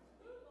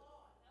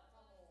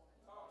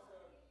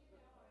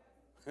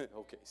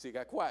 Okay, see,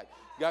 got quiet.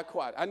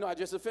 I know I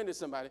just offended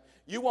somebody.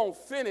 You won't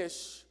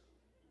finish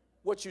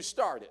what you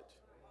started.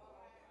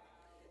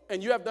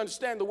 And you have to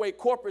understand the way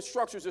corporate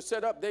structures are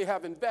set up. They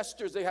have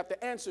investors they have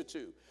to answer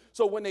to.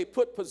 So when they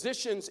put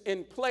positions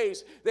in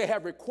place, they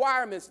have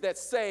requirements that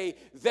say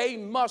they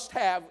must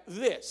have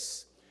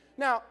this.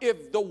 Now,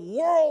 if the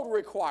world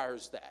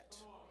requires that,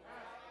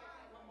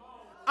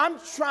 I'm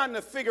trying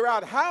to figure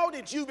out, how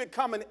did you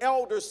become an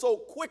elder so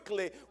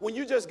quickly when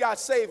you just got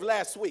saved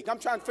last week? I'm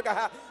trying to figure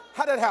out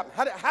how did that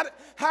happen?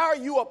 How are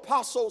you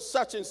apostle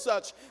such and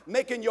such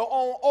making your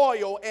own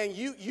oil and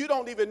you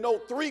don't even know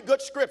 3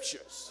 good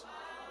scriptures?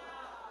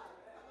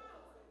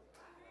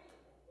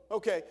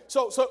 Okay,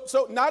 so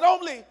not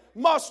only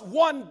must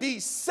one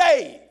be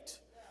saved,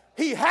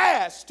 he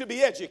has to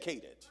be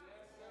educated.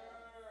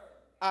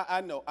 I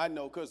know,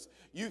 because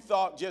you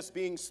thought just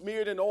being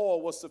smeared in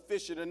oil was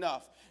sufficient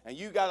enough. And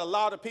you got a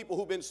lot of people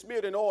who've been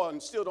smeared in oil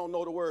and still don't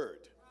know the word.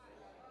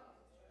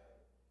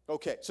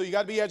 Okay, so you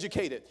got to be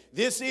educated.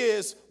 This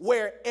is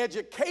where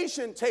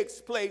education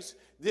takes place.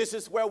 This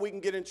is where we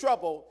can get in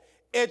trouble.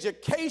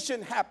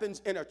 Education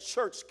happens in a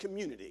church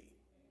community.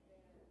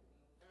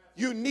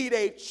 You need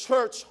a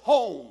church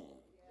home,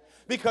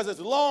 because as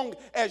long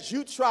as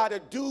you try to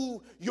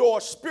do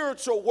your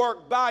spiritual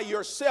work by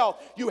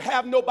yourself, you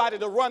have nobody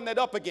to run that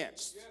up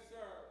against. Yes, sir.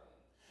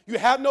 You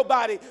have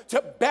nobody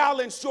to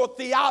balance your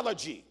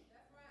theology.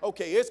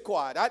 Okay, it's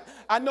quiet.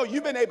 I know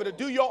you've been able to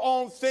do your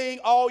own thing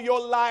all your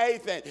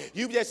life, and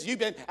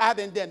I've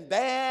been done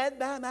bad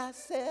by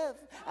myself.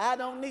 I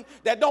don't need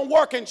that. Don't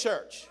work in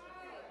church.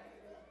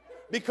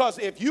 Because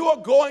if you are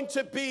going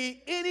to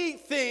be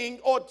anything,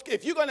 or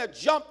if you're going to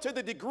jump to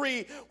the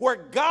degree where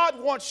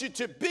God wants you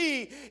to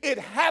be, it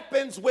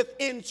happens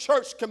within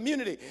church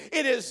community.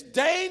 It is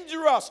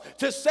dangerous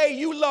to say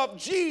you love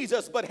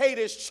Jesus but hate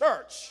his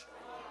church.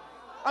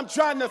 I'm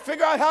trying to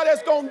figure out how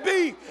that's going to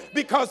be,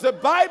 because the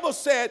Bible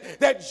said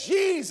that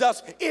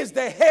Jesus is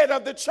the head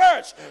of the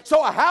church.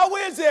 So how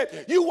is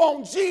it you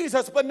want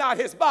Jesus but not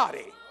his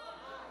body?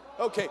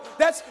 Okay,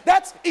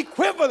 that's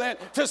equivalent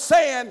to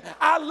saying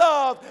I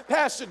love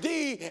Pastor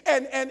D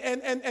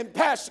and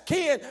Pastor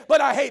Ken,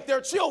 but I hate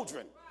their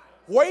children.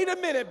 Wait a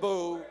minute,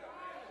 boo.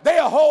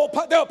 They're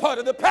part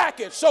of the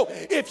package. So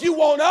if you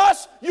want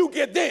us, you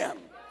get them.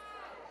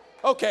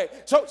 Okay,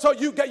 so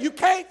you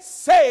can't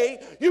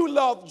say you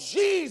love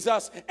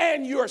Jesus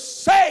and you're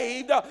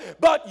saved,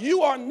 but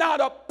you are not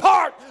a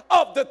part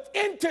of the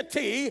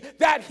entity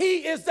that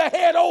he is the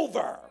head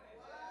over.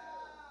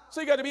 So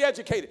you got to be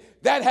educated.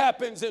 That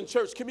happens in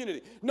church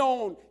community,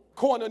 known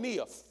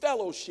koinonia,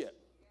 fellowship.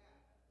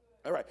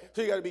 All right,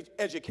 so you got to be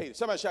educated.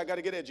 Somebody say, I got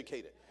to get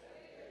educated.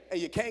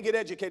 And you can't get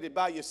educated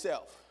by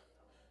yourself.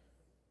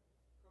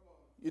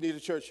 You need a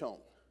church home.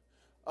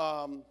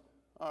 All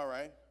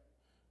right.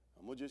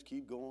 I'm going to just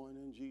keep going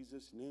in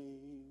Jesus'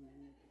 name.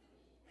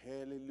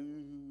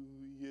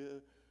 Hallelujah.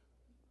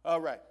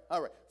 All right.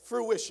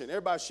 Fruition.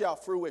 Everybody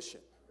shout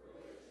fruition.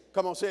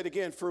 Come on, say it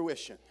again,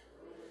 fruition.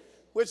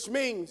 Which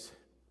means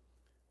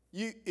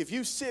if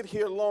you sit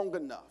here long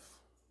enough,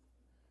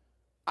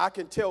 I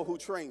can tell who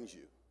trains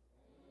you.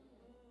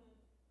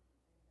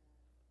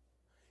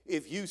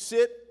 If you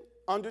sit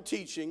under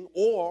teaching,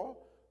 or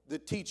the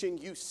teaching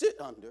you sit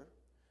under,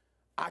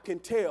 I can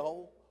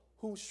tell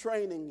who's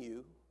training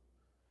you,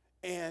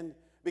 and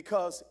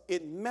because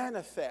it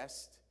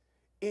manifests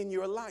in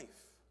your life.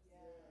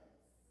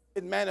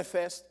 It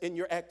manifests in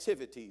your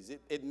activities.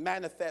 It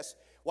manifests,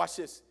 watch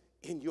this,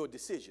 in your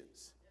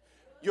decisions.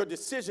 Your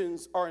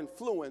decisions are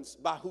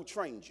influenced by who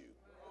trained you.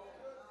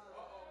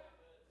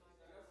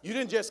 You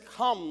didn't just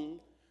come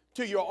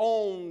to your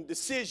own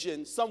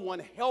decision.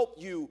 Someone helped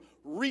you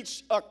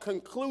reach a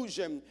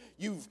conclusion.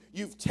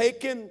 You've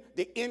taken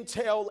the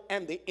intel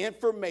and the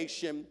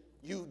information,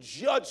 you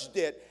judged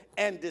it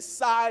and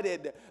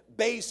decided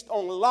based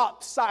on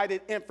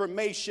lopsided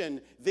information,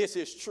 this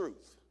is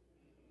truth.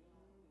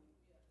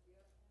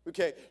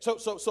 Okay,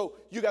 so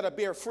you got to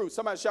bear fruit.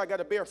 Somebody shout, I got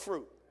to bear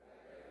fruit.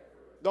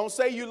 Don't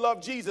say you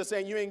love Jesus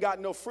and you ain't got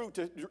no fruit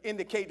to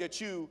indicate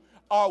that you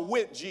are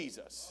with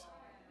Jesus.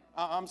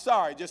 I'm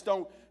sorry, just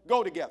don't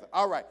go together.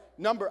 All right,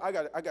 I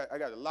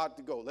got a lot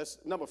to go.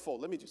 Number 4.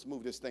 Let me just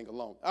move this thing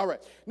along. All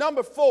right,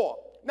 number 4.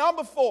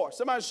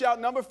 Somebody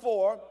shout, number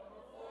 4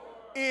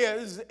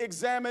 is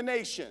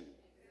examination.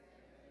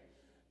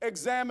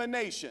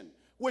 Examination,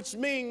 which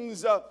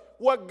means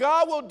what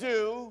God will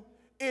do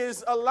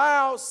is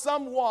allow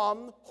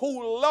someone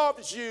who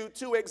loves you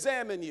to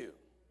examine you.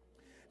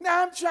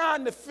 Now, I'm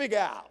trying to figure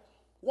out,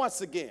 once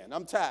again,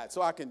 I'm tired,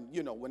 so I can,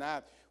 when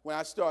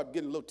I start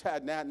getting a little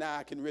tired, now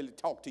I can really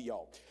talk to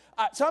y'all.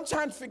 So I'm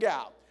trying to figure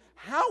out,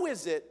 how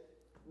is it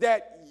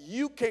that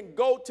you can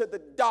go to the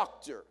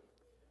doctor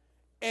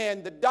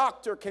and the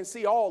doctor can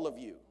see all of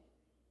you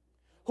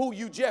who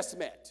you just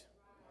met?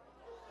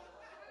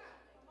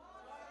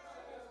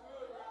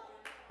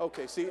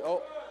 Okay, see,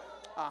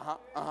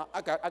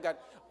 I got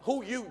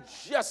who you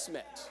just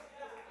met.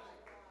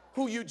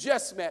 Who you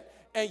just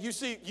met. And you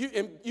see,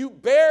 you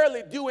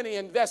barely do any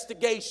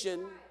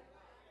investigation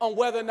on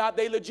whether or not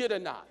they legit or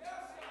not.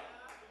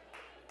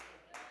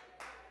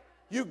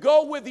 You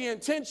go with the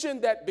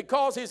intention that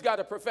because he's got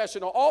a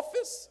professional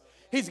office,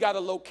 he's got a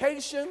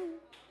location,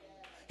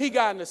 he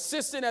got an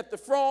assistant at the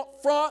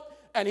front,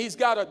 and he's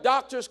got a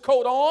doctor's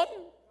coat on,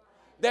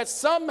 that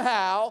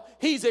somehow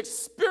he's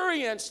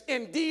experienced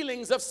in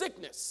dealings of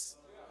sickness.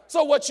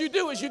 So what you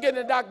do is you get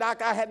in the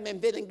doc, I hadn't been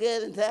feeling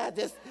good,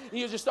 and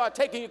you just start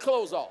taking your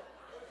clothes off.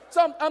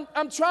 So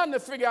I'm trying to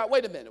figure out,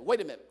 wait a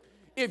minute.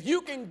 If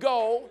you can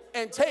go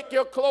and take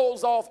your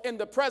clothes off in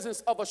the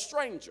presence of a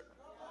stranger,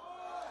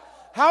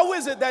 how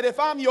is it that if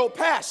I'm your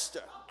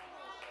pastor,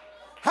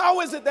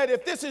 how is it that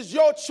if this is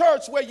your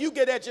church where you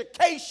get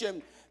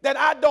education, that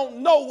I don't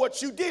know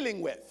what you're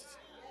dealing with?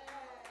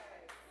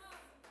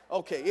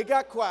 Okay, it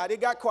got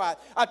quiet.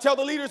 I tell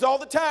the leaders all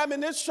the time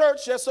in this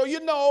church, just so you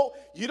know,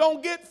 you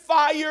don't get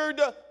fired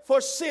for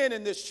sin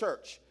in this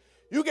church.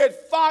 You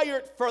get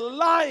fired for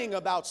lying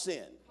about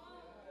sin.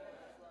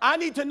 I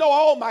need to know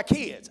all my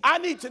kids. I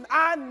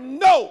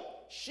know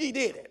she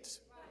did it.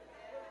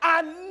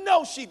 I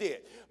know she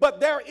did. But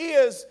there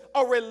is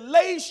a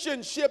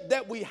relationship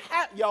that we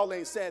have. Y'all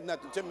ain't saying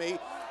nothing to me.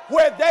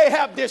 Where they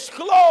have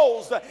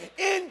disclosed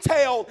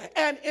intel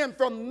and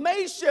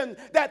information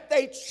that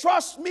they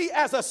trust me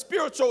as a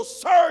spiritual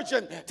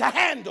surgeon to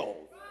handle.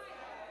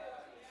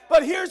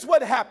 But here's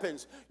what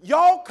happens.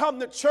 Y'all come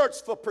to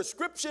church for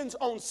prescriptions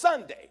on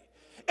Sunday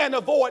and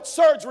avoid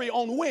surgery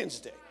on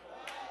Wednesday.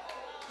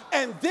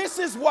 And this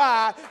is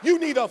why you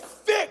need a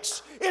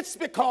fix. It's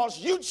because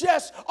you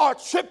just are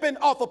tripping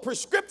off of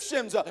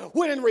prescriptions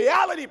when in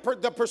reality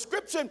the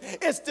prescription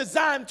is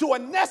designed to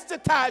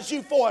anesthetize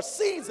you for a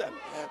season.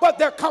 But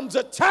there comes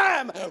a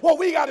time where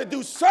we got to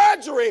do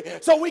surgery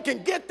so we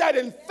can get that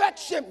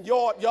infection.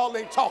 Y'all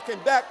ain't talking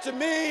back to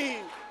me.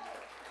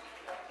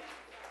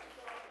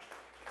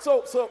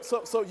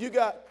 So you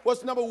got,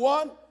 what's number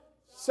 1?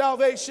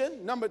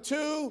 Salvation. Number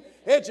 2,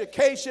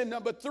 education.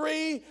 Number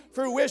 3,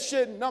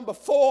 fruition. Number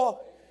 4,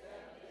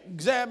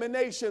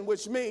 examination,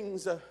 which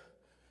means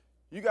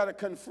you got to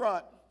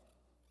confront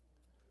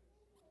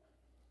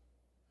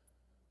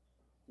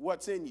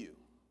what's in you.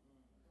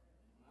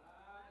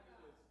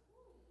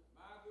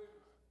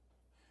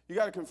 You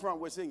got to confront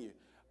what's in you.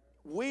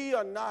 We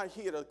are not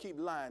here to keep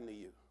lying to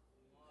you.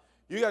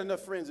 You got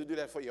enough friends to do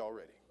that for you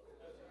already.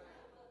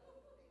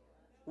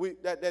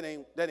 That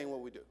ain't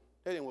what we do.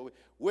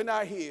 We're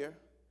not here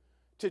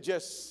to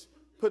just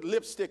put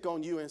lipstick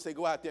on you and say,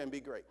 go out there and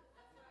be great.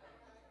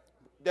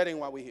 That ain't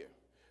why we're here.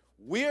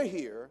 We're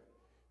here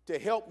to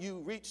help you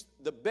reach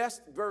the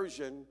best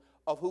version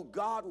of who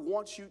God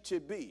wants you to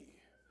be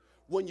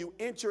when you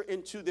enter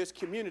into this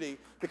community,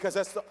 because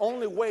that's the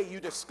only way you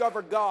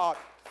discover God,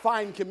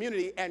 find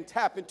community, and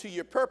tap into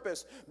your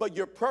purpose. But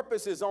your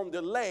purpose is on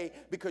delay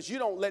because you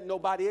don't let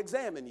nobody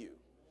examine you.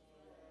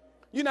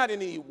 You're not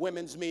in any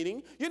women's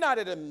meeting. You're not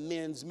at a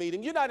men's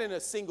meeting. You're not in a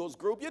singles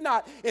group. You're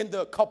not in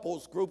the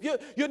couples group.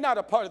 You're not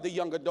a part of the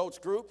young adults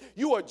group.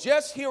 You are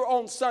just here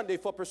on Sunday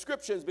for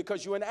prescriptions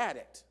because you're an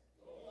addict.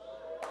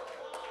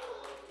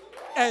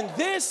 And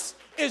this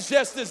is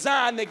just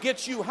designed to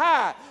get you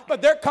high.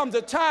 But there comes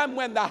a time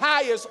when the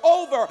high is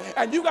over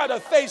and you got to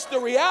face the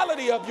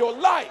reality of your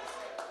life.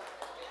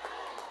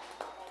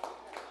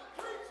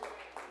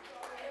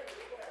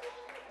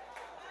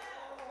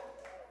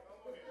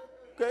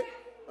 Okay,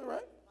 all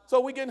right. So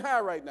we're getting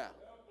high right now.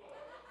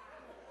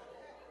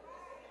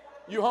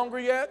 You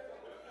hungry yet?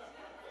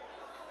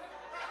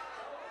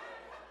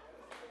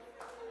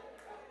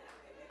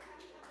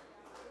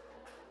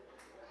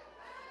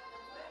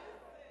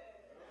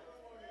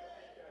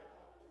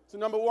 So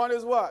number 1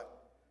 is what?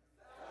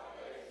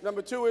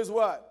 Number 2 is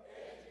what?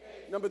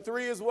 Number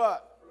 3 is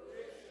what?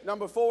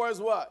 Number 4 is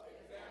what?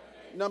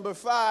 Number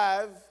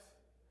 5,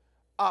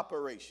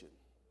 operation.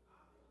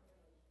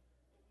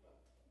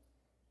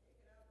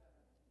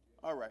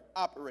 All right,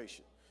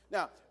 operation.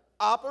 Now,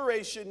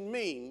 operation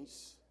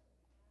means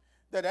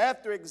that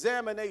after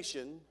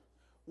examination,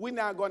 we're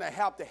now going to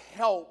have to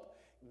help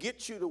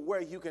get you to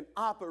where you can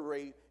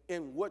operate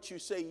in what you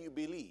say you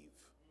believe.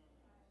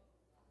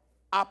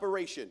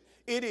 Operation.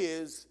 It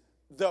is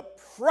the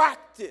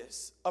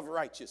practice of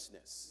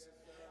righteousness.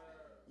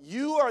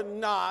 You are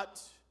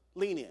not,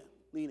 lean in,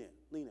 lean in,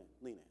 lean in,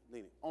 lean in,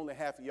 lean in. Only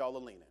half of y'all are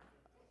leaning.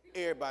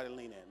 Everybody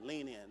lean in,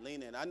 lean in,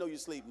 lean in. I know you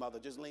sleep, mother,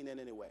 just lean in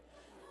anyway.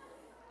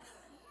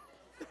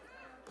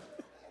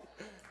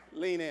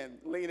 Lean in,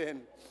 lean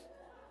in.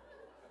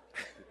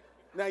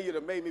 Now you'd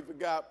have made me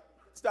forgot.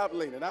 Stop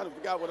leaning. I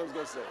forgot what I was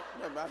going to say.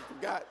 I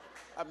forgot.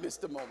 I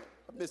missed the moment.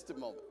 I missed the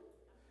moment.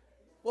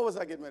 What was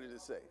I getting ready to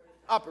say?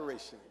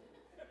 Operation.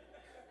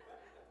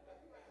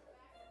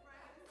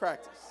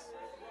 Practice.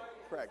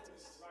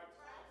 Practice.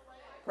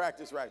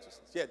 Practice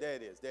righteousness. Yeah, there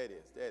it is. There it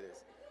is. There it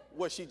is.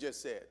 What she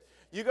just said.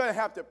 You're going to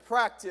have to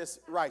practice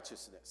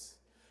righteousness.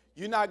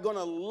 You're not going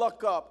to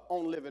luck up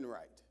on living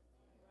right.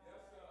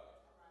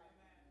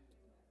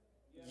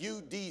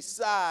 You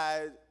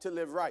decide to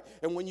live right.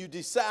 And when you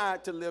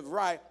decide to live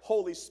right,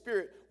 Holy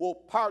Spirit will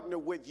partner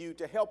with you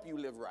to help you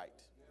live right.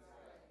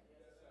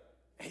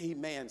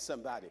 Amen,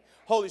 somebody.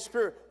 Holy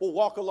Spirit will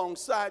walk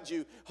alongside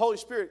you. Holy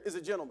Spirit is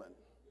a gentleman.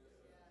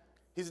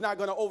 He's not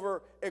going to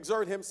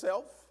overexert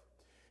himself.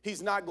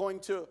 He's not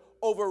going to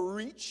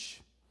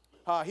overreach.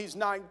 He's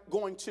not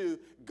going to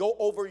go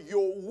over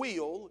your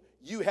will.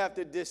 You have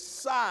to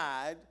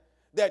decide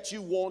that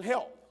you want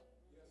help.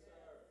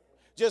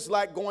 Just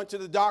like going to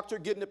the doctor,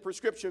 getting a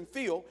prescription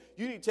filled,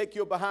 you need to take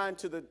your behind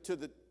to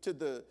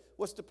the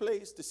what's the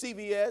place? The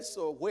CVS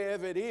or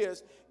wherever it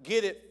is,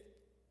 get it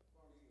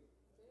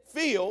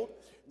filled,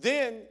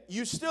 then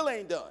you still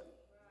ain't done.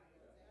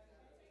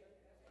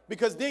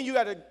 Because then you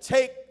got to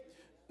take,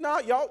 no,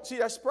 y'all, see,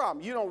 that's the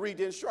problem. You don't read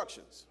the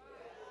instructions.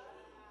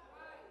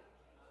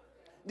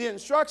 The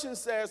instruction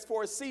says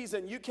for a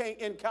season, you can't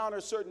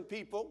encounter certain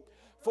people.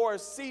 For a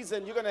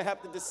season, you're going to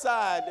have to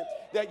decide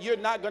that you're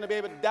not going to be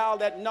able to dial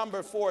that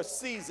number for a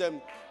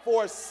season.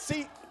 For a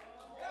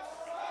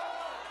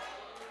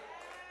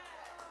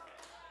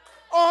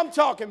Oh, I'm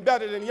talking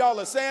better than y'all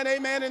are saying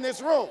amen in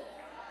this room.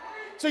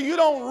 So you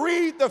don't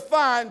read the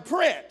fine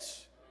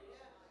print.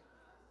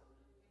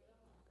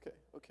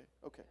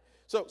 Okay.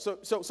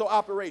 So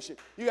operation.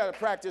 You got to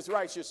practice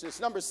righteousness.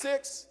 Number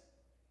 6.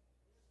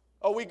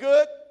 Are we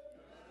good?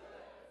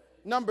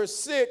 Number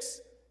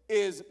 6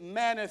 is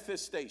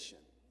manifestation.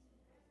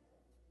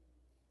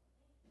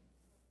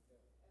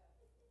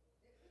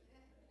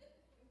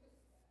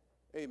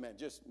 Amen.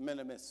 Just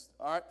minimus.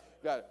 All right.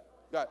 Got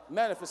it.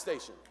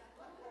 Manifestation.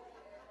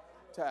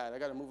 Tired. I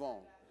got to move on.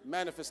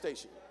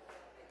 Manifestation.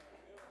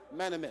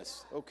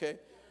 Minimus. Okay.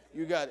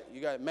 You got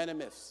it.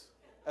 Minimus.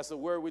 That's a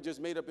word we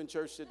just made up in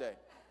church today.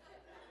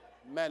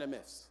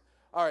 Minimus.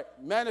 All right.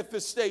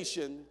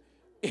 Manifestation.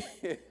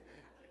 It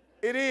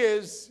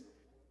is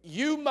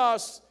you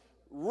must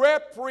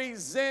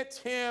represent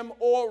him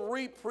or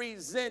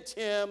represent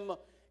him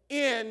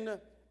in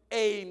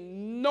a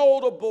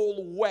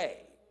notable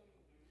way.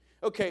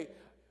 Okay,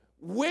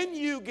 when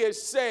you get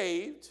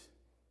saved,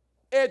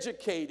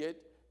 educated,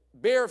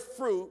 bear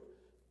fruit,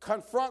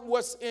 confront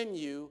what's in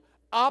you,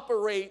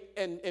 operate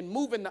and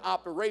move into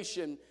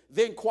operation,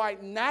 then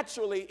quite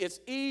naturally it's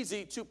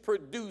easy to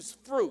produce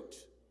fruit.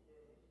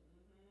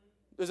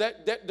 Does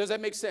that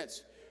make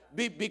sense?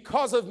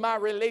 Because of my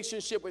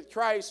relationship with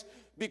Christ,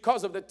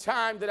 because of the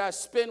time that I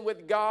spend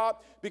with God,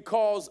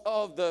 because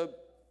of the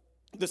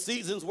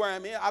seasons where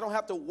I'm in, I don't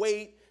have to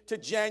wait to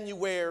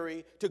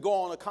January to go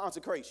on a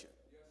consecration.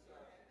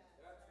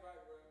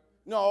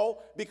 No,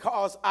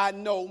 because I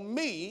know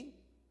me,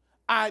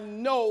 I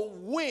know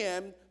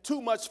when too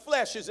much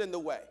flesh is in the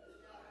way.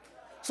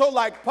 So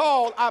like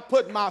Paul, I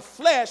put my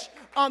flesh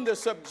under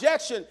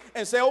subjection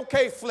and say,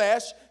 okay,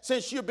 flesh,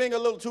 since you're being a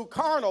little too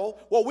carnal,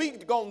 what we're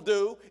going to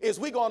do is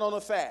we're going on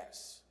a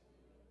fast.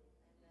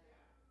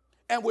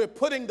 And we're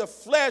putting the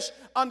flesh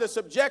under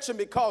subjection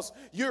because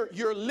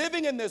you're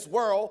living in this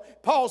world.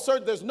 Paul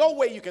said there's no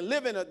way you can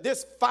live in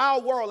this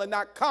foul world and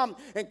not come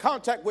in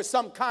contact with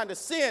some kind of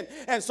sin.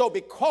 And so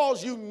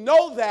because you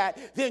know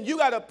that, then you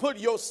got to put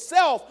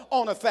yourself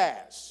on a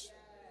fast.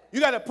 You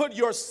got to put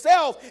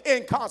yourself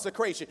in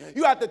consecration.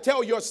 You have to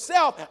tell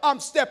yourself, I'm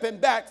stepping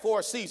back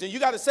for a season. You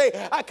got to say,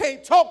 I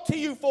can't talk to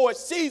you for a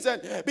season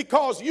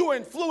because you're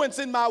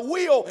influencing my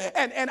will,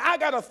 and I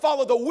got to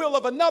follow the will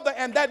of another,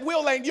 and that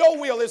will ain't your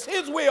will, it's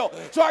his will.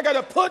 So I got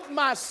to put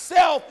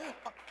myself.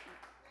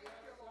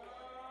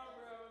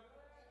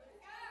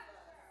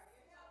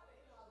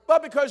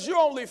 But because you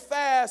only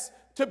fast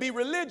to be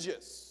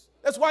religious.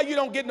 That's why you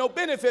don't get no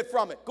benefit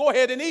from it. Go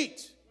ahead and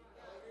eat.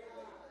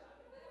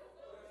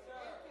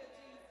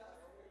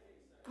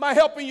 Am I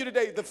helping you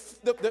today?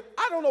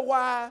 I don't know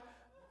why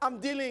I'm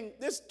dealing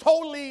this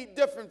totally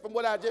different from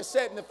what I just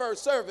said in the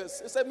first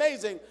service. It's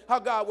amazing how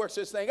God works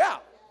this thing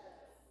out.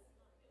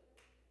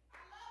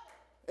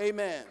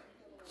 Amen.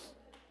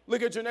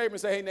 Look at your neighbor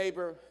and say, hey,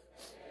 neighbor,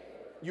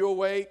 you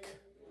awake?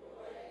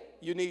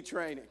 You need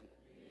training.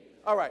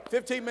 All right,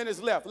 15 minutes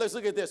left. Let's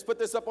look at this. Put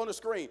this up on the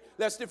screen.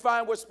 Let's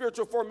define what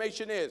spiritual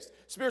formation is.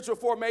 Spiritual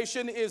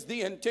formation is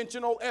the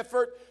intentional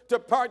effort to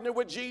partner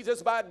with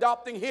Jesus by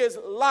adopting his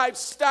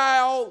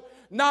lifestyle,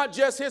 not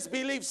just his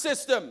belief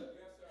system.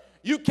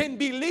 You can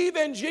believe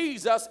in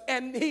Jesus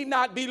and he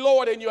not be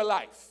Lord in your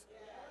life.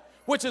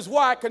 Which is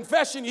why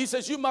confession, he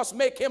says, you must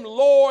make him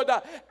Lord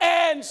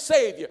and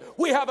Savior.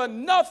 We have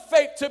enough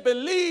faith to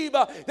believe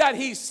that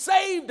he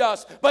saved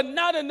us, but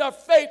not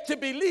enough faith to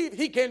believe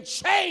he can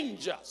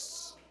change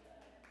us.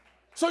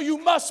 So you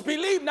must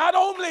believe not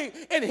only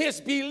in his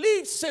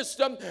belief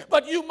system,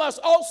 but you must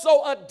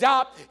also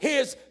adopt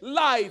his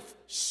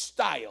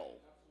lifestyle.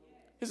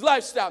 His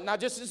lifestyle, not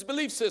just his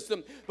belief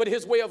system, but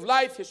his way of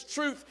life, his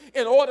truth,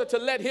 in order to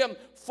let him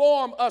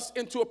form us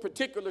into a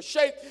particular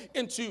shape,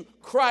 into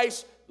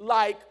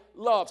Christ-like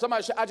love.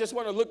 Somebody say, I just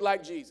want to look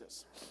like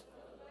Jesus.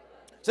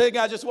 Say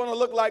again, I just want to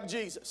look like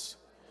Jesus.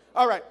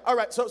 All right.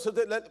 So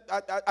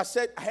I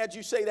said, I had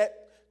you say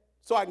that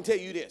so I can tell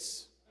you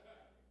this.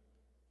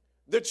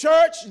 The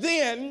church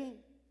then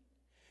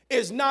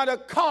is not a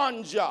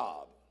con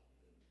job.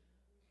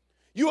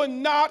 You are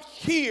not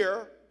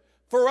here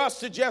for us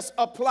to just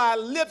apply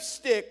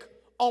lipstick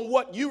on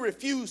what you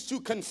refuse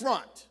to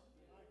confront.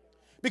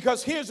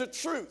 Because here's the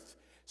truth.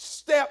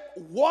 Step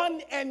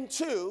 1 and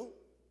 2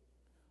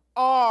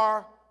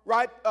 are,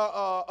 right,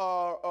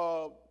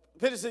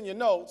 put this in your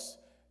notes.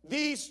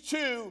 These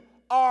two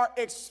are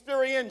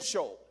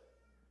experiential.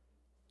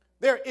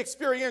 They're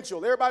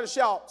experiential. Everybody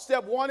shout,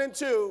 step 1 and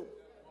 2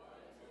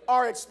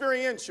 are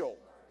experiential.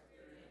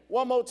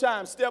 One more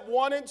time. Step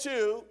 1 and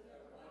 2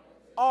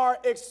 are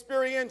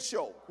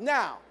experiential.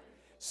 Now,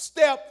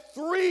 step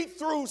 3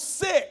 through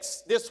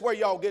 6, this is where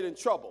y'all get in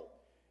trouble,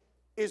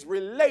 is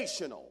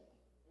relational.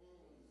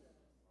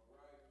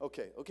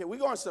 Okay, we're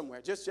going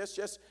somewhere.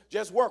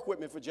 Just work with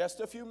me for just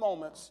a few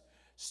moments.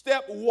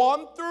 Step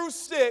 1 through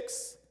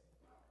 6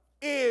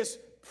 is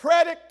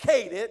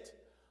predicated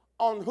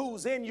on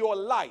who's in your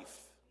life.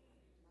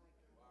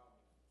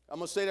 I'm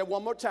going to say that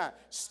one more time.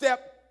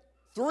 Step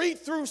 3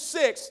 through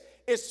 6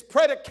 is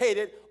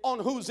predicated on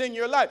who's in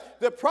your life.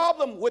 The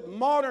problem with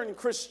modern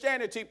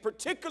Christianity,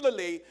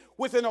 particularly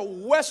within a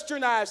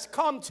westernized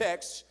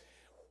context,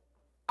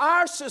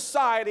 our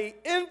society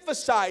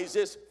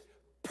emphasizes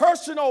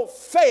personal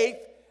faith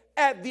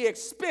at the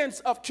expense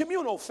of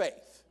communal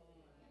faith,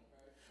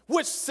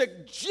 which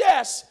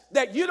suggests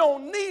that you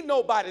don't need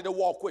nobody to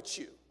walk with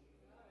you.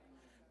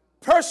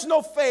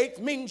 Personal faith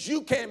means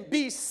you can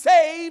be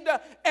saved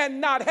and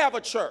not have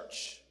a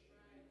church.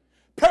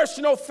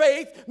 Personal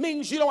faith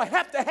means you don't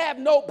have to have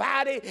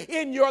nobody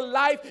in your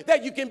life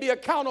that you can be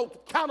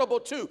accountable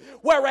to.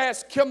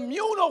 Whereas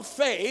communal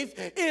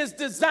faith is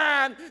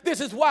designed, this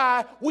is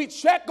why we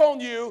check on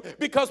you,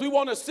 because we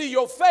want to see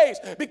your face,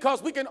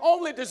 because we can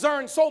only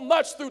discern so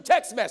much through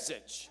text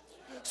message.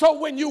 So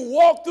when you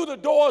walk through the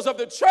doors of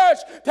the church,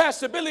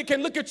 Pastor Billy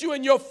can look at you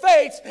in your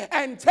face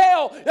and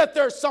tell that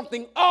there's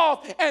something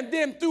off. And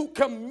then through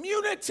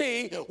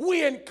community,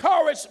 we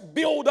encourage,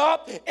 build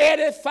up,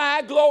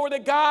 edify, glory to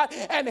God,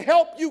 and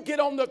help you get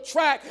on the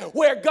track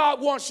where God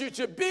wants you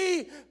to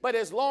be. But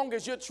as long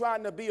as you're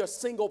trying to be a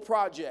single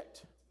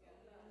project,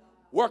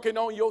 working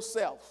on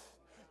yourself,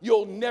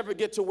 you'll never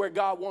get to where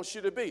God wants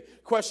you to be.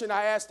 Question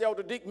I asked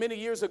Elder Deke many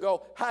years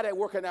ago, how that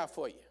working out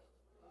for you?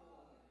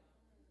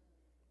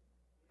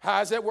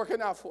 How's that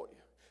working out for you?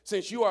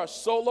 Since you are a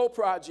solo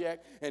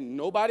project and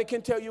nobody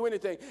can tell you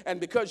anything, and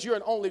because you're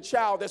an only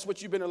child, that's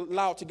what you've been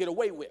allowed to get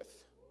away with.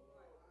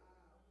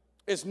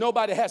 It's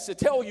nobody has to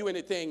tell you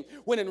anything,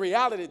 when in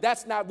reality,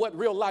 that's not what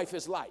real life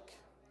is like.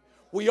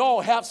 We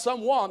all have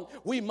someone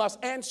we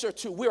must answer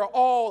to. We are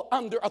all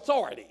under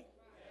authority.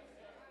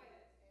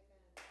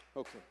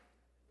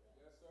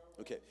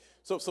 Okay.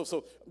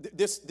 So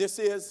this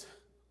is...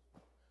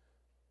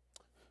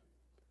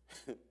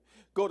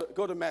 Go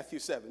to Matthew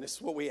 7. This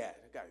is where we at.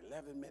 I got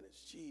 11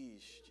 minutes.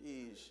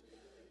 Jeez.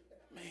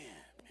 Man.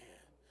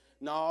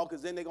 No,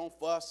 because then they're going to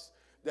fuss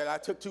that I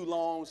took too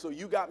long. So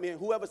you got me in,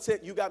 whoever said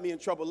you got me in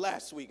trouble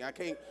last week. I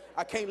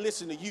can't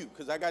listen to you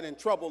because I got in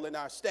trouble in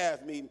our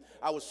staff meeting.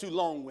 I was too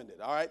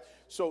long-winded, all right?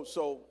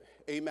 So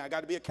amen. I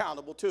got to be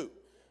accountable too.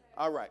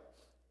 All right.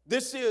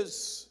 This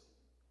is,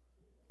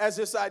 as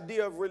this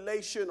idea of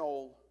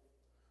relational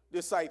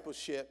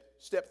discipleship,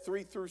 step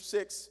 3 through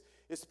 6,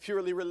 it's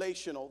purely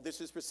relational. This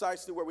is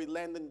precisely where we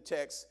land in the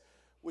text,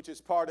 which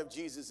is part of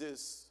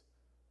Jesus'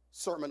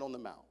 Sermon on the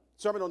Mount.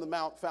 Sermon on the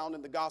Mount, found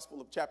in the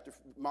Gospel of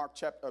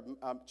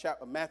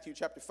Matthew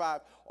chapter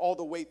 5, all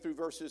the way through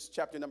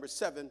chapter number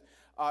 7,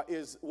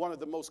 is one of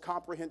the most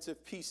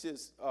comprehensive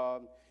pieces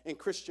in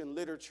Christian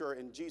literature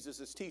and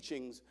Jesus'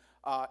 teachings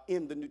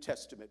in the New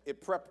Testament.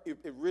 It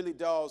really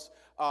does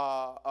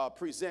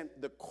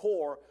present the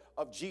core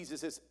of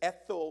Jesus'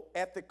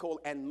 ethical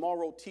and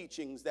moral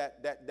teachings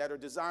that are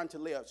designed to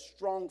lay a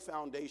strong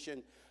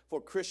foundation for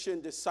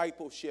Christian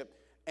discipleship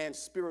and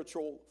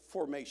spiritual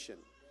formation.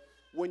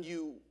 When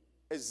you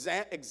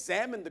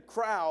examine the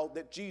crowd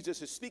that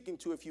Jesus is speaking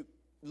to, if you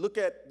look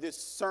at this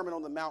Sermon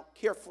on the Mount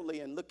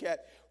carefully and look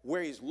at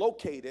where he's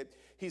located,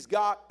 he's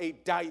got a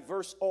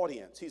diverse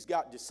audience. He's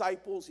got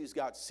disciples, he's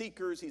got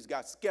seekers, he's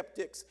got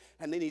skeptics,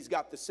 and then he's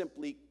got the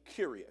simply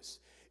curious.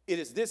 It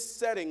is this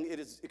setting, it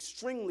is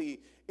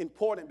extremely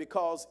important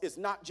because it's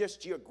not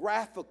just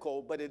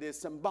geographical, but it is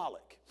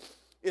symbolic.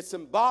 It's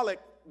symbolic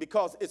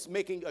because it's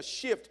making a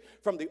shift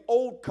from the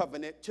old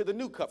covenant to the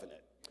new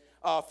covenant.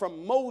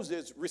 From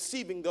Moses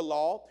receiving the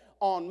law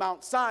on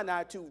Mount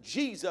Sinai to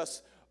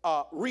Jesus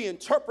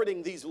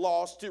reinterpreting these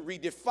laws to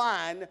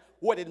redefine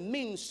what it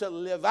means to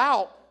live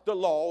out the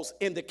laws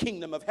in the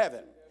kingdom of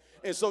heaven.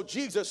 And so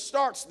Jesus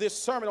starts this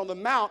Sermon on the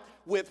Mount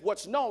with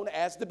what's known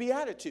as the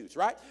Beatitudes,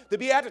 right? The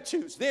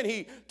Beatitudes. Then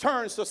he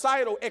turns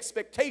societal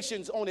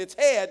expectations on its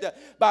head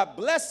by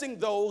blessing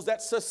those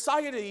that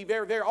society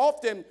very, very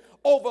often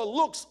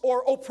overlooks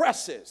or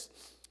oppresses.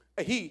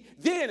 He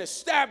then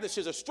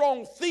establishes a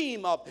strong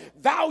theme of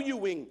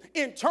valuing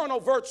internal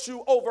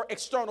virtue over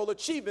external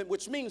achievement,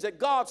 which means that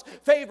God's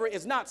favor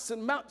is not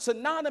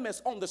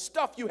synonymous on the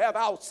stuff you have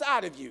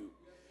outside of you.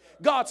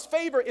 God's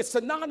favor is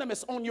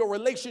synonymous on your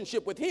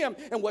relationship with him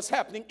and what's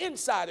happening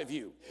inside of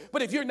you.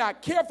 But if you're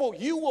not careful,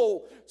 you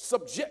will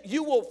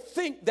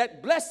think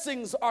that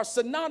blessings are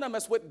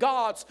synonymous with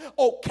God's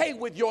okay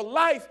with your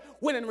life,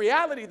 when in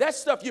reality, that's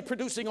stuff you're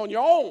producing on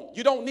your own.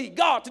 You don't need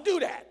God to do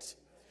that.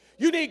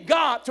 You need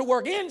God to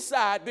work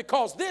inside,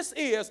 because this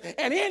is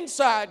an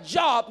inside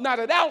job, not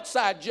an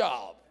outside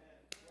job.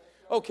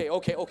 Okay.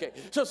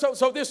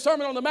 So this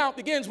Sermon on the Mount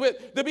begins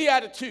with the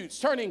Beatitudes,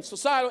 turning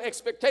societal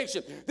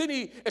expectation. Then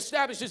he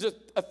establishes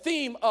a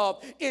theme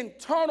of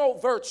internal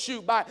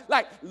virtue by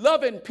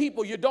loving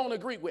people you don't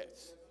agree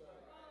with.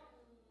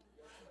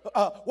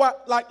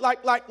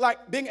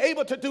 Like being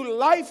able to do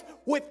life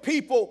with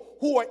people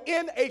who are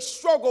in a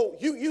struggle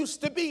you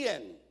used to be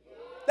in.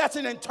 That's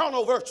an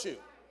internal virtue.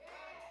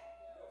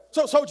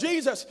 So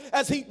Jesus,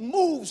 as he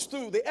moves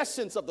through the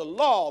essence of the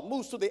law,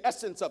 moves through the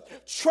essence of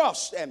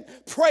trust and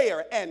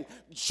prayer and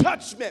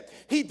judgment,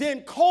 he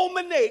then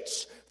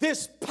culminates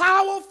this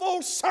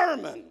powerful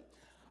sermon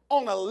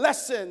on a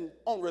lesson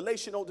on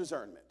relational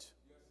discernment.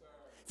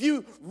 If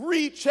you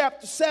read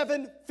chapter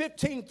 7,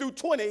 15 through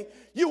 20,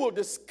 you will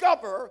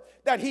discover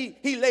that he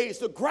lays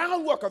the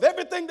groundwork of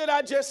everything that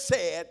I just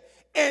said,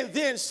 and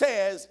then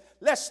says,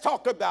 let's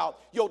talk about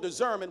your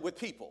discernment with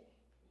people.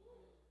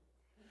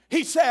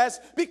 He says,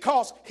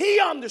 because he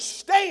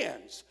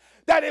understands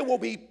that it will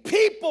be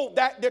people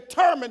that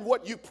determine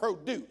what you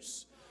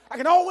produce. I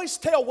can always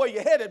tell where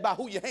you're headed by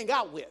who you hang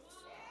out with.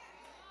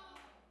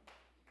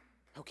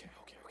 Okay.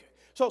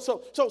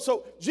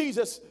 So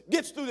Jesus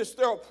gets through this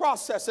thorough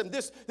process, and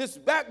this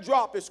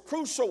backdrop is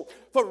crucial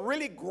for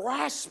really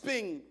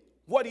grasping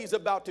what he's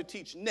about to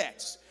teach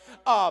next.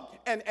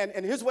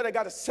 And here's what I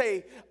got to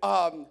say.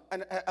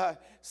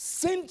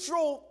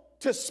 Central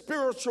to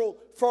spiritual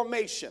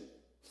formation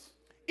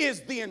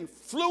is the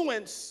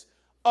influence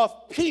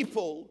of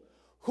people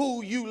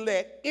who you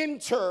let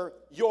enter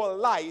your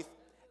life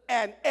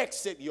and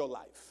exit your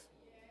life.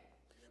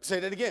 Say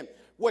that again.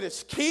 What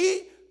is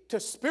key to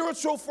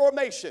spiritual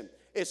formation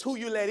is who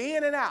you let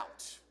in and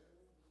out.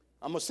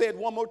 I'm going to say it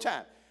one more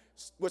time.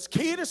 What's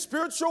key to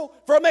spiritual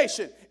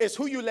formation is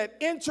who you let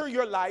enter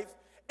your life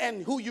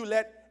and who you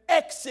let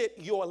exit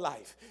your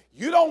life.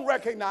 You don't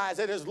recognize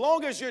that as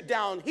long as you're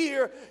down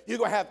here, you're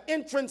going to have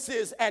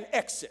entrances and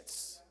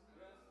exits.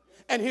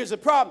 And here's the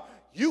problem.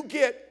 You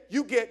get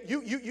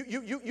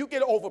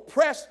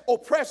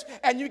oppressed,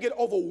 and you get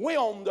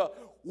overwhelmed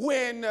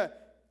when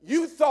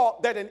you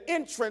thought that an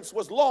entrance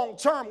was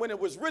long-term when it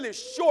was really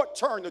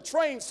short-term to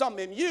train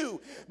something in you,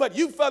 but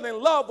you fell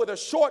in love with a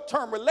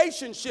short-term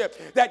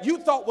relationship that you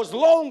thought was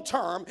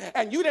long-term,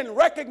 and you didn't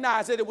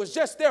recognize that it was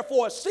just there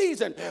for a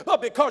season,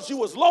 but because you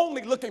was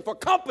lonely looking for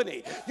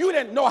company, you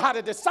didn't know how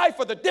to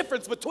decipher the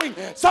difference between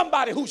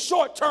somebody who's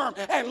short-term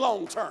and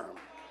long-term.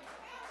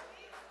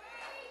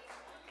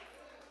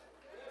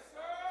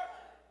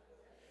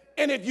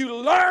 And if you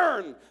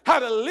learn how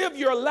to live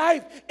your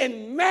life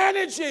in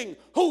managing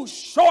who's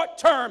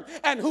short-term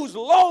and who's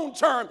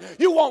long-term,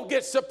 you won't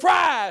get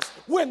surprised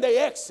when they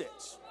exit.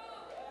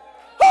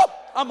 Oh,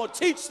 I'm going to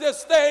teach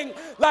this thing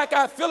like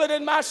I feel it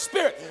in my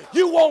spirit.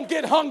 You won't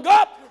get hung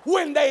up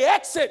when they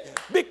exit,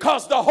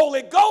 because the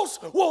Holy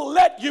Ghost will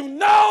let you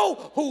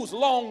know who's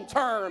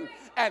long-term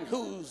and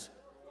who's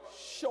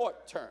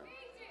short-term.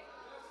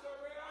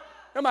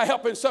 Am I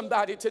helping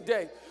somebody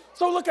today?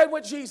 So look at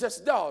what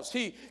Jesus does.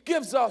 He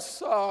gives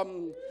us,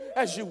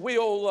 as you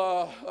will,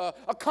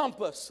 a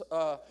compass,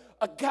 a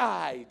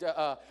guide,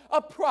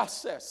 a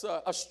process,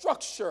 a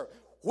structure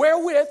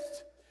wherewith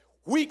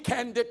we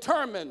can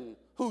determine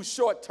who's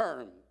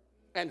short-term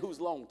and who's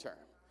long-term.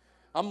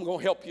 I'm going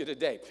to help you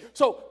today.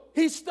 So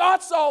he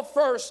starts off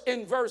first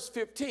in verse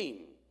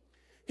 15.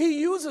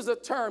 He uses a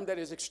term that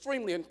is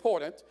extremely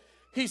important.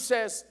 He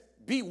says,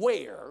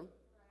 beware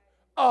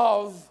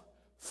of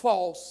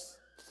false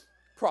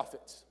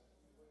prophets.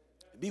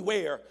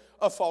 Beware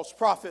of false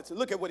prophets. And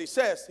look at what he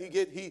says.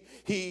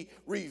 He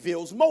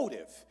reveals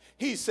motive.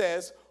 He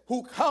says,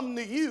 who come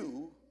to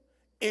you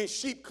in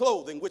sheep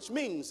clothing, which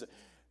means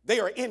they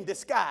are in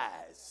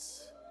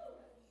disguise.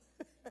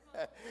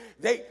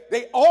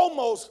 They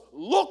almost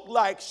look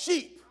like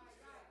sheep.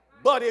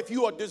 But if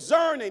you are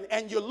discerning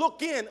and you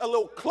look in a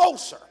little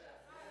closer,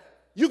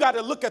 you got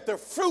to look at their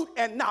fruit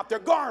and not their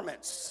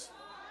garments.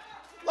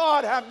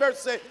 Lord have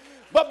mercy.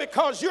 But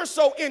because you're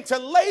so into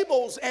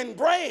labels and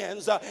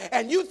brands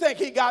and you think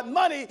he got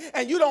money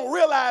and you don't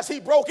realize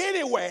he broke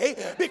anyway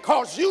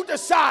because you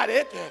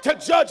decided to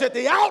judge at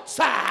the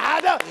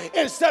outside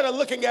instead of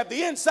looking at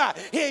the inside.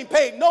 He ain't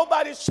paid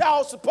nobody's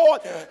child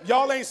support.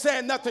 Y'all ain't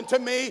saying nothing to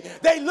me.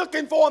 They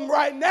looking for him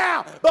right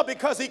now, but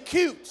because he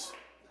cute.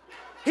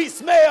 He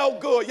smelled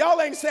good. Y'all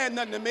ain't saying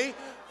nothing to me.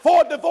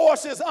 4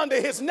 divorces under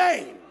his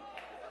name.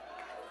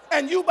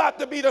 And you about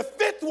to be the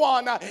 5th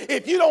one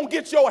if you don't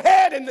get your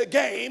head in the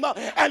game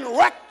and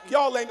wreck.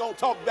 Y'all ain't gonna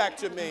talk back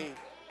to me.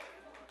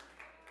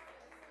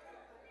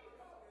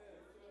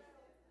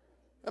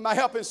 Am I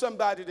helping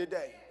somebody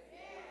today?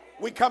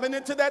 We coming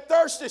into that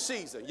thirsty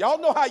season. Y'all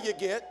know how you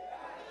get.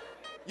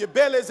 Your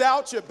belly's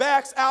out, your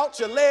back's out,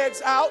 your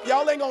legs out.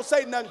 Y'all ain't gonna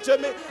say nothing to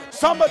me.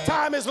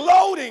 Summertime is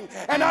loading,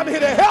 and I'm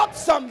here to help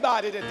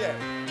somebody today.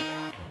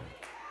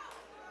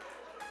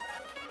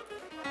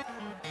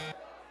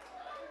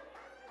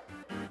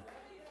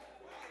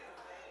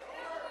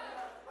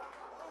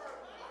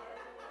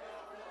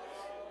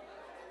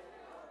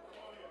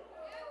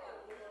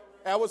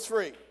 That was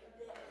free.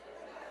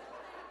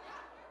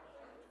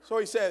 So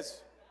he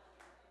says,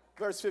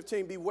 verse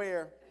 15,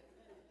 beware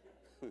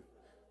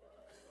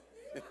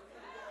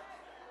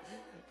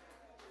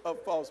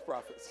of false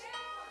prophets.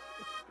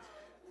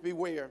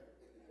 Beware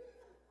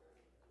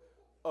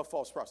of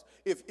false prophets.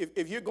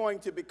 If you're going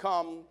to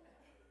become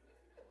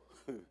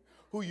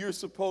who you're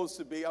supposed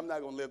to be, I'm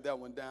not going to live that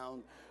one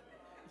down.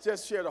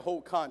 Just share the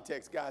whole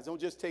context, guys. Don't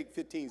just take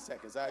 15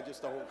 seconds.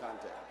 Just the whole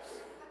context.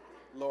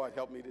 Lord,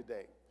 help me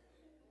today.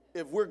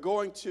 If we're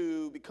going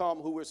to become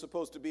who we're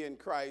supposed to be in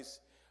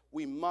Christ,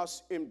 we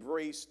must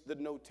embrace the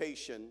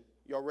notation.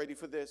 Y'all ready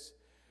for this?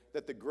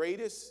 That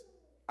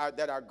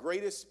our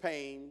greatest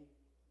pain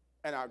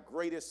and our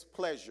greatest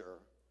pleasure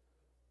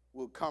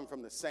will come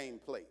from the same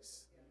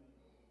place.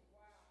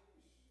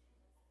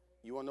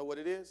 You want to know what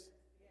it is?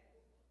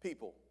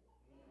 People.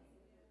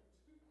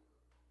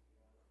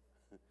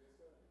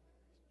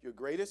 Your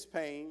greatest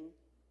pain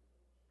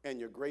and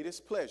your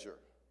greatest pleasure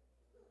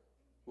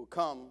will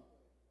come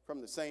from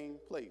the same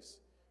place.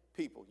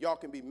 People. Y'all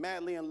can be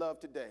madly in love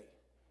today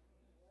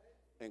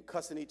and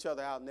cussing each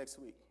other out next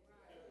week.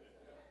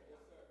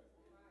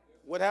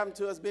 What happened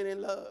to us being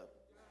in love?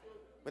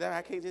 But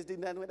I can't just do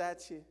nothing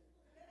without you.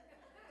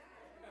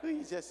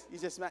 You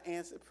just my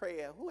answered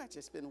prayer. I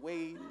just been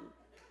waiting.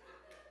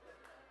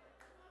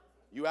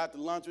 You out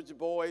to lunch with your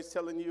boys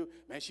telling you,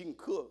 man, she can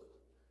cook.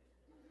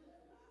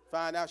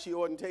 Find out she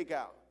ordering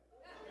takeout.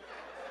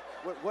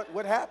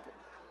 What happened?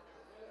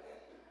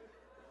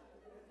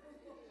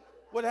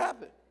 What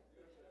happened?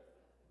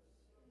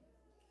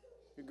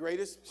 Your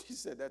greatest, she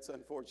said, that's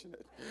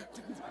unfortunate.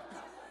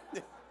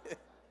 You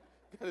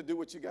got to do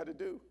what you got to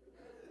do.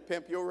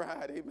 Pimp your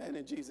ride, amen,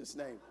 in Jesus'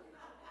 name.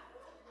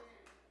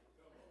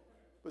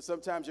 But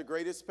sometimes your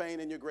greatest pain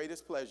and your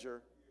greatest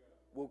pleasure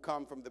will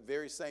come from the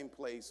very same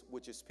place,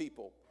 which is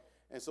people.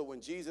 And so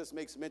when Jesus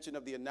makes mention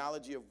of the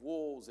analogy of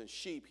wolves and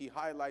sheep, he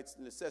highlights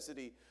the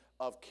necessity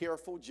of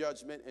careful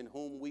judgment in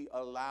whom we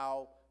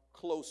allow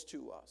close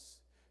to us.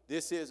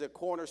 This is a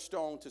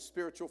cornerstone to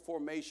spiritual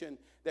formation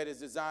that is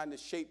designed to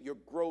shape your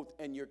growth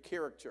and your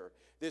character.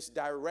 This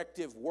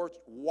directive,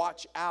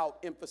 watch out,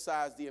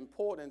 emphasizes the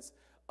importance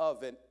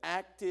of an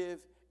active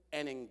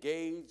and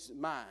engaged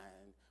mind,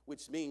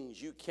 which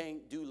means you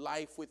can't do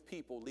life with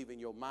people leaving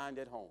your mind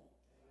at home.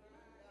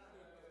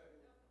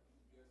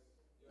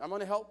 I'm going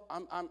to help.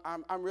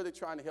 I'm really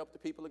trying to help the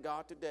people of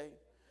God today.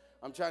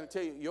 I'm trying to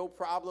tell you, your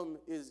problem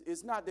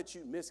is not that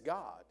you miss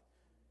God.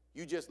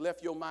 You just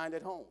left your mind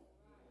at home.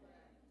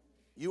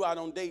 You out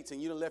on dates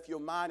and you done left your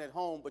mind at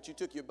home, but you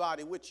took your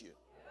body with you.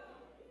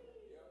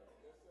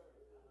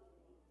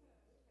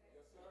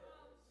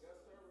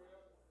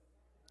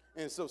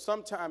 And so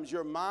sometimes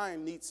your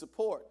mind needs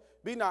support.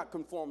 Be not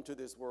conformed to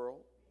this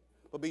world,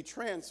 but be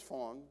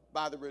transformed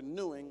by the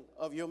renewing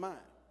of your mind.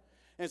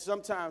 And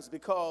sometimes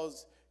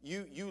because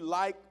you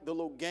like the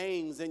little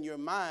games in your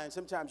mind,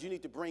 sometimes you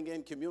need to bring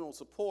in communal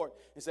support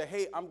and say,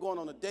 hey, I'm going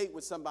on a date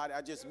with somebody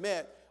I just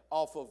met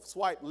off of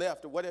Swipe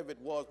Left or whatever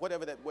it was,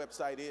 whatever that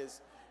website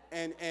is.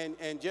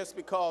 And just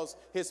because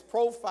his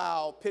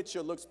profile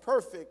picture looks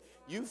perfect,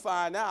 you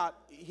find out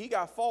he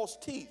got false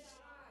teeth.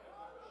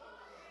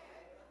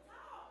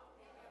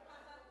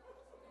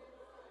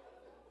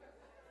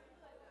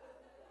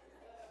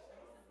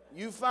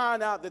 you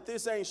find out that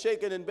this ain't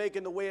shaking and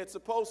baking the way it's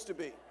supposed to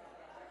be.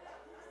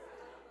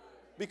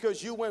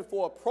 Because you went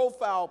for a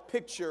profile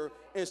picture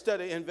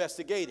instead of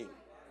investigating.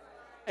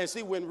 And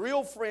see, when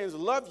real friends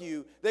love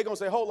you, they're going to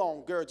say, hold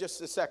on, girl, just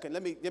a second.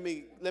 Let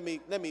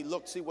me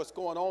look, see what's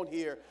going on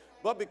here.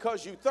 But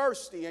because you're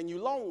thirsty and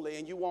you're lonely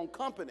and you want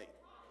company.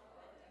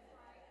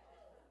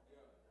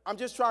 I'm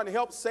just trying to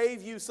help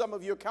save you some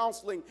of your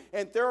counseling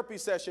and therapy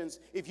sessions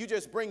if you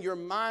just bring your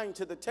mind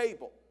to the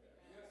table.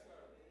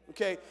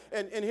 Okay,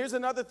 and here's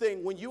another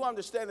thing. When you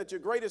understand that your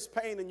greatest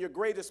pain and your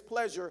greatest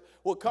pleasure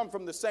will come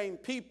from the same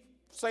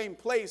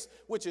place,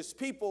 which is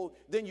people,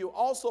 then you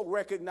also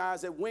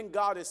recognize that when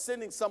God is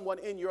sending someone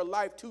in your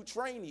life to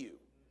train you.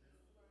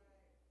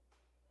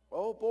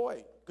 Oh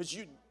boy, because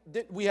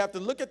we have to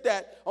look at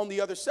that on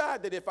the other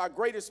side, that if our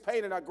greatest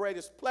pain and our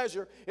greatest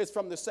pleasure is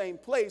from the same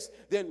place,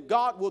 then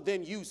God will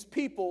then use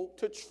people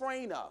to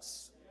train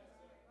us.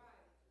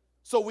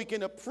 So we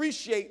can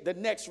appreciate the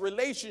next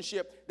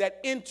relationship that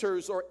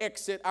enters or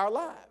exits our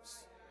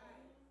lives.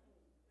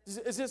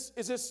 Is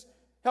this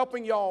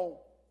helping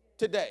y'all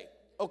today?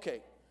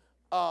 Okay.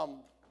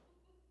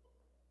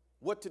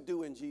 What to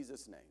do in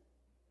Jesus' name?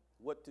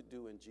 What to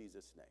do in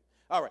Jesus' name?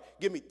 All right.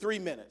 Give me 3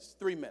 minutes.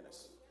 3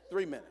 minutes.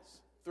 3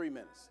 minutes. 3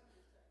 minutes.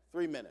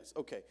 3 minutes.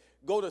 Okay.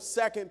 Go to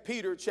 2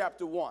 Peter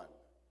chapter 1.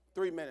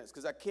 3 minutes,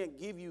 because I can't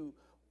give you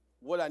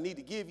what I need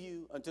to give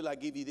you until I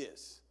give you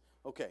this.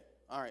 Okay.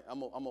 All right, I'm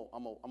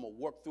gonna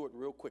work through it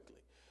real quickly.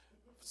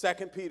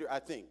 2 Peter, I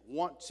think.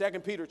 2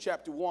 Peter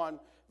chapter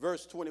 1,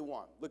 verse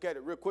 21. Look at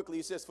it real quickly.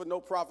 He says, for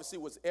no prophecy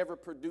was ever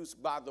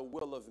produced by the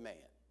will of man.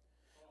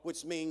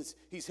 Which means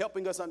he's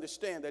helping us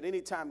understand that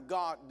anytime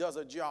God does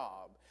a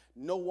job,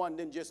 no one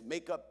then just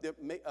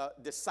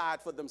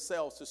decide for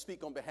themselves to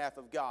speak on behalf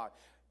of God.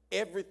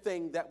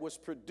 Everything that was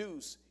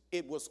produced,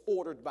 it was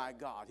ordered by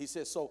God. He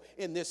says, so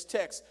in this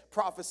text,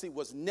 prophecy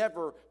was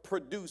never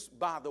produced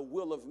by the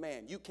will of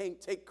man. You can't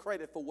take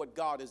credit for what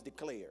God has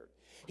declared.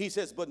 He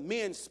says, but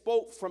men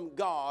spoke from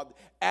God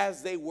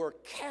as they were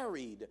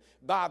carried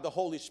by the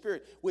Holy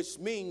Spirit, which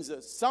means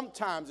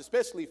sometimes,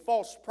 especially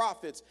false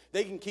prophets,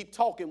 they can keep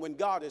talking when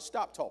God has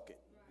stopped talking.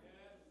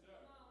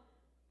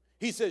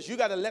 He says, you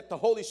got to let the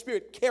Holy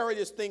Spirit carry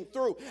this thing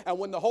through. And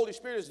when the Holy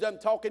Spirit is done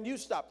talking, you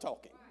stop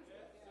talking.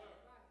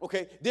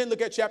 Okay, then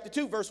look at chapter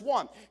 2, verse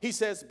 1. He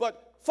says,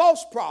 but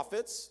false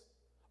prophets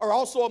are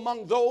also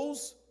among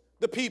those,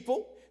 the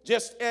people,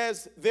 just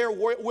as there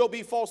will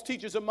be false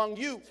teachers among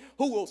you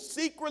who will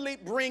secretly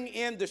bring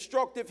in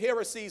destructive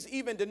heresies,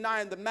 even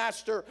denying the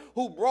master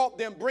who brought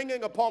them,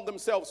 bringing upon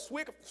themselves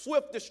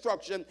swift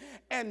destruction.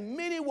 And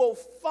many will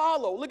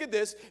follow, look at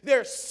this,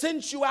 their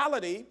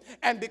sensuality,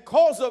 and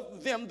because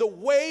of them, the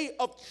way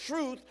of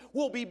truth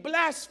will be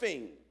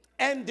blasphemed.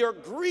 And their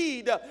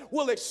greed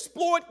will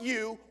exploit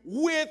you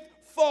with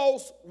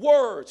false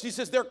words. He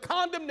says their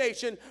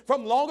condemnation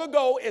from long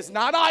ago is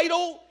not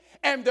idle,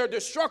 and their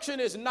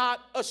destruction is not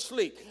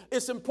asleep.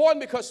 It's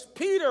important because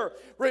Peter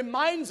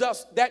reminds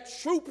us that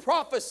true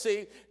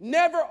prophecy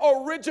never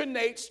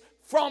originates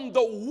from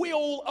the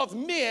will of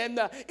men.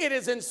 It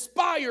is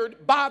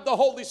inspired by the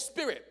Holy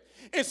Spirit.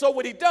 And so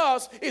what he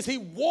does is he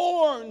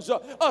warns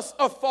us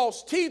of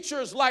false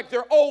teachers like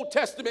their Old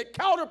Testament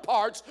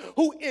counterparts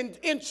who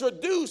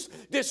introduce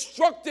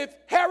destructive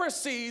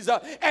heresies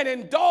and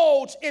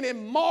indulge in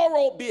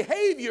immoral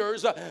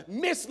behaviors,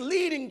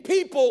 misleading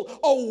people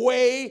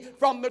away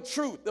from the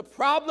truth. The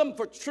problem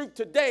for truth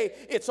today,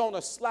 it's on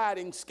a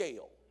sliding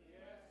scale.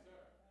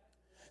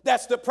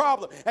 That's the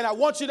problem. And I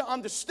want you to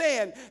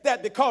understand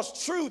that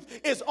because truth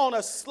is on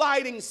a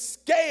sliding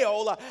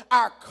scale,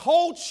 our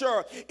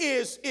culture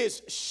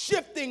is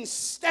shifting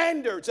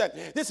standards. And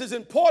this is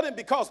important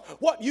because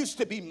what used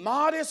to be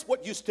modest,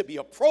 what used to be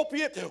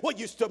appropriate, what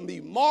used to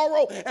be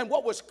moral, and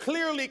what was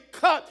clearly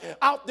cut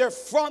out there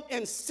front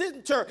and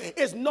center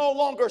is no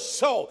longer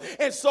so.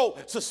 And so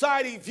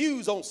society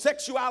views on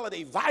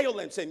sexuality,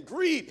 violence, and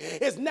greed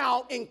is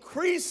now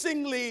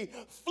increasingly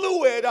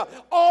fluid,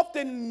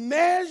 often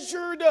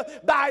measured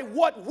by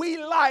what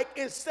we like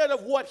instead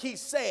of what he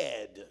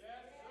said.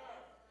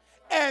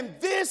 And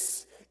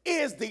this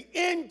is the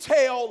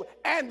entail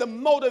and the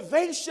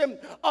motivation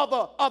of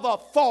a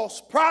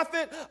false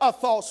prophet. A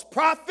false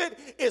prophet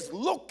is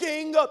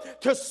looking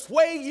to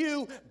sway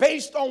you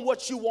based on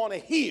what you want to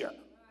hear.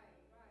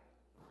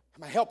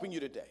 Am I helping you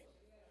today?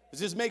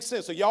 Does this make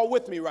sense? Are y'all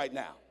with me right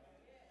now?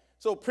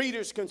 So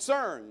Peter's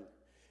concern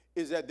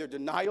is that their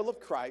denial of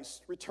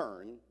Christ's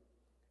return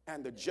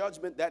and the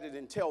judgment that it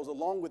entails,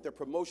 along with the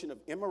promotion of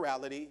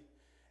immorality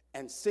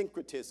and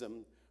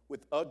syncretism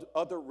with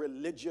other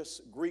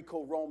religious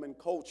Greco-Roman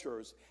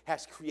cultures,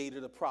 has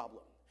created a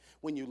problem.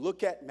 When you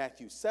look at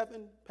Matthew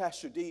 7,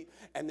 Pastor D,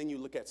 and then you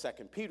look at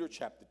 2 Peter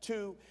chapter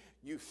 2,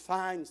 you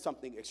find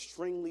something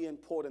extremely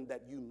important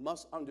that you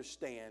must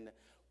understand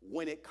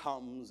when it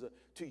comes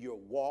to your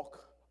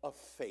walk of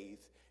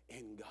faith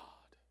in God.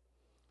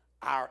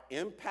 Our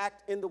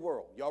impact in the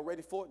world. Y'all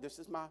ready for it? This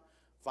is my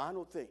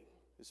final thing.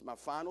 This is my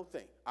final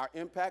thing. Our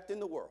impact in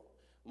the world,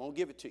 I'm going to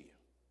give it to you,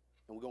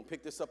 and we're going to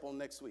pick this up on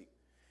next week,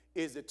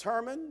 is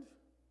determined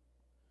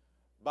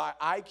by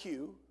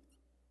IQ,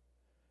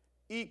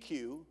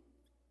 EQ,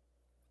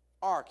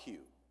 RQ.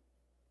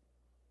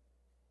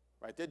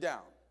 Write that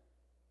down.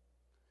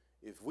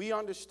 If we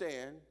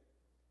understand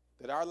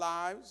that our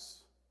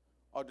lives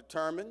are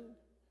determined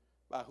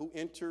by who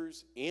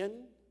enters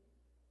in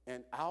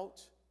and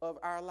out of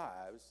our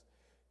lives,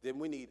 then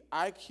we need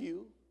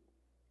IQ,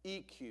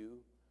 EQ,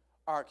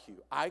 RQ.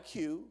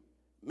 IQ,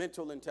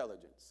 mental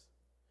intelligence,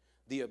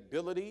 the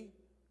ability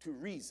to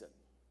reason.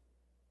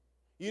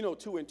 You know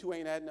 2 and 2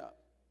 ain't adding up.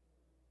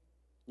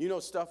 You know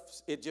stuff,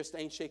 it just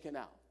ain't shaking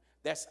out.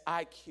 That's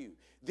IQ.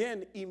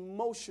 Then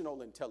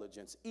emotional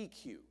intelligence,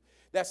 EQ.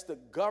 That's the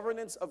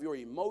governance of your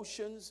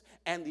emotions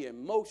and the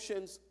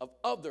emotions of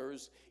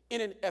others in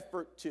an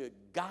effort to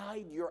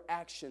guide your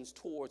actions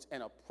towards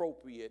an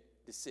appropriate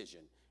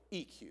decision,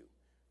 EQ.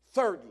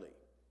 Thirdly,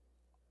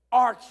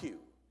 RQ.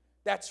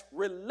 That's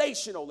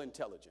relational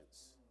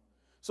intelligence.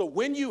 So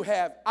when you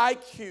have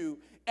IQ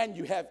and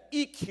you have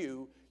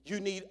EQ, you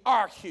need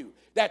RQ.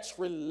 That's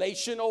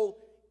relational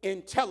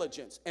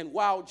intelligence. And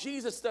while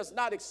Jesus does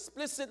not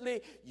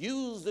explicitly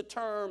use the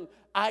term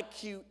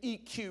IQ,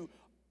 EQ,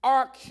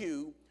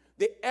 RQ,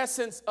 the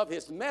essence of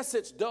his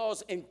message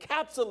does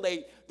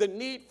encapsulate the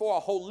need for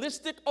a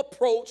holistic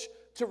approach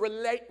to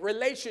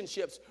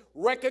relationships,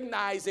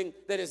 recognizing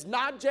that it's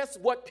not just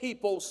what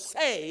people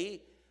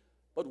say,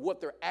 but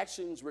what their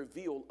actions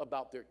reveal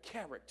about their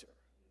character.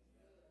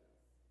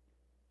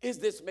 Is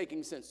this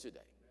making sense today?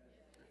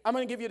 I'm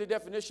going to give you the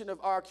definition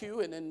of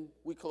RQ, and then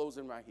we close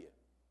in right here.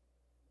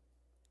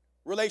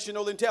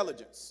 Relational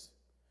intelligence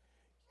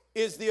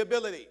is the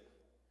ability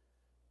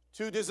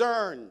to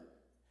discern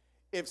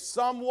if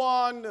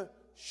someone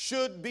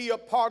should be a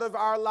part of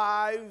our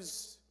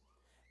lives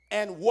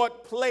and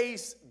what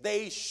place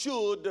they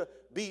should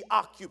be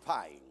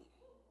occupying.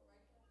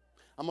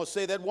 I'm going to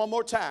say that one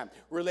more time.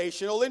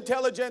 Relational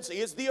intelligence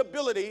is the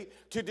ability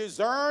to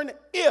discern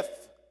if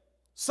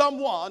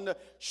someone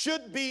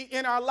should be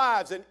in our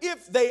lives, and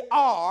if they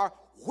are,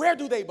 where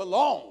do they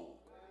belong?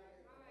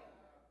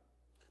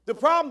 The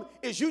problem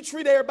is you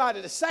treat everybody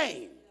the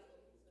same.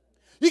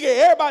 You give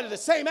everybody the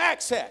same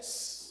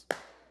access.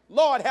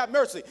 Lord have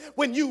mercy.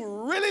 When you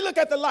really look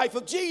at the life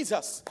of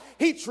Jesus,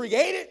 he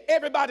treated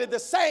everybody the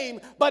same,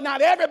 but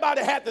not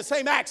everybody had the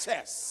same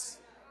access.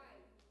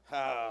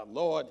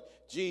 Lord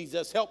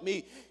Jesus, help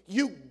me.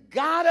 You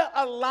gotta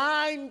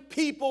align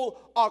people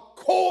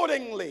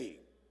accordingly.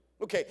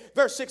 Okay,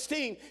 verse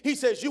 16, he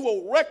says, you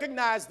will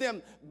recognize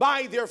them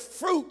by their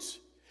fruit.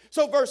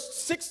 So verse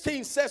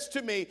 16 says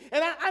to me,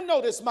 and I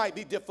know this might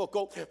be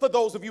difficult for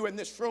those of you in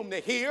this room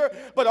to hear,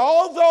 but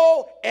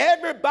although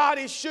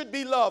everybody should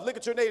be loved, look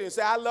at your neighbor and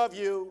say, I love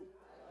you.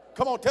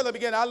 Come on, tell him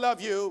again, I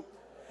love you.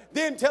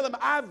 Then tell him,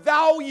 I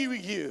value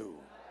you.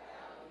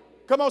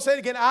 Come on, say it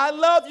again, I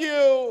love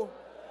you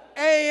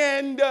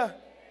and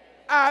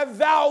I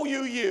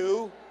value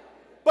you.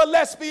 But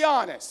let's be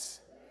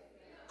honest,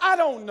 I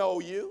don't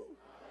know you.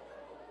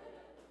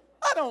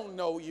 I don't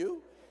know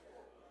you.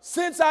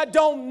 Since I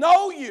don't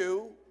know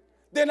you,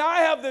 then I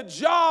have the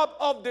job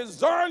of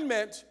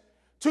discernment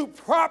to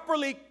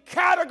properly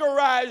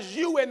categorize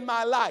you in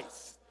my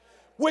life,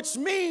 which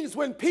means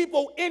when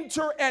people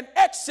enter and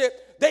exit,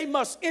 they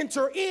must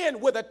enter in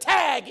with a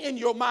tag in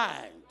your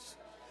mind.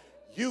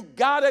 You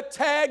gotta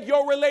tag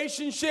your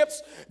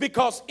relationships,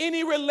 because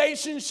any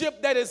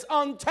relationship that is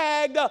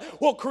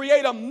untagged will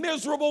create a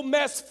miserable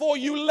mess for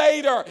you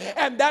later.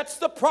 And that's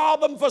the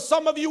problem for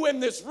some of you in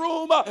this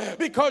room,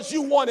 because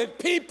you wanted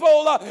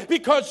people,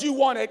 because you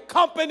wanted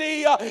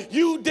company.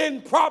 You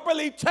didn't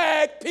properly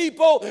tag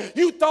people.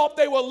 You thought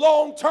they were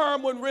long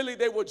term when really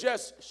they were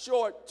just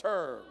short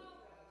term.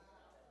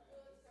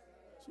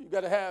 So you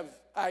gotta have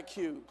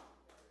IQ,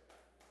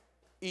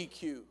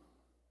 EQ,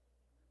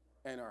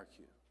 and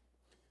RQ.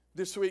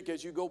 This week,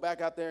 as you go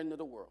back out there into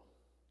the world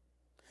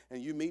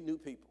and you meet new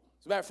people.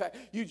 As a matter of fact,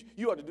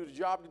 you ought to do the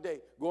job today,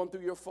 going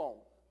through your phone,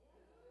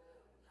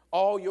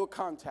 all your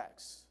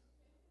contacts,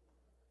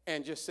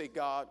 and just say,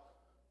 God,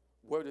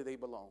 where do they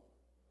belong?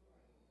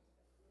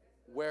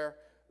 Where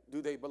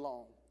do they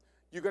belong?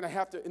 You're going to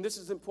have to, and this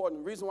is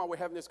important. The reason why we're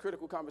having this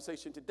critical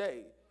conversation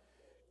today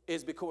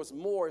is because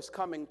more is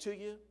coming to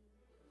you.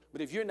 But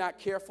if you're not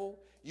careful,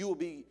 you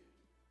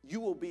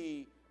will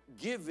be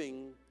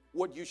giving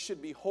what you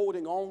should be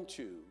holding on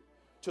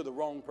to the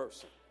wrong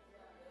person.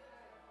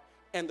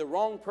 And the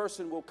wrong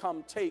person will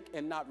come take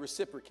and not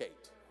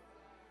reciprocate.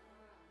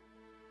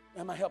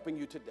 Am I helping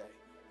you today?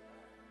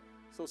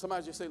 So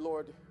somebody just say,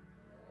 Lord,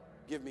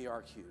 give me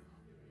RQ.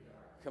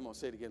 Come on,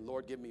 say it again.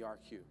 Lord, give me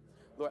RQ.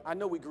 Lord, I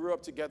know we grew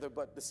up together,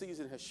 but the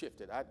season has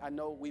shifted. I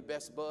know we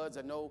best buds.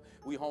 I know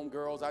we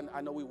homegirls.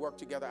 I know we work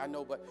together. I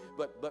know, but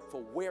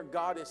for where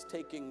God is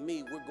taking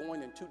me, we're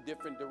going in two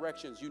different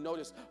directions. You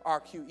notice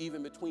RQ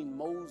even between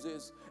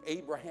Moses,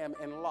 Abraham,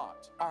 and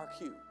Lot.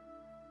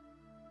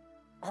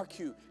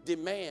 RQ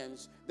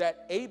demands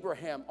that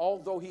Abraham,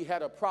 although he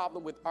had a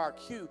problem with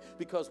RQ,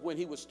 because when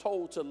he was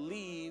told to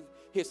leave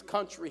his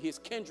country, his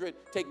kindred,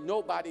 take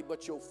nobody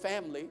but your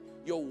family,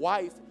 your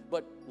wife,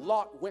 but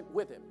Lot went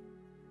with him.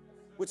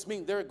 which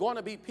means there are going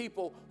to be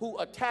people who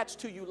attach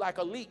to you like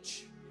a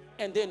leech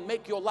and then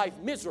make your life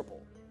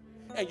miserable.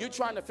 And you're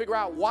trying to figure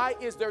out, why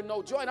is there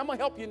no joy? And I'm going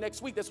to help you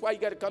next week. That's why you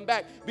got to come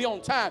back, be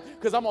on time,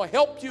 because I'm going to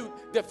help you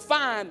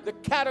define the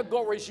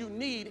categories you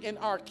need in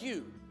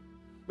RQ.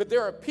 But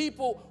there are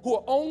people who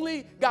are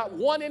only got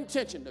one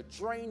intention: to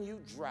drain you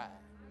dry.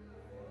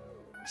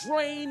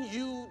 Drain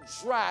you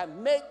dry.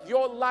 Make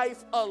your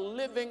life a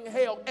living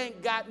hell.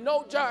 Ain't got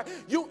no joy.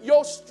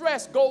 Your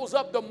stress goes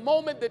up the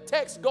moment the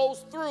text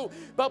goes through,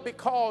 but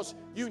because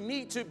you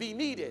need to be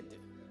needed.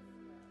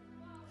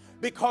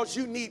 Because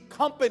you need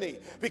company,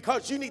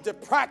 because you need to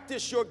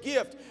practice your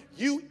gift,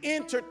 you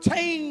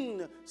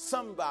entertain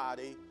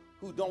somebody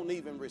who don't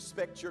even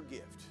respect your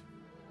gift.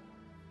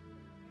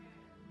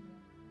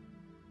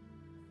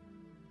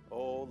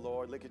 Oh,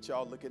 Lord, look at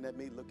y'all looking at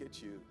me, look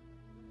at you.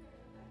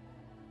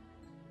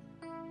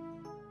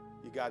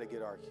 You got to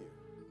get RQ.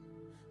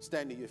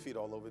 Stand to your feet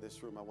all over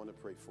this room. I want to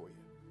pray for you.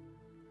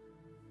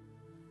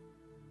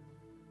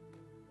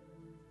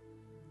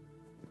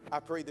 I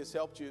pray this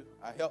helped you.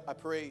 I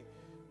pray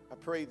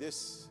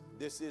this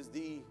is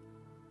the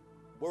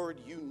word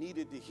you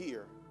needed to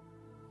hear,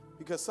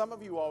 because some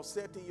of you all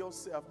said to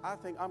yourself, I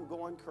think I'm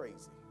going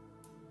crazy.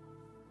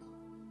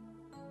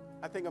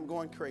 I think I'm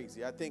going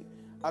crazy. I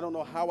don't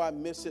know how I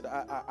missed it.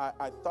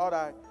 I thought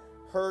I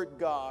heard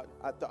God.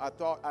 I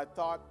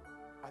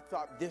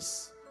thought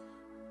this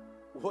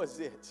was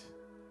it.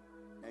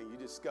 And you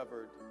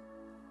discovered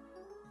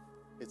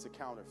it's a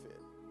counterfeit.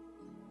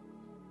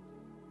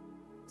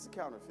 It's a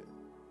counterfeit.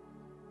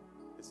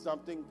 It's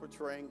something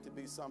portraying to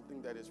be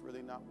something that is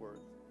really not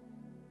worth.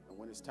 And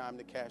when it's time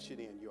to cash it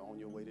in, you're on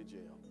your way to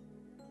jail.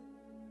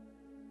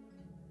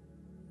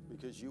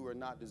 Because you are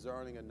not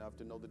discerning enough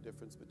to know the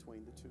difference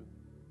between the two.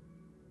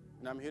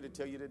 And I'm here to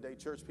tell you today,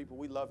 church people,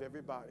 we love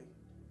everybody.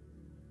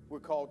 We're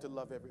called to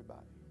love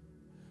everybody.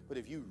 But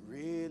if you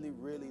really,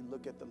 really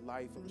look at the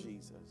life of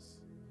Jesus,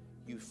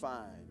 you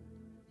find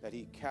that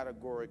he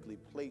categorically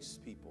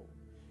placed people.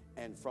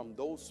 And from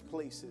those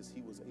places,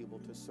 he was able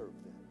to serve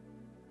them.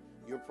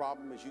 Your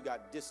problem is you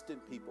got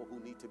distant people who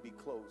need to be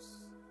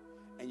close,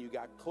 and you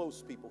got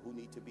close people who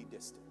need to be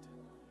distant.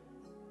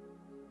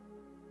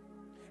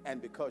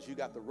 And because you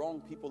got the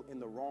wrong people in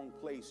the wrong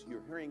place,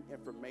 you're hearing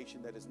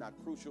information that is not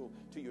crucial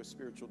to your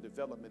spiritual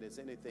development. As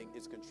anything,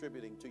 is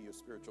contributing to your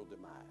spiritual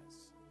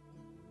demise.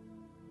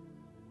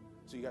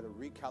 So you got to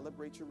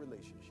recalibrate your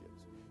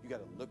relationships. You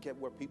got to look at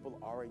where people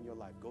are in your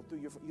life. Go through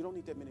you don't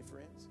need that many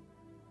friends.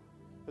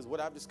 Because what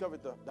I've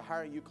discovered, the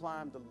higher you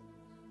climb,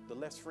 the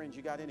less friends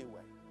you got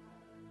anyway.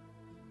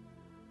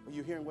 Are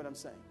you hearing what I'm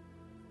saying?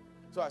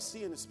 So I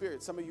see in the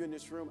spirit, some of you in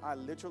this room, I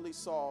literally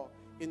saw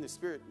in the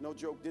spirit, no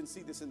joke, didn't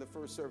see this in the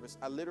first service.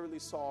 I literally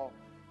saw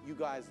you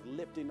guys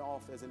lifting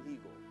off as an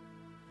eagle.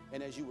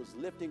 And as you was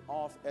lifting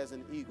off as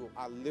an eagle,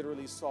 I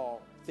literally saw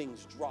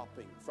things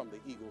dropping from the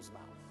eagle's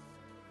mouth.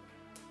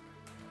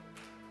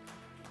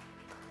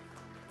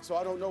 So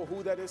I don't know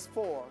who that is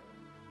for,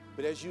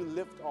 but as you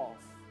lift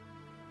off,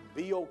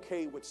 be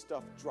okay with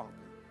stuff dropping.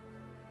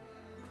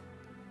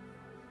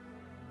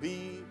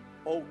 Be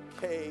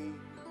okay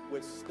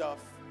with stuff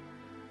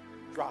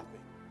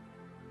dropping.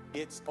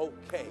 It's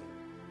okay.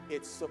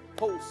 It's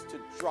supposed to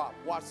drop.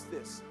 Watch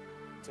this.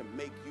 To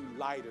make you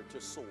lighter,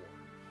 to soar.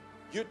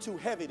 You're too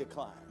heavy to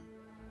climb.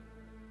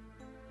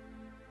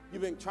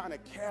 You've been trying to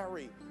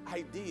carry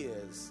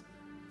ideas,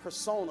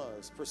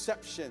 personas,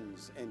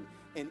 perceptions,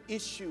 and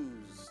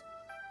issues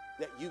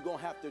that you're going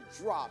to have to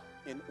drop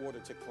in order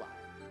to climb.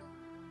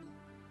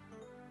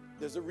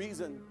 There's a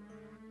reason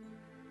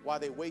why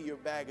they weigh your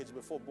baggage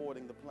before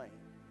boarding the plane.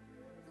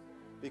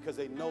 Because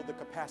they know the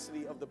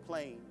capacity of the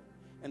plane,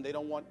 and they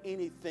don't want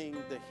anything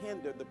to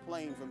hinder the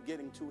plane from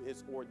getting to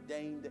its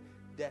ordained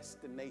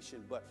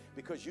destination. But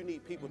because you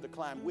need people to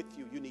climb with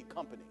you, you need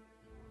company.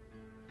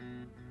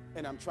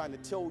 And I'm trying to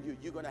tell you,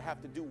 you're going to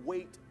have to do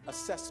weight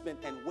assessment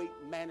and weight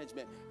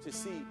management to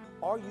see,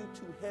 are you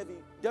too heavy?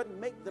 Doesn't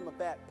make them a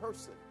bad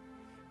person.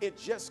 It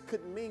just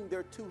could mean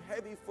they're too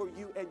heavy for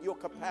you and your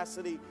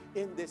capacity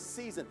in this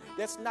season.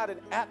 That's not an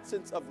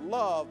absence of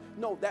love.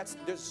 No, that's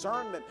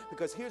discernment.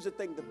 Because here's the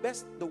thing,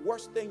 the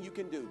worst thing you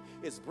can do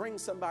is bring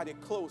somebody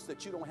close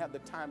that you don't have the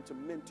time to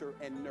mentor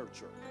and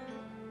nurture.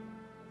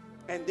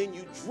 And then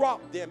you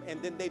drop them,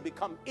 and then they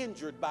become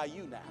injured by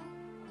you now.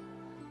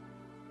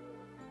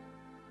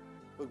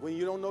 But when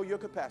you don't know your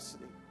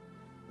capacity,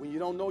 when you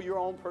don't know your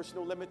own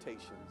personal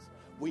limitations,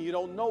 when you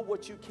don't know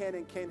what you can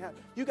and can't have,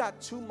 you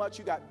got too much,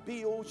 you got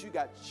bills, you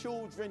got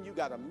children, you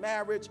got a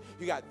marriage,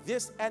 you got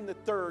this and the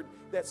third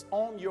that's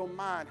on your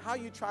mind. How are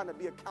you trying to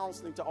be a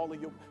counselor to all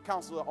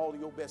of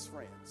your best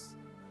friends?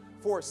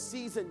 For a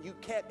season you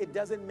can't, it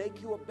doesn't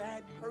make you a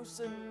bad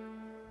person.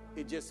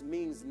 It just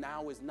means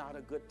now is not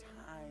a good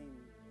time.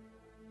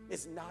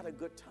 It's not a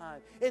good time.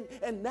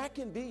 And that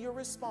can be your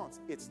response.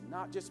 It's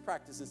not, just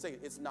practice and say it.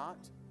 It's not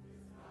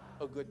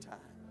a good time.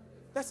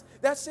 That's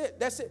it.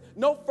 That's it.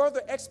 No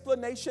further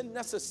explanation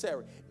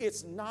necessary.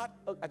 It's not,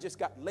 I just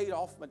got laid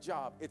off my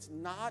job. It's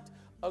not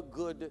a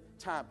good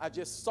time. I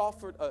just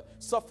suffered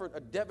a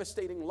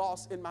devastating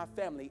loss in my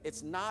family.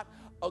 It's not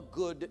a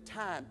good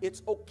time.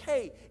 It's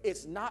okay.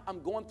 It's not,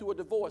 I'm going through a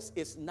divorce.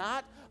 It's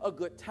not a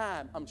good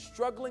time. I'm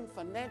struggling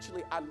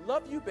financially. I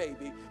love you,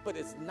 baby, but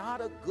it's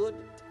not a good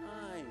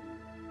time.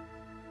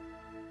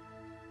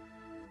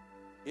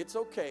 It's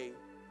okay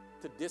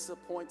to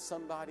disappoint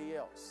somebody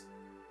else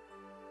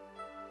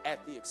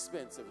at the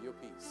expense of your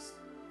peace.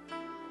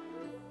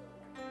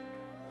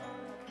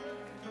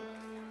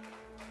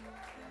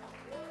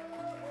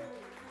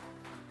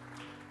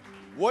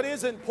 What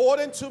is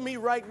important to me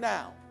right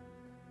now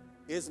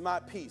is my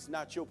peace,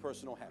 not your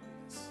personal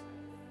happiness.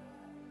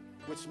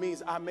 Which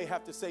means I may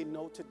have to say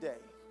no today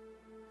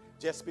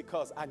just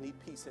because I need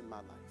peace in my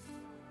life.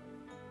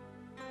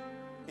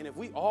 And if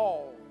we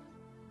all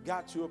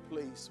got to a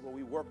place where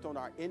we worked on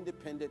our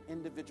independent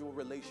individual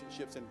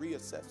relationships and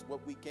reassessed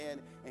what we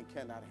can and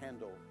cannot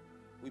handle,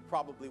 we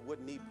probably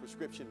wouldn't need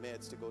prescription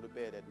meds to go to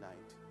bed at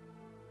night.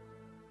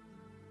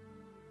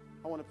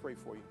 I want to pray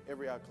for you.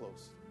 Every eye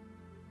closed.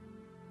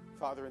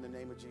 Father, in the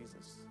name of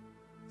Jesus,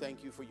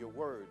 thank you for your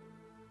word.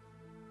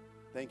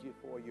 Thank you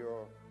for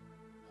your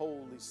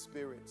Holy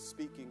Spirit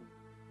speaking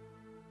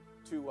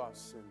to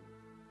us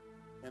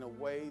in a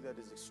way that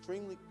is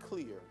extremely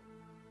clear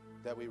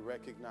that we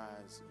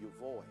recognize your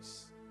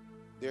voice.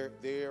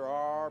 There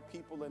are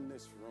people in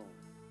this room,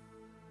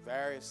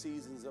 various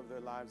seasons of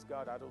their lives.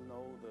 God, I don't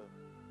know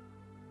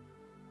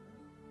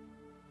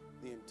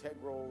the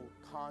integral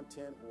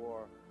content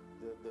or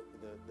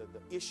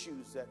the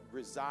issues that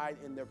reside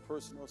in their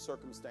personal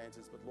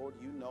circumstances, but Lord,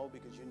 you know,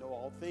 because you know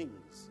all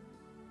things.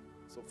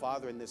 So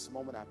Father, in this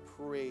moment, I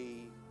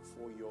pray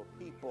for your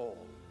people.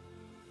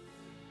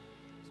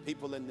 There's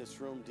people in this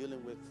room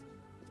dealing with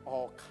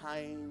all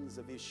kinds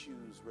of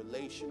issues,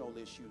 relational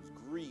issues,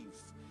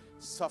 grief,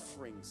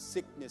 suffering,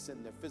 sickness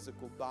in their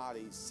physical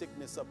bodies,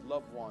 sickness of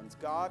loved ones.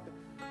 God,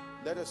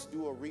 let us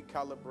do a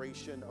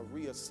recalibration, a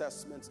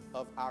reassessment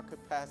of our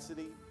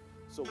capacity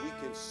so we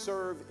can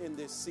serve in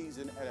this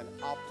season at an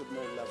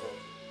optimal level.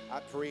 I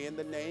pray in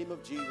the name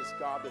of Jesus,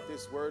 God, that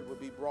this word would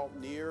be brought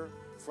near,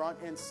 front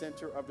and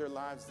center of their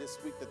lives this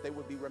week, that they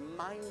would be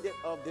reminded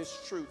of this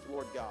truth,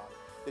 Lord God,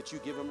 that you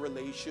give them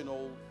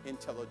relational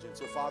intelligence.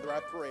 So, Father, I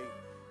pray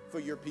for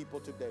your people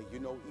today. You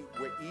know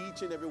where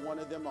each and every one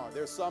of them are.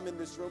 There's some in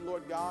this room,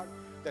 Lord God,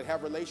 that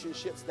have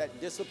relationships that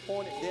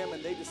disappointed them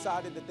and they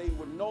decided that they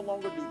would no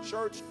longer do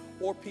church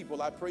or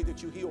people. I pray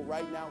that you heal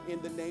right now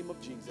in the name of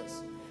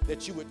Jesus,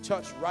 that you would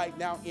touch right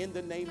now in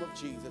the name of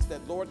Jesus,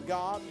 that, Lord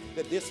God,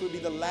 that this would be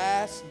the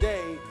last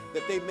day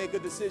that they make a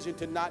decision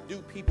to not do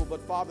people,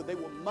 but Father, they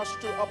will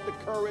muster up the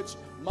courage,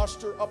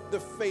 muster up the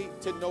faith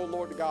to know,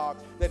 Lord God,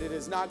 that it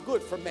is not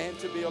good for man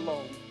to be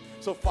alone.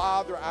 So,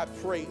 Father, I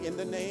pray in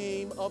the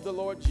name of the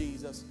Lord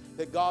Jesus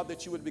that, God,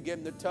 that you would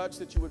begin to touch,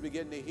 that you would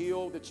begin to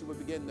heal, that you would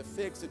begin to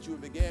fix, that you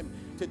would begin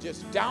to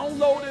just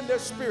download in their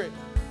spirit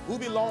who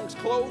belongs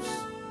close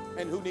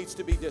and who needs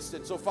to be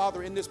distant. So,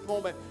 Father, in this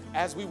moment,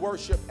 as we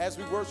worship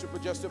for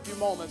just a few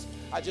moments,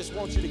 I just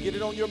want you to get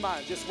it on your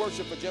mind. Just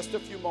worship for just a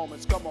few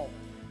moments. Come on.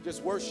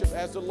 Just worship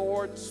as the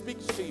Lord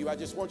speaks to you. I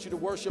just want you to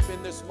worship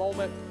in this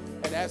moment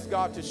and ask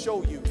God to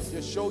show you,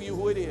 just show you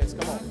who it is.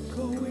 Come on. I'm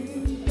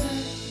going back.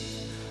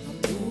 I'm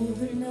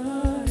moving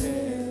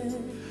ahead.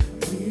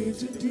 I'm here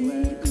to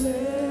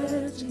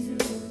declare to you,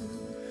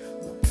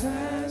 the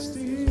past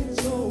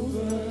is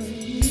over.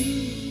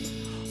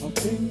 All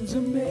things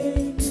are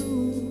made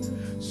new.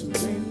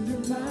 Surrender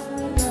my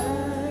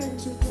life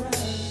to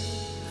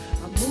Christ.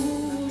 I'm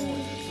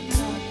moving, I'm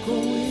not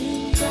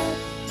going back.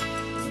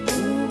 I'm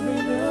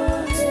moving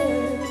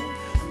ahead.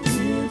 I'm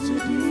here to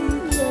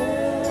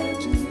declare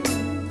to you,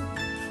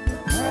 the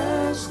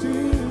past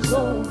is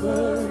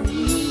over.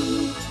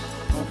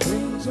 All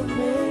things are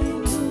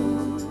made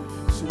new.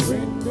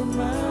 Surrender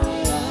my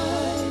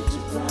life to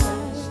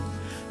Christ.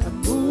 I'm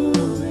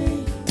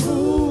moving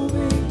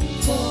forward.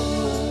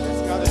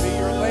 It's got to be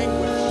your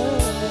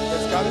language.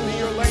 It's got to be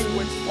your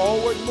language.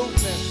 Forward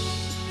movement.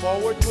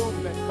 Forward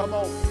movement. Come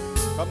on.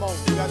 Come on.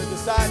 You got to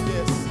decide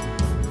this.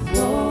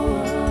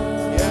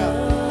 Yeah. Yeah.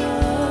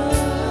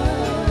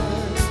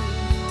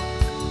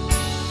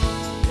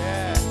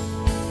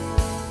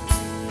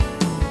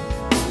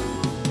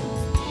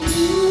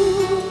 You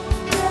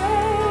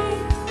made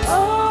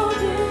all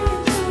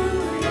things new.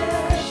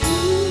 Yes,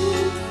 you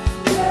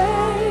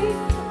made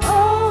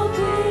all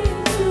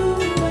things new,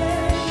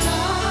 and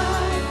I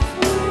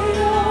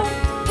will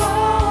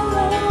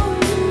follow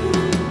you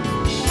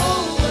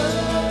forward.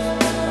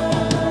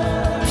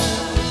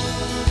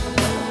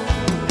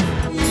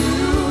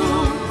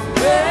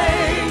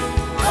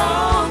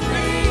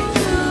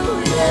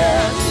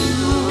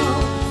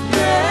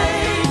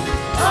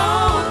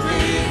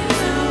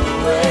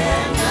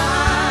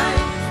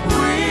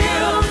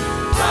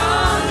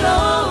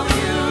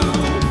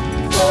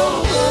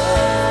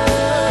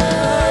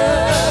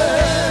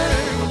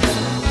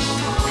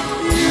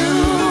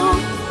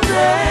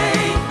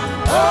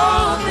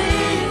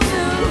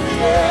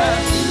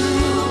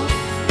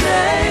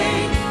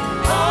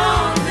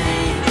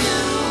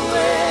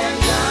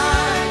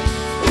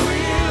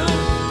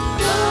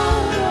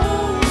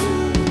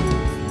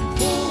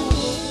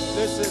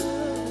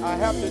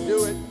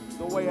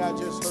 way I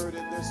just heard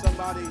it. There's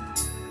somebody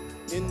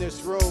in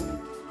this room,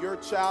 your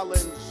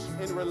challenge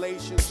in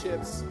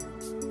relationships,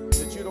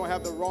 that you don't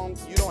have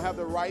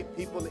the right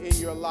people in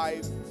your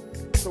life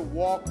to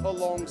walk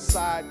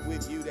alongside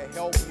with you to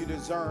help you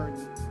discern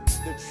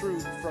the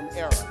truth from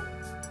error.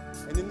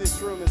 And in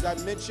this room, as I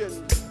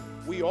mentioned,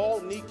 we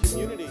all need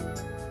community.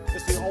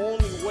 It's the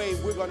only way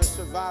we're going to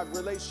survive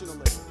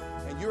relationally.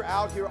 And you're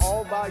out here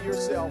all by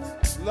yourself.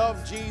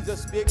 Love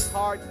Jesus, big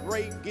heart,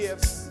 great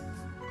gifts,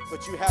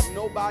 but you have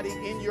nobody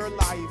in your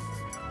life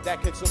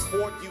that can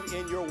support you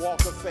in your walk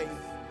of faith.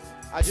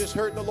 I just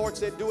heard the Lord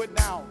say, do it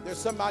now. There's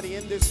somebody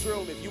in this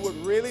room. If you would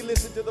really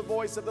listen to the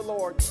voice of the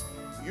Lord,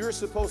 you're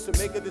supposed to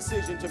make a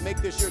decision to make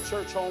this your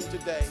church home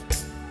today.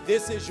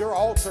 This is your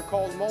altar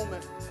call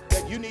moment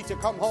that you need to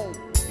come home.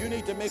 You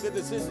need to make a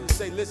decision to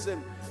say,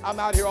 listen, I'm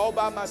out here all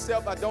by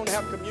myself. I don't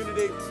have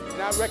community.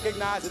 And I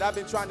recognize that I've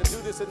been trying to do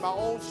this in my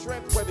own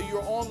strength, whether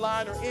you're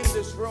online or in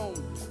this room.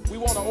 We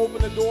want to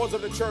open the doors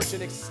of the church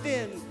and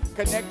extend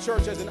Connect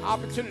Church as an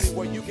opportunity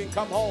where you can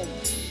come home.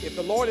 If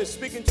the Lord is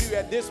speaking to you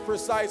at this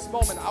precise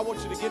moment, I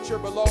want you to get your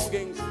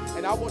belongings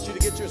and I want you to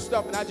get your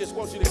stuff, and I just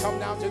want you to come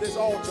down to this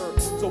altar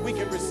so we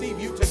can receive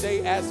you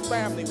today as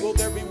family. Will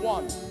there be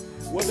one?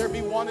 Will there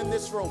be one in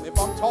this room? If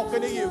I'm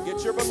talking to you,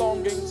 get your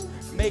belongings,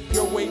 make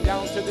your way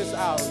down to this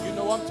aisle. You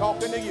know I'm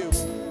talking to you.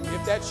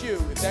 If that's you,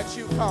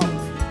 come.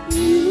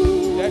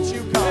 That's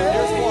you, come.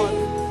 There's one.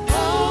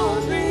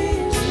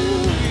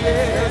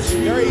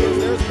 There he is.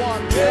 There's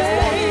one.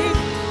 There's one.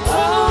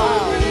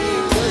 Wow.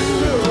 There's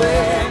two.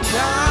 And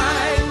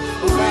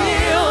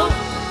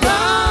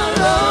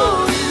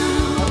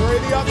where are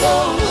the others?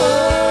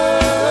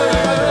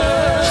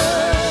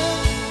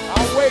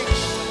 I'll wait.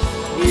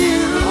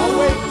 I'll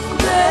wait.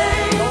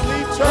 Don't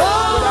leave church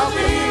without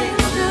me.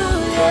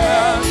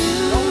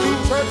 Don't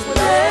leave church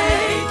without me.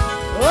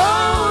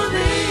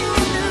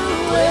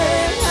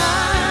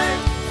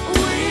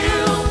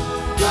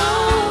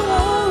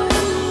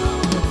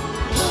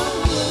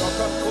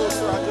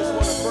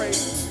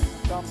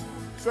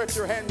 Stretch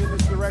your hand in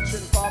this direction.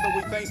 Father,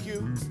 we thank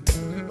you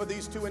for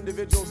these two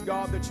individuals,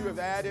 God, that you have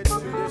added to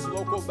this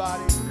local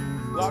body.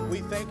 God, we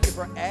thank you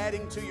for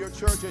adding to your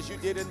church as you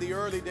did in the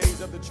early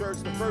days of the church.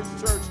 The first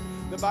church,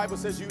 the Bible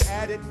says you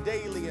added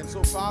daily. And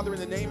so, Father, in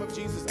the name of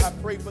Jesus, I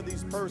pray for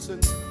these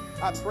persons.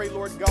 I pray,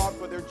 Lord God,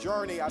 for their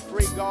journey. I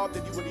pray, God,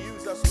 that you would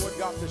use us, Lord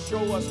God, to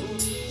show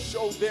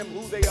them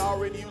who they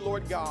are in you,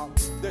 Lord God.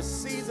 The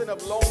season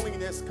of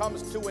loneliness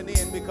comes to an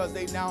end because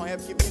they now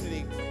have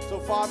community.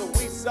 So, Father,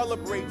 we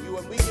celebrate you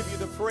and we give you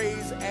the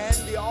praise and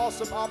the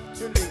awesome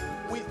opportunity.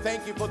 We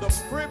thank you for the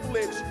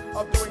privilege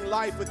of doing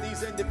life with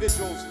these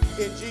individuals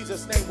in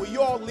Jesus' name. Will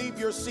you all leave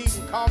your seat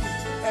and come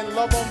and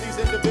love on these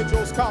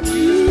individuals? Come,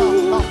 Jesus,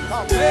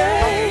 come,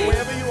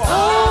 wherever you are.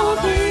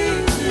 Come.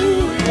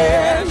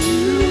 Yes,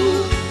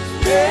 you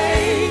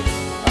make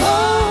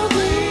all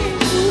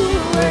things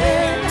new,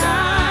 and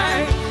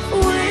I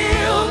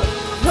will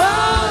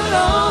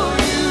follow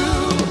you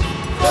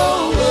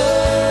forward.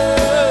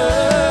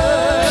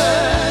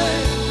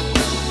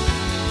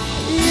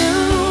 You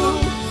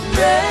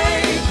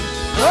make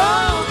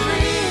all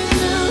things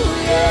new,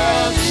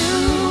 yes,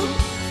 you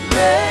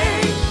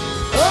make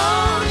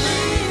all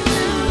things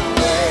new,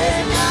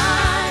 and I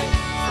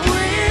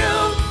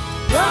will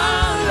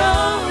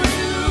follow you.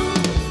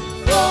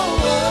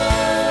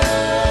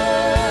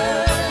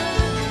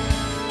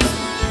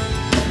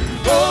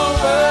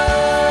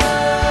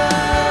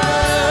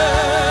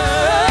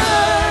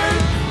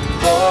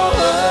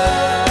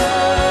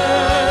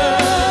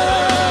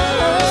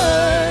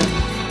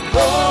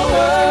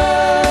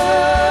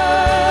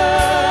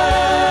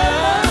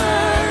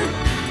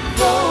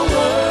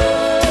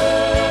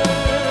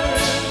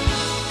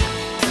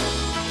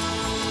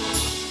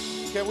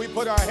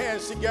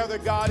 Together,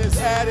 God is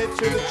added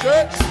to the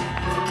church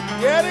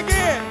yet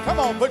again. Come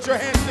on, put your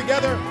hands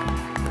together.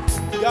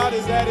 God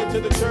is added to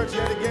the church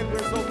yet again. We're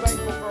so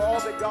thankful for all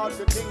that God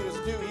continues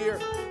to do here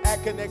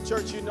at Connect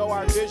Church. You know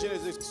our vision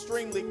is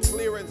extremely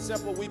clear and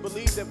simple. We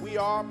believe that we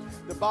are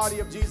the body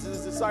of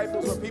Jesus'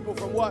 disciples, where people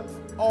from what?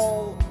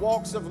 All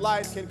walks of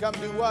life can come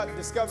do what?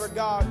 Discover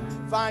God,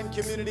 find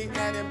community,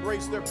 and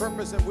embrace their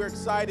purpose. And we're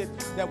excited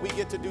that we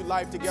get to do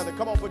life together.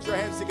 Come on, put your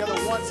hands together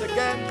once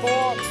again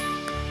for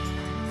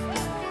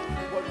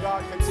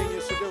God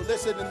continues to do.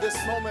 Listen, in this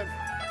moment,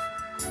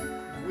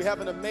 we have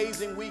an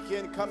amazing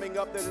weekend coming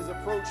up that is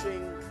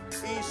approaching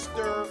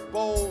Easter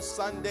Bowl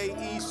Sunday,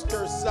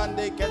 Easter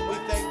Sunday. Can we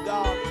thank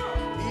God?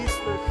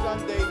 Easter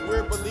Sunday,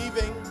 we're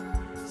believing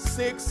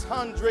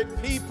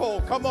 600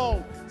 people. Come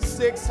on,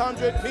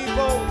 600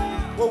 people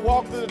will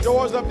walk through the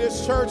doors of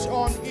this church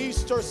on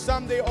Easter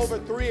Sunday over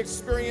 3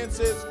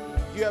 experiences.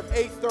 You have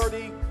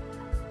 8:30,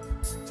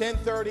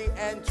 10:30,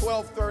 and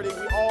 12:30.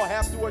 We all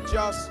have to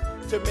adjust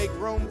to make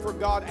room for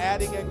God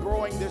adding and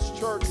growing this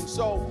church. And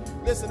so,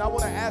 listen, I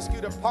want to ask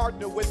you to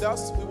partner with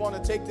us. We want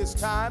to take this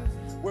time.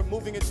 We're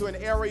moving into an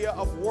area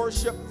of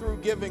worship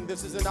through giving.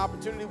 This is an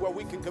opportunity where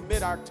we can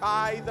commit our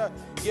tithe,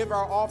 give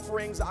our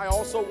offerings. I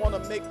also want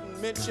to make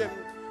mention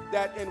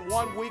that in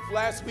 1 week,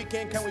 last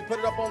weekend, can we put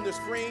it up on the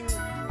screen?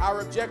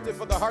 Our objective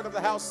for the Heart of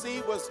the House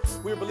seed was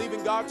we were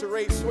believing God to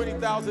raise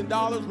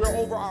 $20,000. We're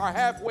over our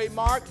halfway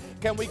mark.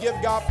 Can we give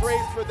God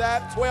praise for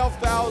that?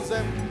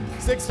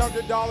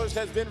 $12,600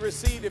 has been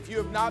received. If you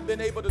have not been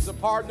able to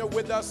partner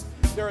with us,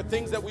 there are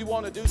things that we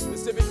want to do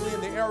specifically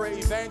in the area of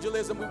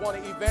evangelism. We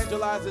want to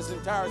evangelize this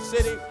entire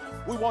city.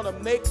 We want to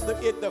make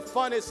it the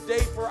funnest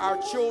day for our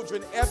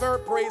children ever.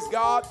 Praise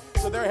God.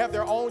 So they have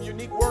their own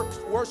unique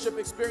worship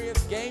experience,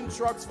 game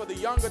trucks for the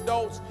young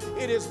adults.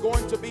 It is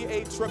going to be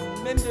a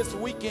tremendous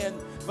weekend.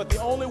 But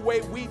the only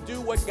way we do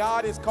what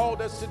God has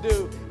called us to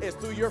do is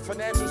through your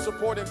financial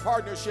support and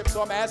partnership.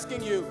 So I'm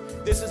asking you,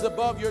 this is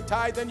above your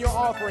tithe and your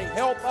offering.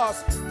 Help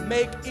us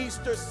make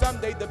Easter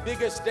Sunday the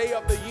biggest day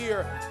of the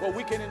year where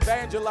we can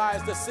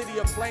evangelize the city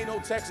of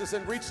Plano, Texas,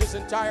 and reach this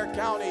entire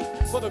county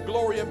for the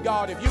glory of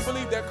God. If you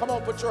believe that, come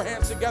on, put your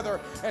hands together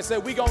and say,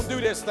 we're going to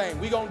do this thing.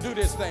 We're going to do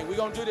this thing. We're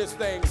going to do this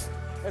thing.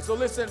 And so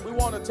listen, we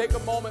want to take a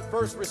moment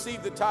first,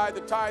 receive the tithe.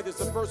 The tithe is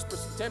the first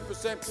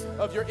 10%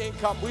 of your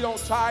income. We don't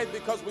tithe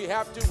because we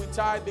have to. We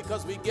tithe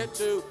because we get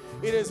to.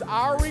 It is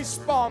our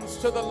response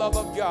to the love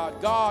of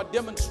God. God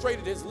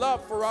demonstrated his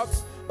love for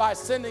us by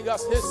sending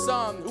us his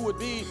son who would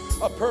be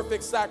a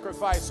perfect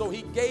sacrifice. So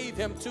he gave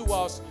him to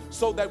us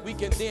so that we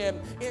can then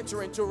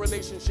enter into a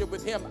relationship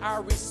with him.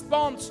 Our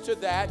response to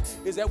that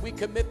is that we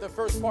commit the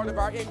first part of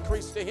our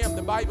increase to him.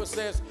 The Bible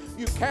says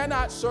you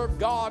cannot serve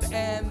God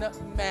and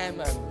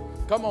mammon.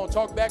 Come on,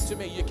 talk back to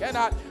me. You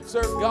cannot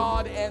serve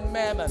God and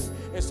mammon.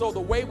 And so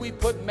the way we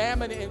put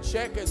mammon in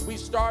check is we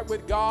start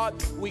with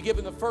God. We give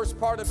him the first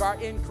part of our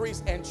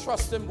increase and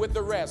trust him with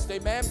the rest.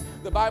 Amen.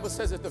 The Bible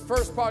says that the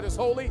first part is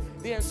holy,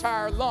 the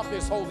entire lump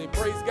is holy.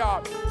 Praise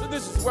God. So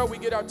this is where we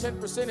get our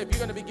 10%. If you're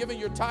going to be giving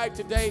your tithe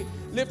today,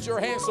 lift your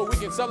hands so we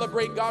can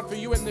celebrate God for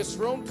you in this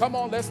room. Come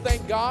on, let's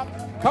thank God.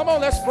 Come on,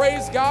 let's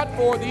praise God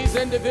for these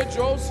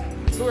individuals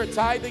who are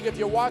tithing. If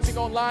you're watching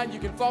online, you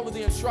can follow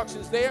the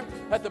instructions there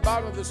at the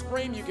bottom of the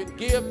screen. You can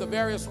give the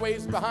various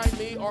ways behind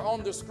me or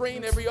on the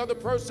screen. Every other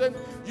person,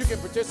 you can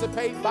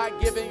participate by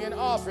giving an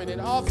offering. An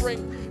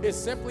offering is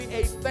simply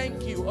a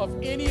thank you of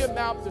any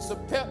amount to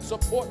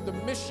support the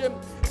mission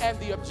and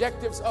the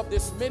objectives of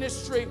this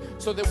ministry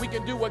so that we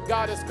can do what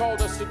God has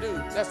called us to do.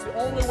 That's the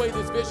only way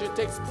this vision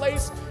takes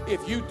place,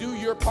 if you do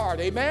your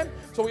part. Amen?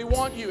 So we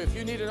want you, if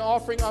you need an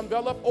offering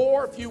envelope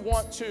or if you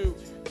want to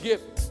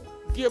give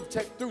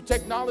through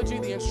technology,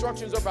 the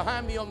instructions are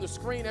behind me on the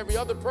screen. Every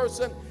other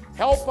person,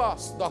 help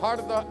us, the heart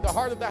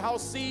of the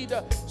house seed,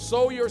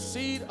 sow your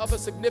seed of a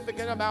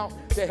significant amount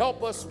to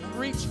help us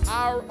reach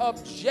our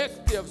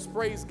objectives,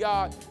 praise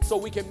God, so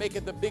we can make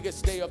it the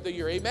biggest day of the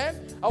year. Amen.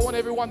 I want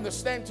everyone to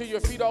stand to your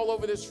feet all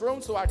over this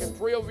room so I can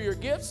pray over your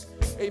gifts.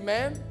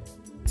 Amen.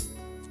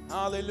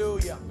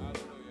 Hallelujah.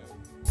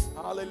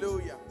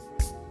 Hallelujah.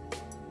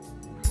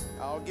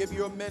 I'll give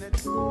you a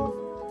minute.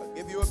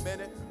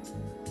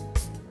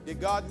 Did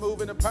God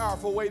move in a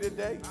powerful way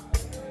today?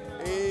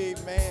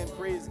 Amen.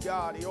 Praise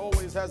God. He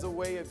always has a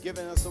way of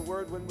giving us a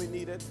word when we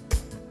need it.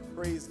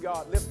 Praise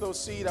God. Lift those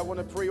seed. I want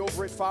to pray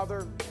over it,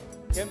 Father.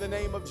 In the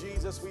name of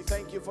Jesus, we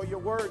thank you for your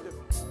word.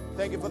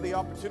 Thank you for the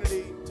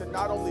opportunity to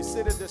not only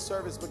sit in this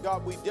service, but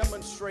God, we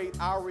demonstrate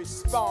our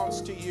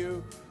response to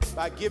you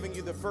by giving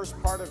you the first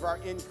part of our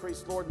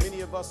increase. Lord,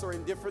 many of us are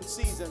in different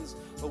seasons,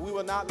 but we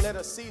will not let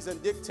a season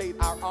dictate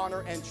our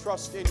honor and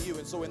trust in you.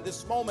 And so in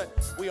this moment,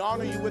 we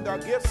honor you with our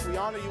gifts. We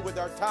honor you with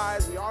our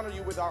tithes. We honor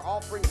you with our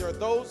offerings. There are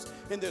those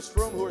in this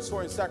room who are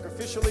sowing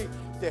sacrificially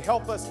to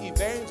help us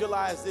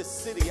evangelize this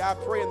city. I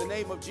pray in the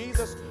name of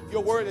Jesus,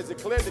 your word is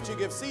declared that you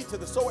give seed to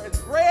the sower and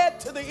bread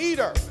to the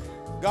eater.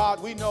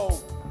 God, we know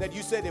that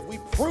you said if we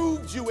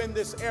proved you in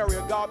this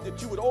area, God, that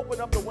you would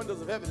open up the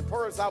windows of heaven and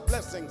pour us out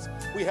blessings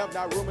we have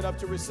not room enough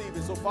to receive.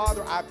 And so,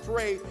 Father, I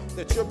pray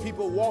that your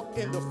people walk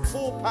in the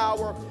full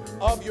power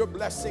of your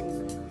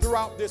blessing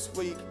throughout this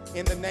week.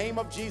 In the name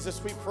of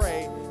Jesus, we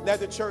pray.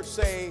 Let the church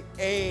say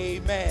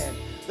amen.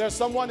 There's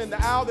someone in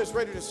the aisle that's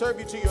ready to serve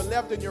you to your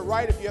left and your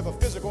right. If you have a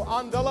physical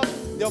envelope,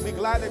 they'll be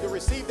glad to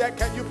receive that.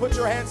 Can you put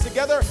your hands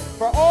together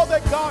for all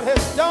that God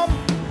has done?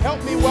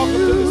 Help me welcome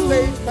to the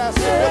stage Pastor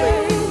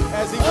Billy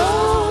as he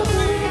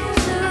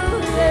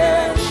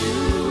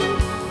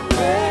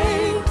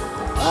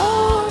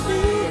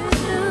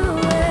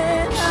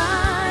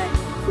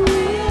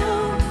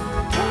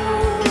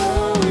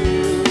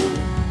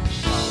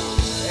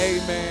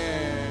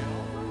Amen.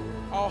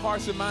 All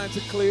hearts and minds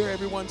are clear.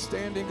 Everyone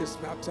standing. It's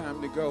about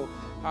time to go.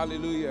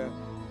 Hallelujah.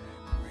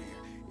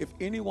 If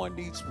anyone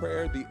needs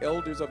prayer, the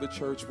elders of the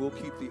church will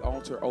keep the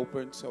altar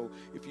open. So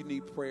if you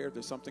need prayer, if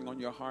there's something on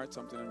your heart,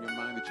 something on your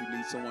mind that you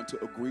need someone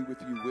to agree with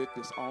you with,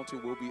 this altar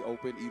will be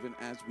open even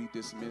as we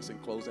dismiss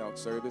and close out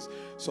service.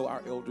 So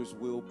our elders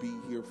will be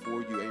here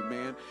for you.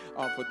 Amen.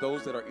 For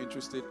those that are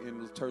interested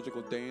in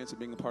liturgical dance and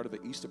being a part of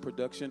the Easter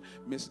production,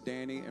 Miss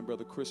Danny and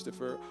Brother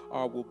Christopher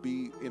will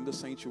be in the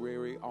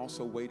sanctuary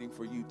also waiting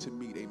for you to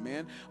meet.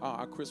 Amen.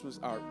 Our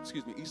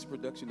Easter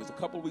production is a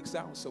couple weeks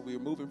out, so we are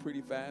moving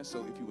pretty fast.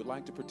 So if you would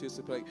like to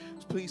participate,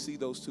 please see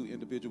those two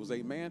individuals.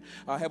 Amen.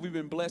 Have we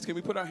been blessed? Can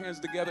we put our hands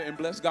together and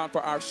bless God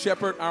for our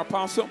shepherd, our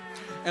apostle,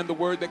 and the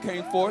word that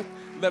came forth?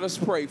 Let us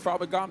pray.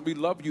 Father God, we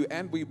love you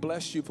and we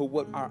bless you for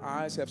what our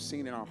eyes have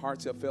seen and our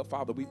hearts have felt.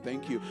 Father, we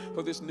thank you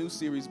for this new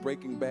series,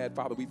 Breaking Bad.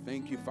 Father, we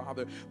thank you,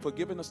 Father, for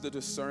giving us the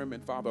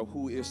discernment, Father,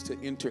 who is to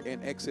enter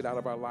and exit out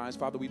of our lives.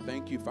 Father, we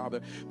thank you, Father,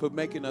 for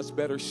making us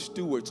better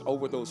stewards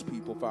over those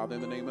people, Father,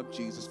 in the name of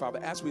Jesus. Father,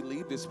 as we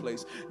leave this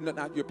place,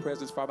 not your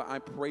presence, Father, I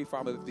pray,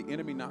 Father, that the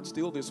enemy not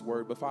steal this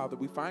word, but Father,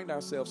 we find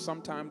ourselves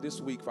sometime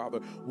this week,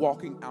 Father,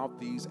 walking out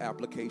these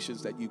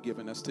applications that you've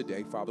given us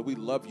today. Father, we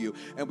love you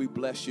and we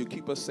bless you.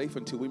 Keep us safe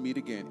until we meet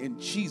again. In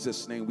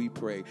Jesus' name we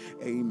pray.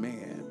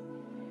 Amen.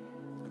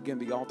 Again,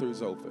 the altar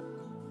is open.